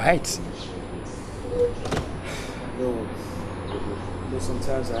up a fight. No,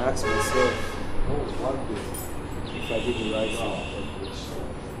 sometimes I ask myself, one day, if I did the right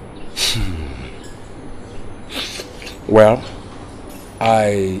thing. Well,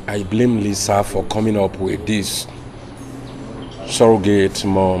 I blame Lisa for coming up with this surrogate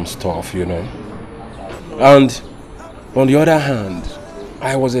mom stuff, you know. And on the other hand,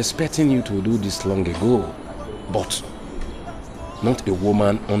 I was expecting you to do this long ago, but not a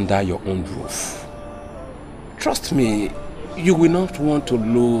woman under your own roof. Trust me, you will not want to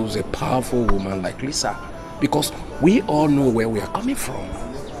lose a powerful woman like Lisa, because we all know where we are coming from.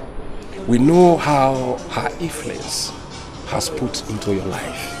 We know how her influence has put into your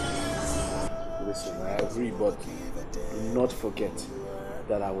life. Listen, I agree, but do not forget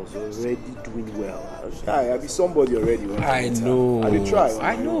that I was already doing well. I be somebody already. I know.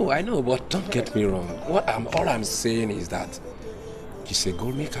 I know, but don't get me wrong. All I'm saying is that she's a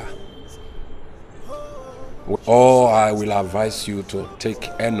gold maker. Or I will advise you to take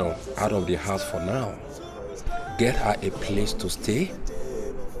Eno out of the house for now. Get her a place to stay.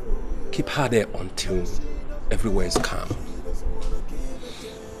 Keep her there until everywhere is calm.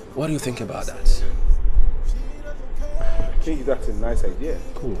 What do you think about that? I think that's a nice idea.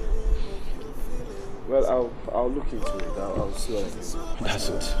 Cool. Well, I'll look into it. I'll see what I can do. That's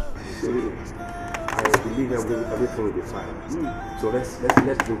it. I believe everything will be fine. So let's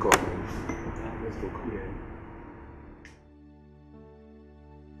drink up. Let's drink up. Yeah.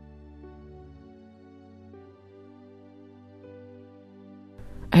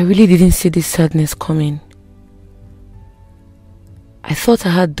 I really didn't see this sadness coming. I thought I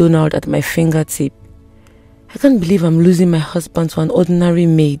had Donald at my fingertip. I can't believe I'm losing my husband to an ordinary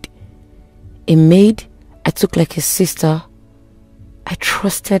maid. A maid I took like a sister. I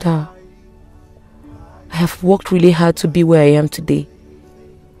trusted her. I have worked really hard to be where I am today.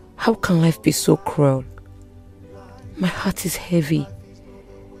 How can life be so cruel? My heart is heavy.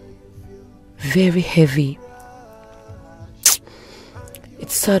 Very heavy.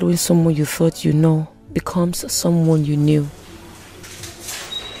 It's sad when someone you thought you know becomes someone you knew.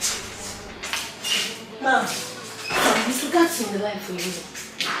 Mom, Mr. Gat's in the line for you.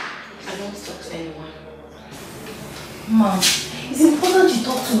 I don't talk to anyone. Mom, it's important you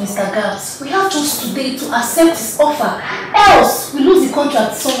talk to Mr. Gats. We have just today to accept his offer. Else, we lose the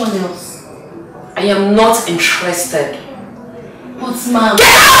contract to someone else. I am not interested. But Mom...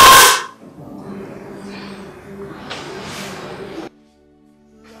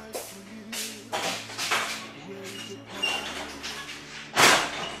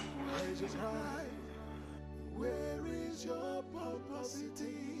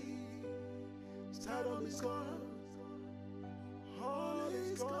 All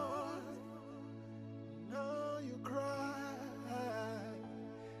is gone. Now you cry.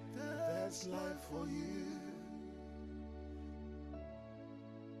 That's life for you.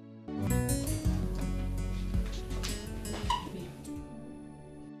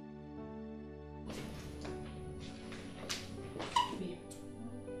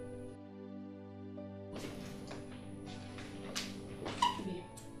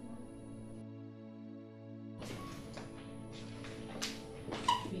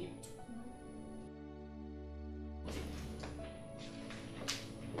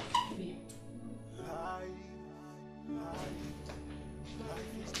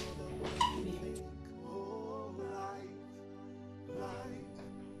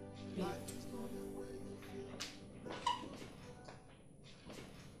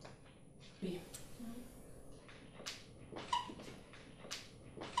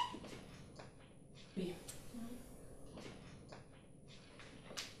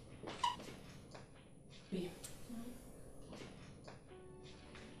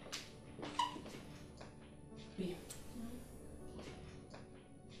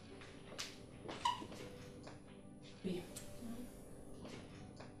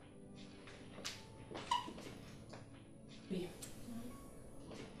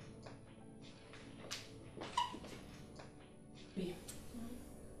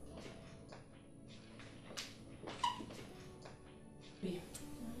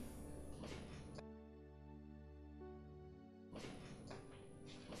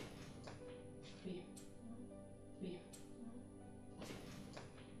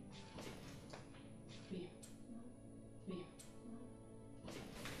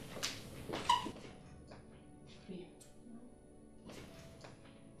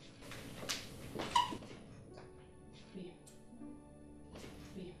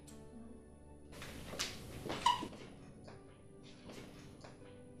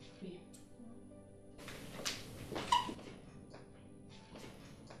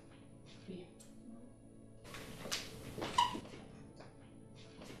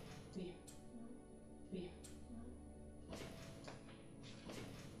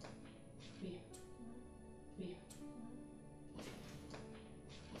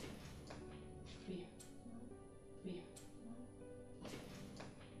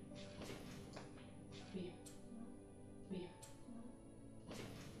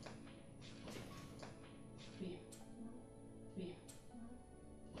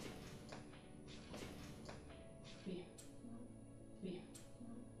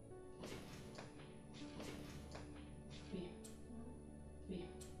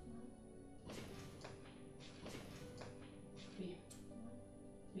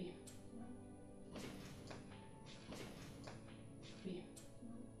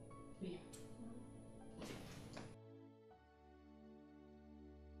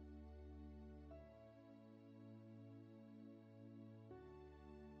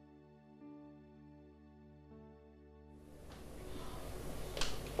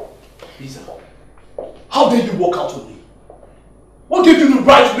 Lisa, how dare you walk out on me? What gave you the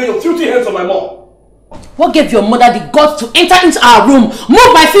right to lay your filthy hands on my mom? What gave your mother the guts to enter into our room,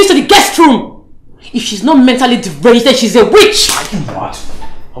 move my things to the guest room? If she's not mentally deranged, then she's a witch! Are you mad?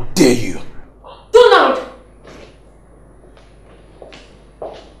 How dare you? Donald!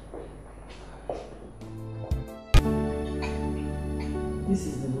 This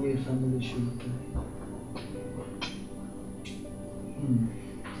is the way a family should look like.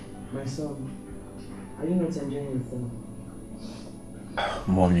 My son, are you not enjoying yourself?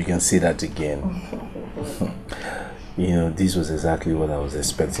 Mom, you can say that again. You know, this was exactly what I was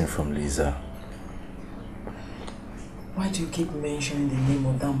expecting from Lisa. Why do you keep mentioning the name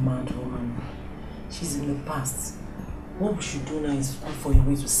of that mad woman? She's in the past. What we should do now is look for a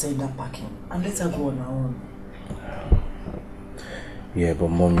way to send her packing and let her go on her own. Yeah, but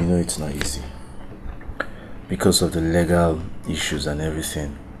Mom, you know it's not easy. Because of the legal issues and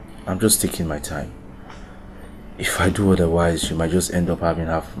everything. I'm just taking my time. If I do otherwise, she might just end up having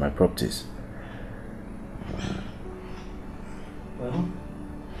half of my properties. Well,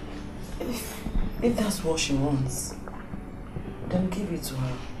 if that's what she wants, then give it to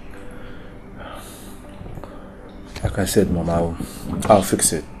her. Like I said, Mom, I'll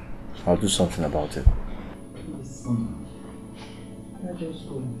fix it. I'll do something about it. Please, I just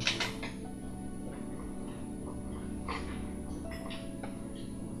go.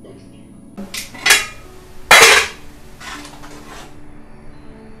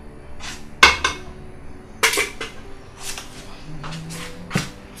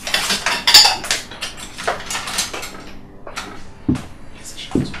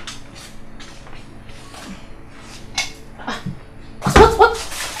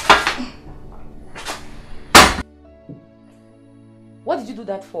 What did you do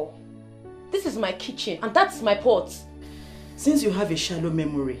that for? This is my kitchen and that's my pot. Since you have a shallow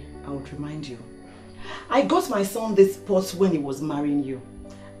memory, I would remind you. I got my son this pot when he was marrying you.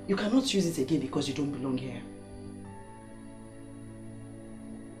 You cannot use it again because you don't belong here.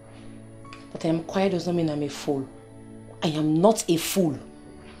 That I am quiet does not mean I'm a fool. I am not a fool.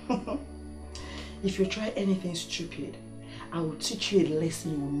 If you try anything stupid, I will teach you a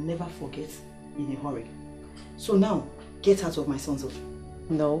lesson you will never forget in a hurry. So now, get out of my son's office.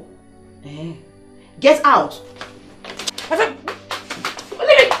 No. Get out! Leave it!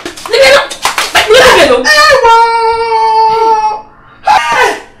 Leave it alone! Leave it alone!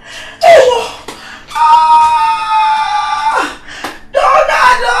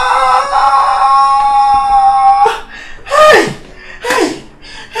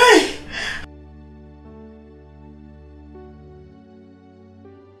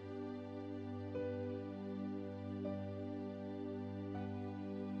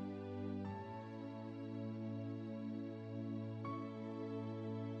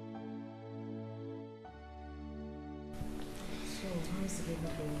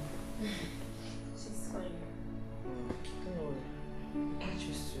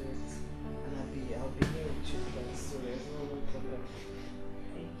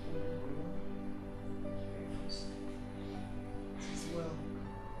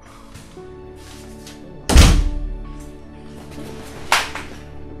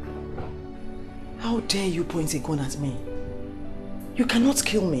 How dare you point a gun at me? You cannot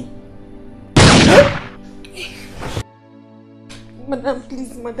kill me. Madam,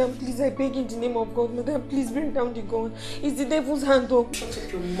 please, I beg in the name of God. Madam, please bring down the gun. It's the devil's hand, though. Shut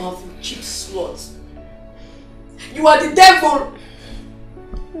up your mouth, you cheap slut. You are the devil!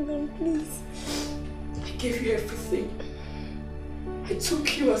 Madam, please. I gave you everything. I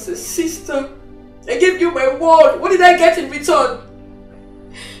took you as a sister. I gave you my word. What did I get in return?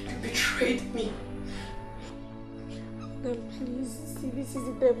 You betrayed me. Madam, please. See, this is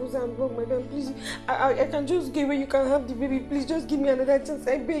the devil's hand, madam. Please, I can just give away. You can have the baby. Please, just give me another chance.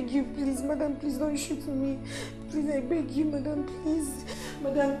 I beg you, please. Madam, please don't shoot me. Please, I beg you, madam, please.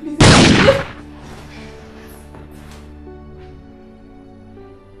 Madam, please.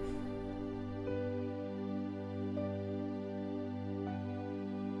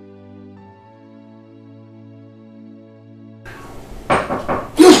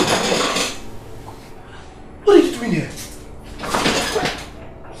 What are you doing here?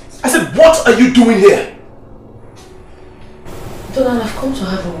 I said, what are you doing here? Donald, I've come to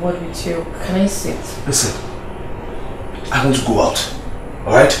have a word with you. Can I sit? Listen, I want to go out.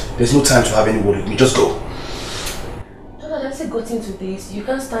 Alright? There's no time to have any word with me. Just go. Donald, I said got into this. You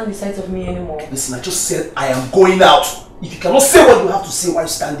can't stand the sight of me anymore. Listen, I just said I am going out. If you cannot say what you have to say while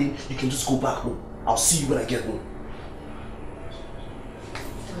standing, you can just go back home. I'll see you when I get home.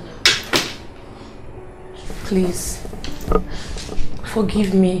 Please,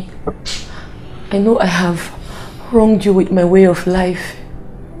 forgive me. I know I have wronged you with my way of life,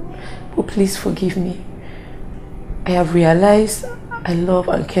 but please forgive me. I have realized I love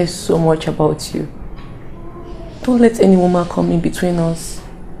and care so much about you. Don't let any woman come in between us.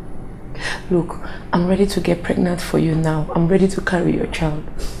 Look, I'm ready to get pregnant for you now. I'm ready to carry your child.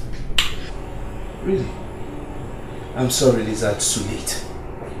 Really? I'm sorry, Lisa, it's too late.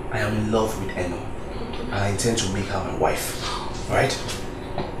 I am in love with Eno. And I intend to make her my wife. Alright?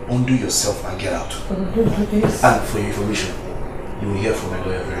 Undo yourself and get out. And for your information, you will hear from my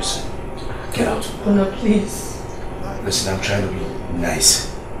lawyer very soon. Get out. No, please. Listen, I'm trying to be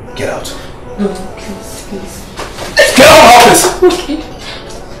nice. Get out. No, please, please. Get out of office! Okay.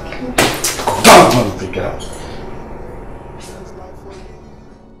 Come on, get out.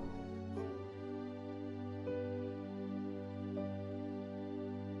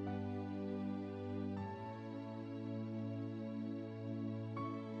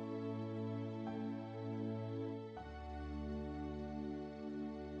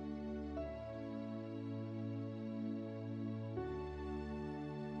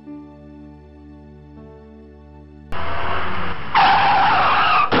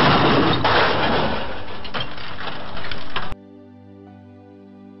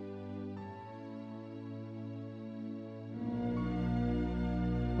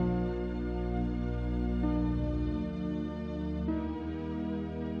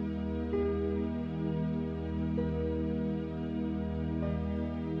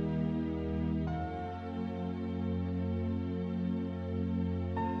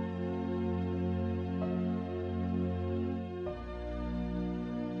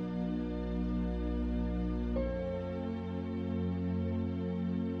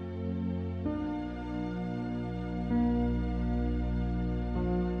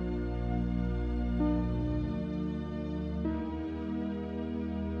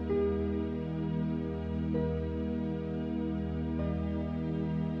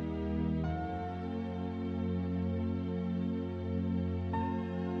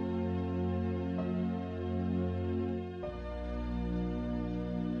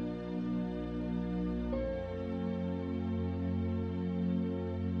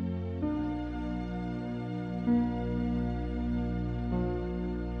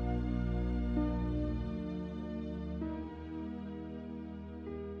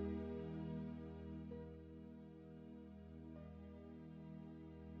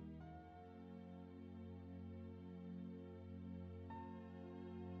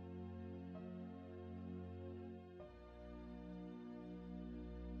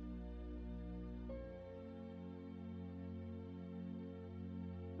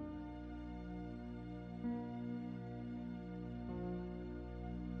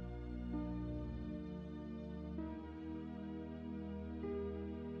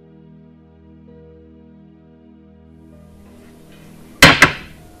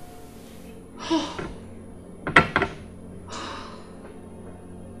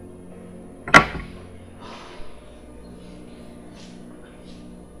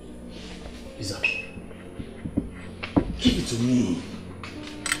 to me?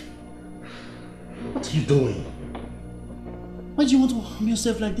 What are you doing? Why do you want to harm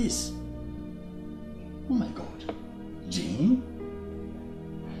yourself like this? Oh my God. Jane?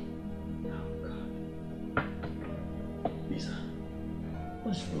 Oh God. Lisa,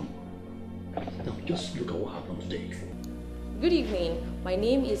 what's wrong? Now just look at what happened today. Good evening. My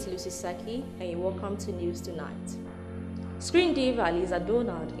name is Lucy Saki and you're welcome to News Tonight. Screen diva Lisa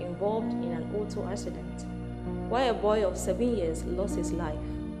Donald involved in an auto accident while a boy of 7 years lost his life.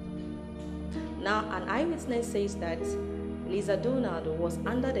 Now, an eyewitness says that Lisa Donald was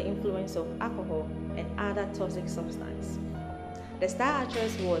under the influence of alcohol and other toxic substance. The star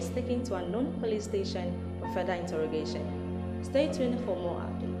actress was taken to a known police station for further interrogation. Stay tuned for more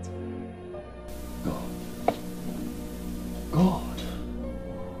updates. God.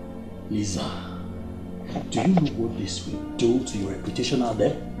 Lisa, do you know what this will do to your reputation out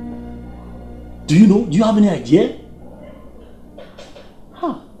there? Do you know? Do you have any idea?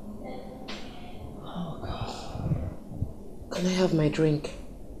 Huh. Oh God. Can I have my drink?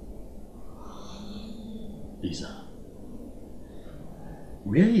 Lisa,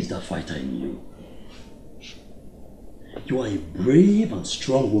 where is that fighter in you? You are a brave and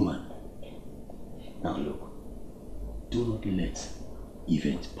strong woman. Now look, do not let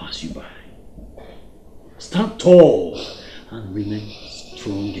events pass you by. Stand tall and remain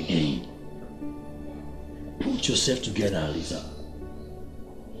strong again. Put yourself together, Lisa.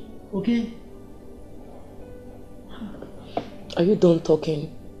 Okay? Are you done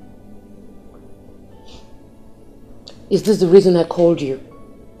talking? Is this the reason I called you?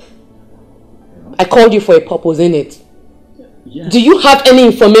 I called you for a purpose, innit? Yeah. Do you have any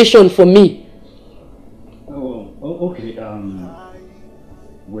information for me? Okay,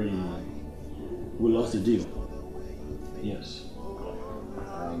 we lost the deal. Yes.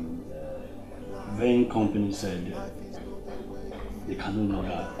 Vein company said they can no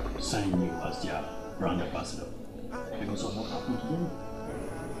longer sign you as their brand ambassador because of what happened to them.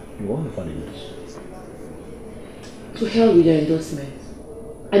 You want the funny news? To hell with your endorsement.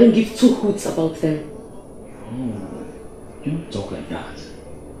 I don't give two hoots about them. Oh, you don't talk like that.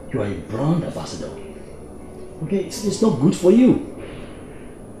 You are a brand ambassador. Okay, it's not good for you.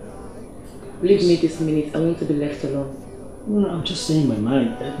 Leave me this minute. I want to be left alone. No, I'm just saying my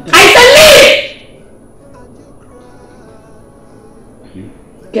mind. I said leave! You?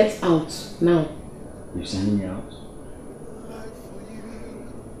 Get out now. You're sending me out?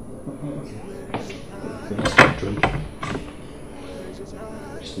 Okay. Let's stop drinking.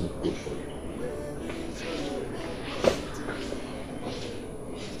 It's not good for you.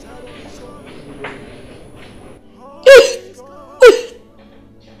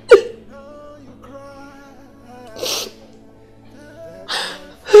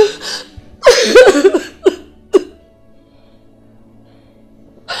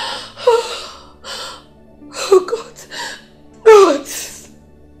 Oh God. God.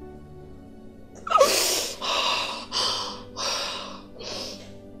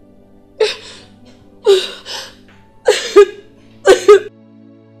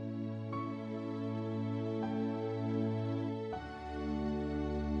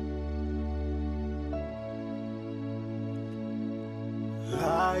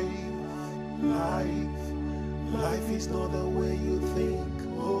 Life is not the way you think.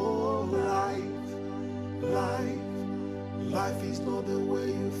 Oh, life is not the way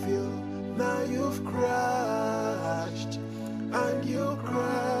you feel. Now you've crashed and you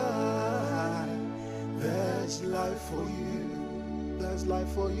cry. There's life for you. There's life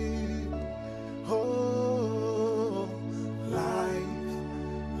for you. Oh, life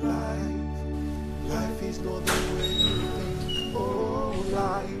is not the way you think. Oh,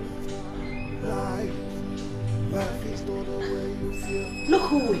 life is not the way you feel. Look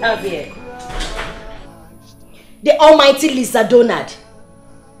who we have here. The almighty Lisa Donald.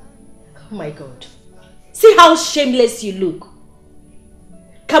 Oh my God. See how shameless you look.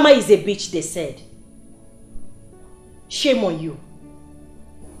 Karma is a bitch, they said. Shame on you.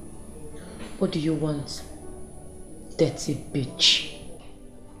 What do you want? Dirty bitch.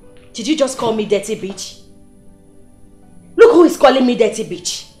 Did you just call me dirty bitch? Look who is calling me dirty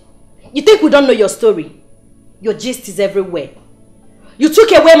bitch. You think we don't know your story? Your gist is everywhere. You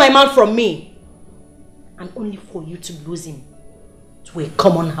took away my man from me. And only for you to lose him to a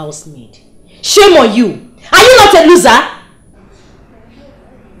common housemaid. Shame on you. Are you not a loser?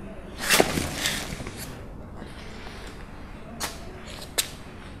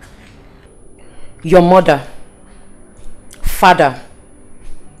 Your mother, father,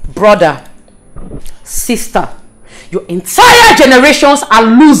 brother, sister, Your entire generations are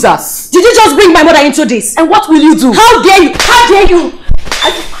losers. Did you just bring my mother into this? And what will you do? How dare you? How dare you?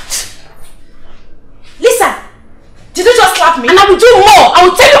 Lisa, did you just slap me? And I will do more. I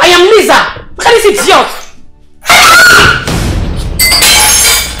will tell you I am Lisa. Look at this idiot.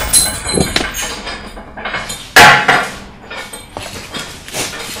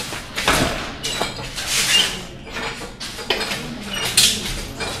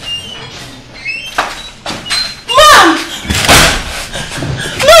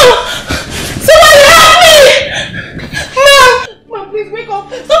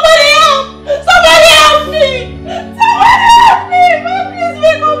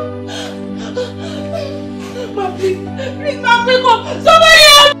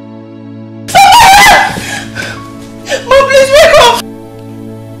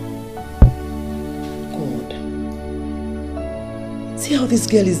 This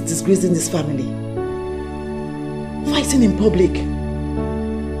girl is disgracing this family. Fighting in public.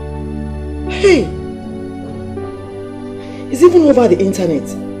 Hey! It's even over the internet.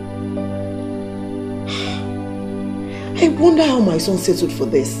 I wonder how my son settled for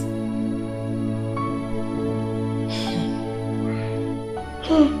this.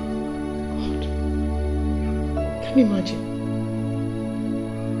 God. Can you imagine?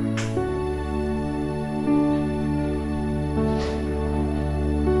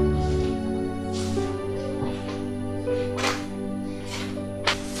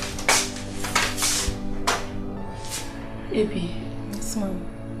 Baby. Yes, ma'am.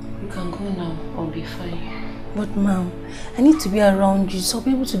 You can go now. I'll be fine. But, ma'am, I need to be around you so I'll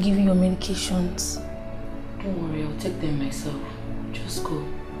be able to give you your medications. Don't worry, I'll take them myself. Just go.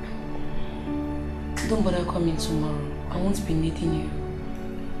 Don't bother coming tomorrow. I won't be needing you.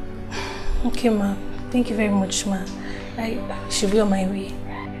 Okay, ma'am. Thank you very much, ma'am. I should be on my way.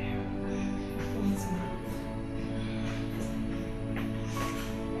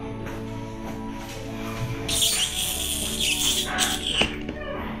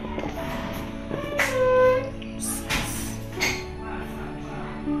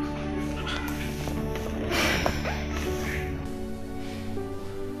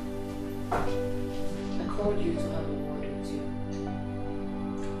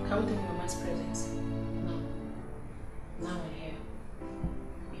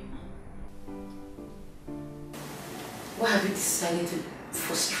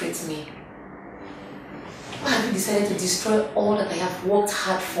 All that I have worked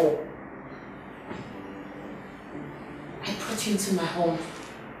hard for. I brought you into my home.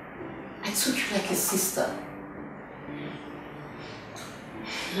 I took you like a sister.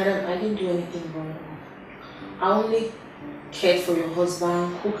 Madam, I didn't do anything wrong. I only cared for your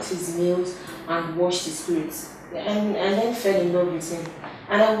husband, cooked his meals, and washed his clothes. And then fell in love with him.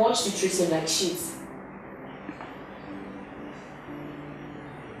 And I watched you treat him like shit.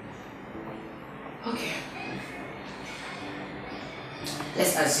 Okay.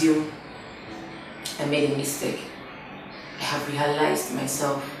 Let's assume I made a mistake. I have realized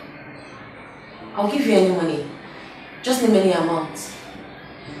myself. I'll give you any money. Just name any amount.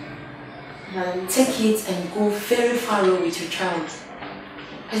 And take it and go very far away with your child.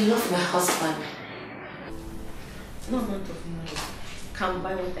 I love my husband. No amount of money can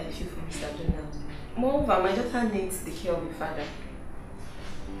buy what I feel for Mr. Donald. Moreover, my daughter needs the care of a father.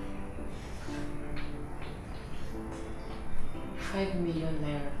 ₦5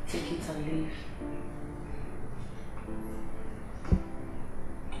 million. Take it and leave.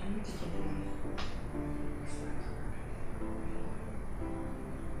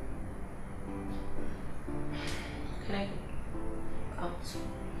 Can I go out?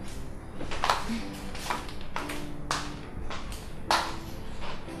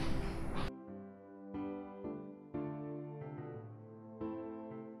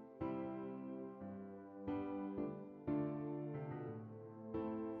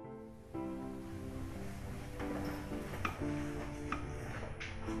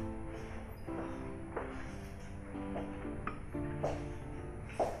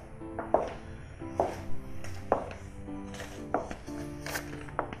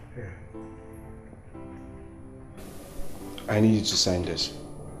 I need you to sign this.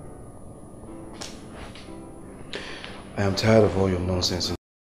 I am tired of all your nonsense.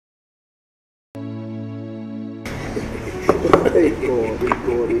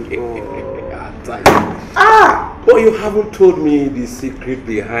 But you haven't told me the secret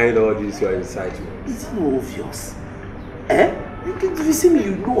behind all this your incitement. It's not obvious. If you see me,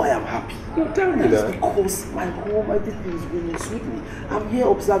 you know I am happy. Don't tell me that. Because my home, everything is going sweetly. I'm here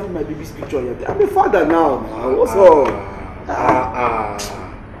observing my baby's picture. I'm a father now, man. What's up?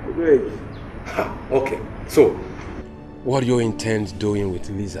 Great. Okay, so what you intend doing with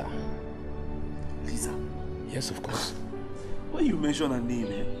Lisa. Lisa? Yes, of course. When you mention her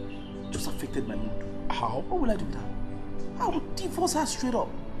name, just affected my mood. How? What will I do with her? I would divorce her straight up,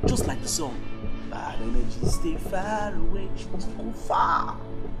 just like the song. Bad energy, stay far away. She wants to go far.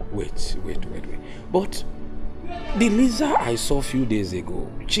 Wait. But the Lisa I saw a few days ago,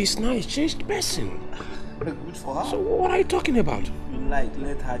 she's now a changed person. Good for her. So what are you talking about? You like,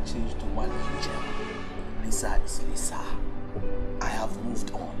 let her change to one angel. Lisa is Lisa. I have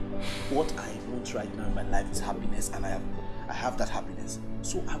moved on. What I want right now in my life is happiness, and I have that happiness.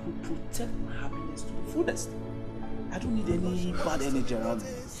 So I will protect my happiness to the fullest. I don't need any bad energy around me.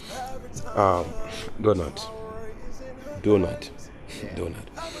 Donut.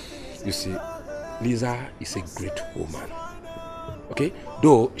 You see, Lisa is a great woman. Okay?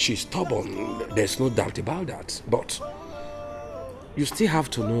 Though she's stubborn, there's no doubt about that. But you still have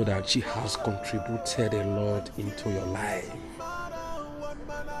to know that she has contributed a lot into your life.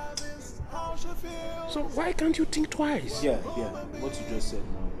 So why can't you think twice? Yeah. What you just said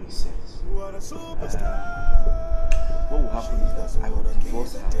now makes sense. What will happen is that I will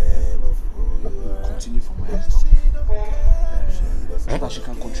divorce her. We'll continue from where I stopped. So that she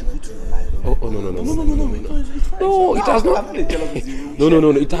can contribute to your life. No, it has not.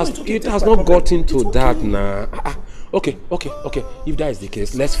 No, it has not gotten to that now. Okay. If that is the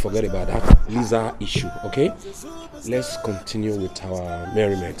case, let's forget about that Lisa issue. Okay, let's continue with our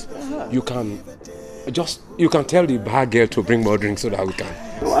merriment. You can tell the bar girl to bring more drinks so that we can.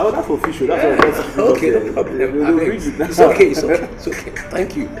 No, I ordered for fish. That's okay, no problem. It's okay.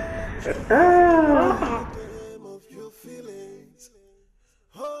 Thank you.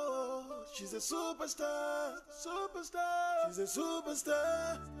 She's a superstar. She's a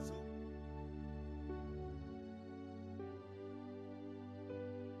superstar.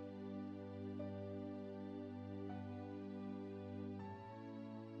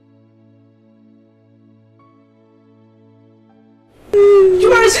 You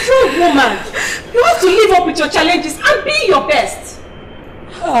are a strong woman. You have to live up with your challenges and be your best.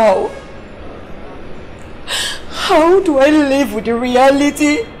 How? How do I live with the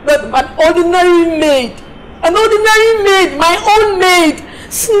reality that my ordinary maid, my own maid,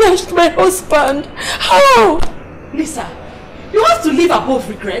 snatched my husband? How? Lisa, you have to live above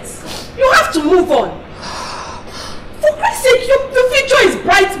regrets. You have to move on. For Christ's sake, your future is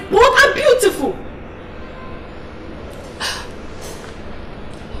bright, bold and beautiful.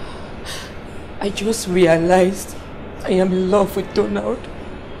 I just realized I am in love with Donald.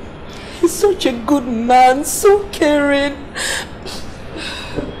 He's such a good man, so caring.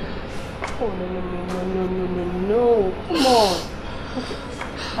 Oh, no. Come on. Okay.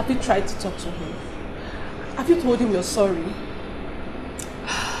 Have you tried to talk to him? Have you told him you're sorry?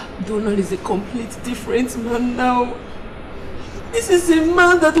 Donald is a complete different man now. This is a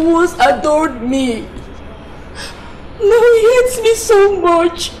man that once adored me. Now he hates me so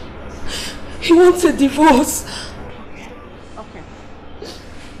much. He wants a divorce. Okay.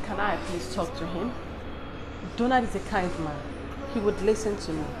 Can I please talk to him? Donald is a kind man. He would listen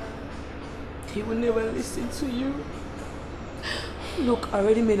to me. He will never listen to you. Look, I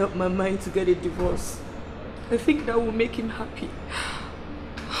already made up my mind to get a divorce. I think that will make him happy.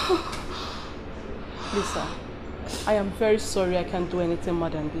 Lisa, I am very sorry I can't do anything more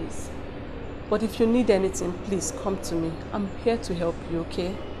than this. But if you need anything, please come to me. I'm here to help you,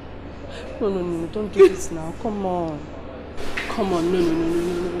 okay? No, don't do this now. Come on. No.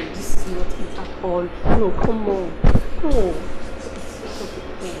 This is not it at all. No, come on. No.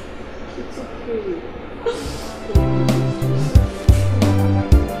 It's okay.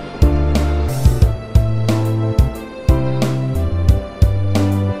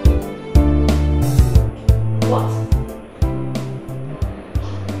 What?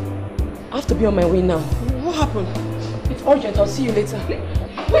 I have to be on my way now. What happened? It's urgent. I'll see you later.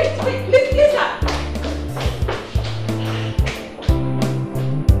 Wait, Lisa!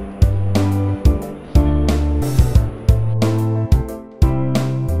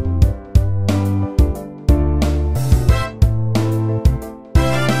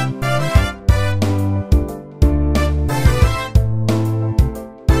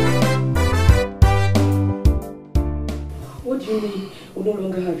 What do you mean we no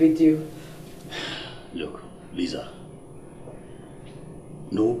longer have a deal? Look, Lisa.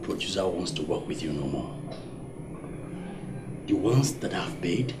 No producer wants to work with you no more. The ones that have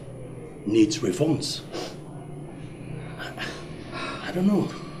paid needs refunds. I don't know.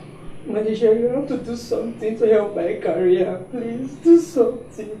 Madisha, you have to do something to help my career. Please, do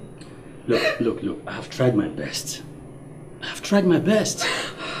something. Look. I have tried my best.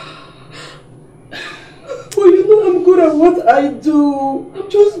 But you know I'm good at what I do. I'm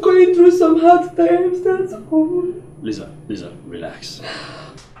just going through some hard times, that's all. Lisa, relax.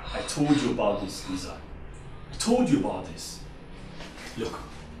 I told you about this, Lisa. I told you about this. Look,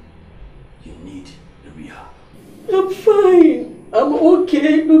 you need a rehab. I'm fine. I'm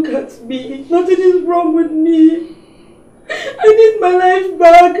okay. Look at me. Nothing is wrong with me. I need my life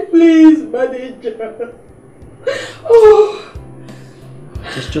back, please, manager. Oh.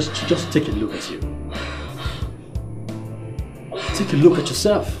 Just take a look at you. Take a look at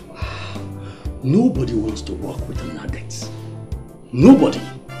yourself. Nobody wants to work with an addict. Nobody.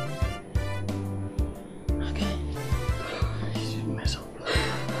 Okay. You mess up.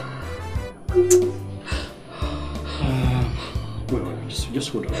 Wait, just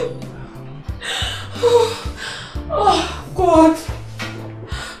hold on. Oh, God.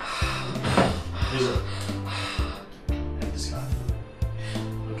 Lisa, take this card.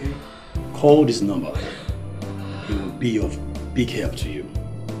 Okay? Call this number. He will be of big help to you.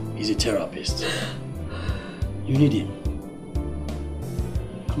 He's a therapist. You need him.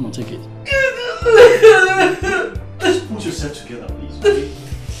 Come on, take it. Just put yourself together, please. Okay?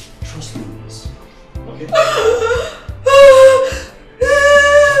 Trust me on this. Okay?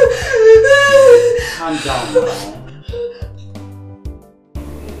 Calm down now.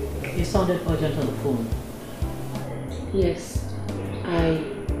 You sounded urgent on the phone. Yes,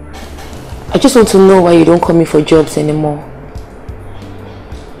 I just want to know why you don't call me for jobs anymore.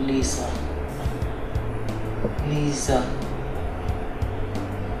 Lisa.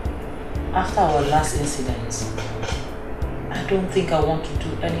 After our last incident, I don't think I want to do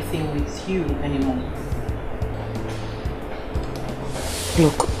anything with you anymore.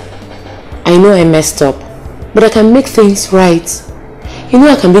 Look, I know I messed up, but I can make things right. You know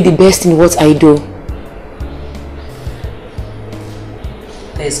I can be the best in what I do.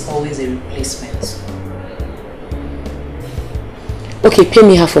 There's always a replacement. Okay, pay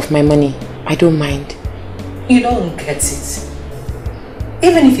me half of my money. I don't mind. You don't get it.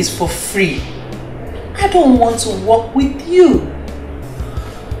 Even if it's for free, I don't want to work with you.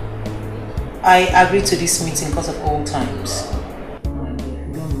 I agreed to this meeting because of old times. And if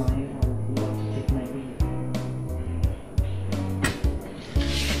you don't mind, I will take my leave.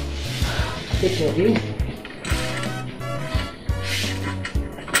 Take your leave.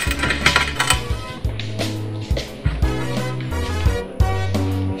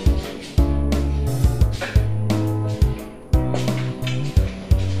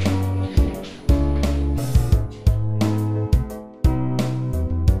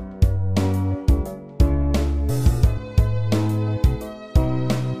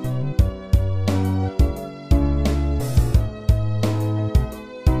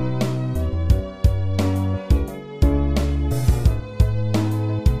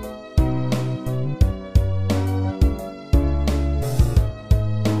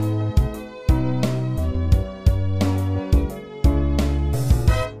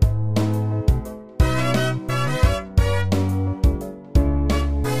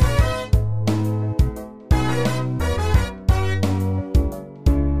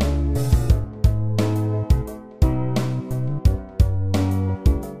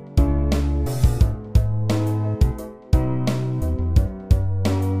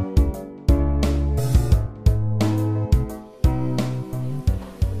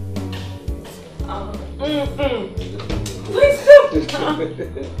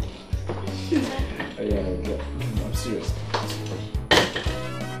 I'm serious.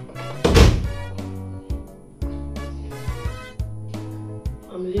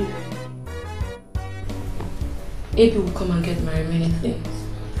 I'm leaving. Abi will come and get my remaining things.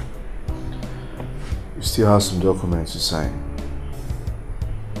 You still have some documents to sign.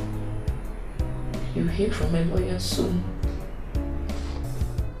 You'll hear from my lawyer soon.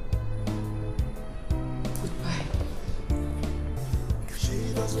 Goodbye.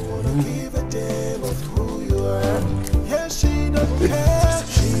 She doesn't wanna give a damn of who you are. Yeah, she doesn't care.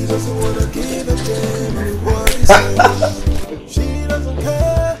 She doesn't wanna give a damn of what you say. She doesn't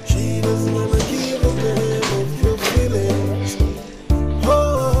care. She doesn't wanna give a damn of your feelings.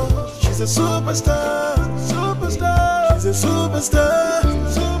 Oh, she's a superstar, superstar. She's a superstar,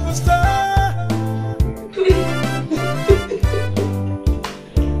 superstar.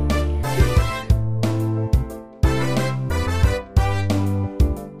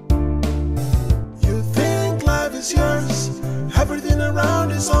 You think life is yours, everything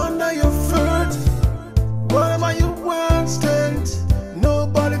around is under your foot. Whatever you want, stand.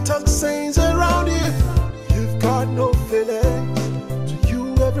 Nobody talks sense around you. You've got no feelings. To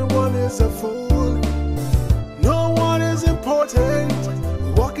you, everyone is a fool. No one is important.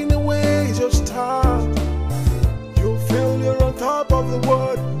 Walking away is your start. of the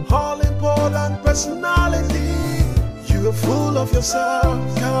world, all important personality. You are full of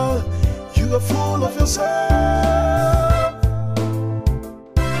yourself, girl. You are full of yourself.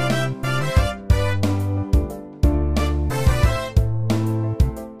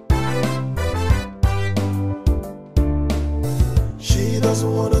 She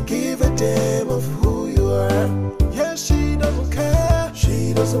doesn't wanna give a damn of who you are. Yeah, she doesn't care.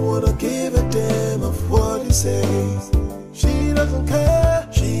 She doesn't wanna give a damn of what you say. She doesn't care.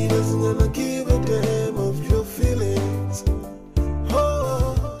 She doesn't wanna give a damn of your feelings.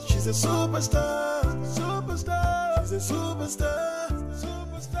 Oh, she's a superstar, superstar. She's a superstar,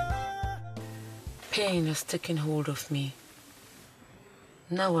 superstar. Pain has taken hold of me.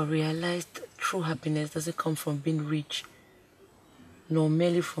 Now I realized true happiness doesn't come from being rich, nor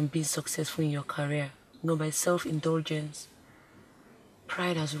merely from being successful in your career, nor by self-indulgence.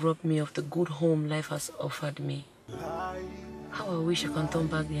 Pride has robbed me of the good home life has offered me. How I wish I can turn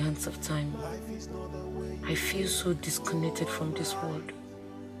back the hands of time. I feel so disconnected from this world.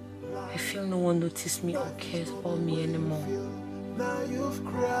 I feel no one notices me or cares about me anymore. Now you've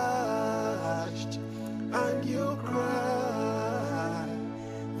crashed and you cry.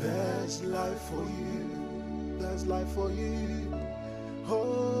 There's life for you. There's life for you.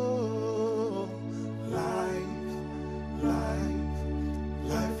 Oh, life, life,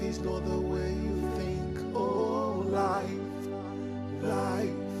 life is not the way you think. Oh, life,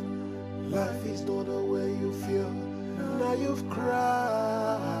 life, life is not the way you feel. Now you've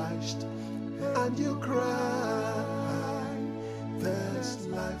crashed and you cry. There's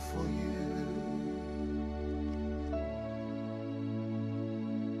life for you.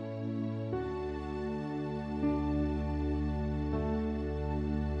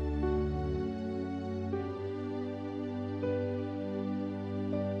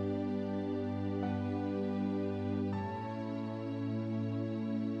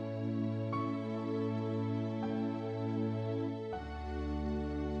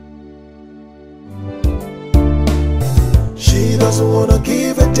 She doesn't wanna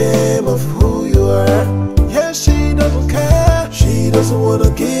give a damn of who you are. Yeah, she doesn't care. She doesn't wanna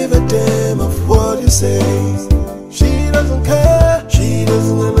give a damn of what you say. She doesn't care. She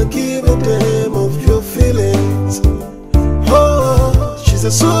doesn't wanna give a damn of your feelings. Oh, she's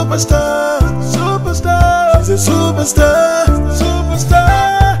a superstar, superstar. She's a superstar, superstar.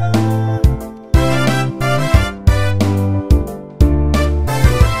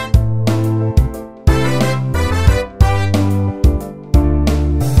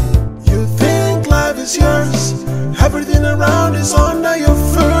 Is yours, everything around is under your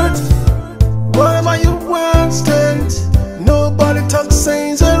foot. Whatever you want, stand. Nobody talks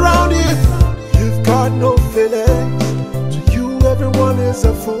sense around you. You've got no feelings. To you, everyone is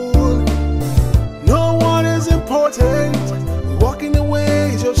a fool. No one is important. Walking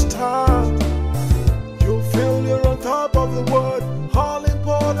away is your start. You feel you're on top of the world, all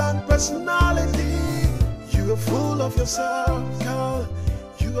important personality. You are full of yourself, girl.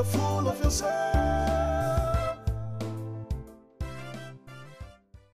 You are full of yourself.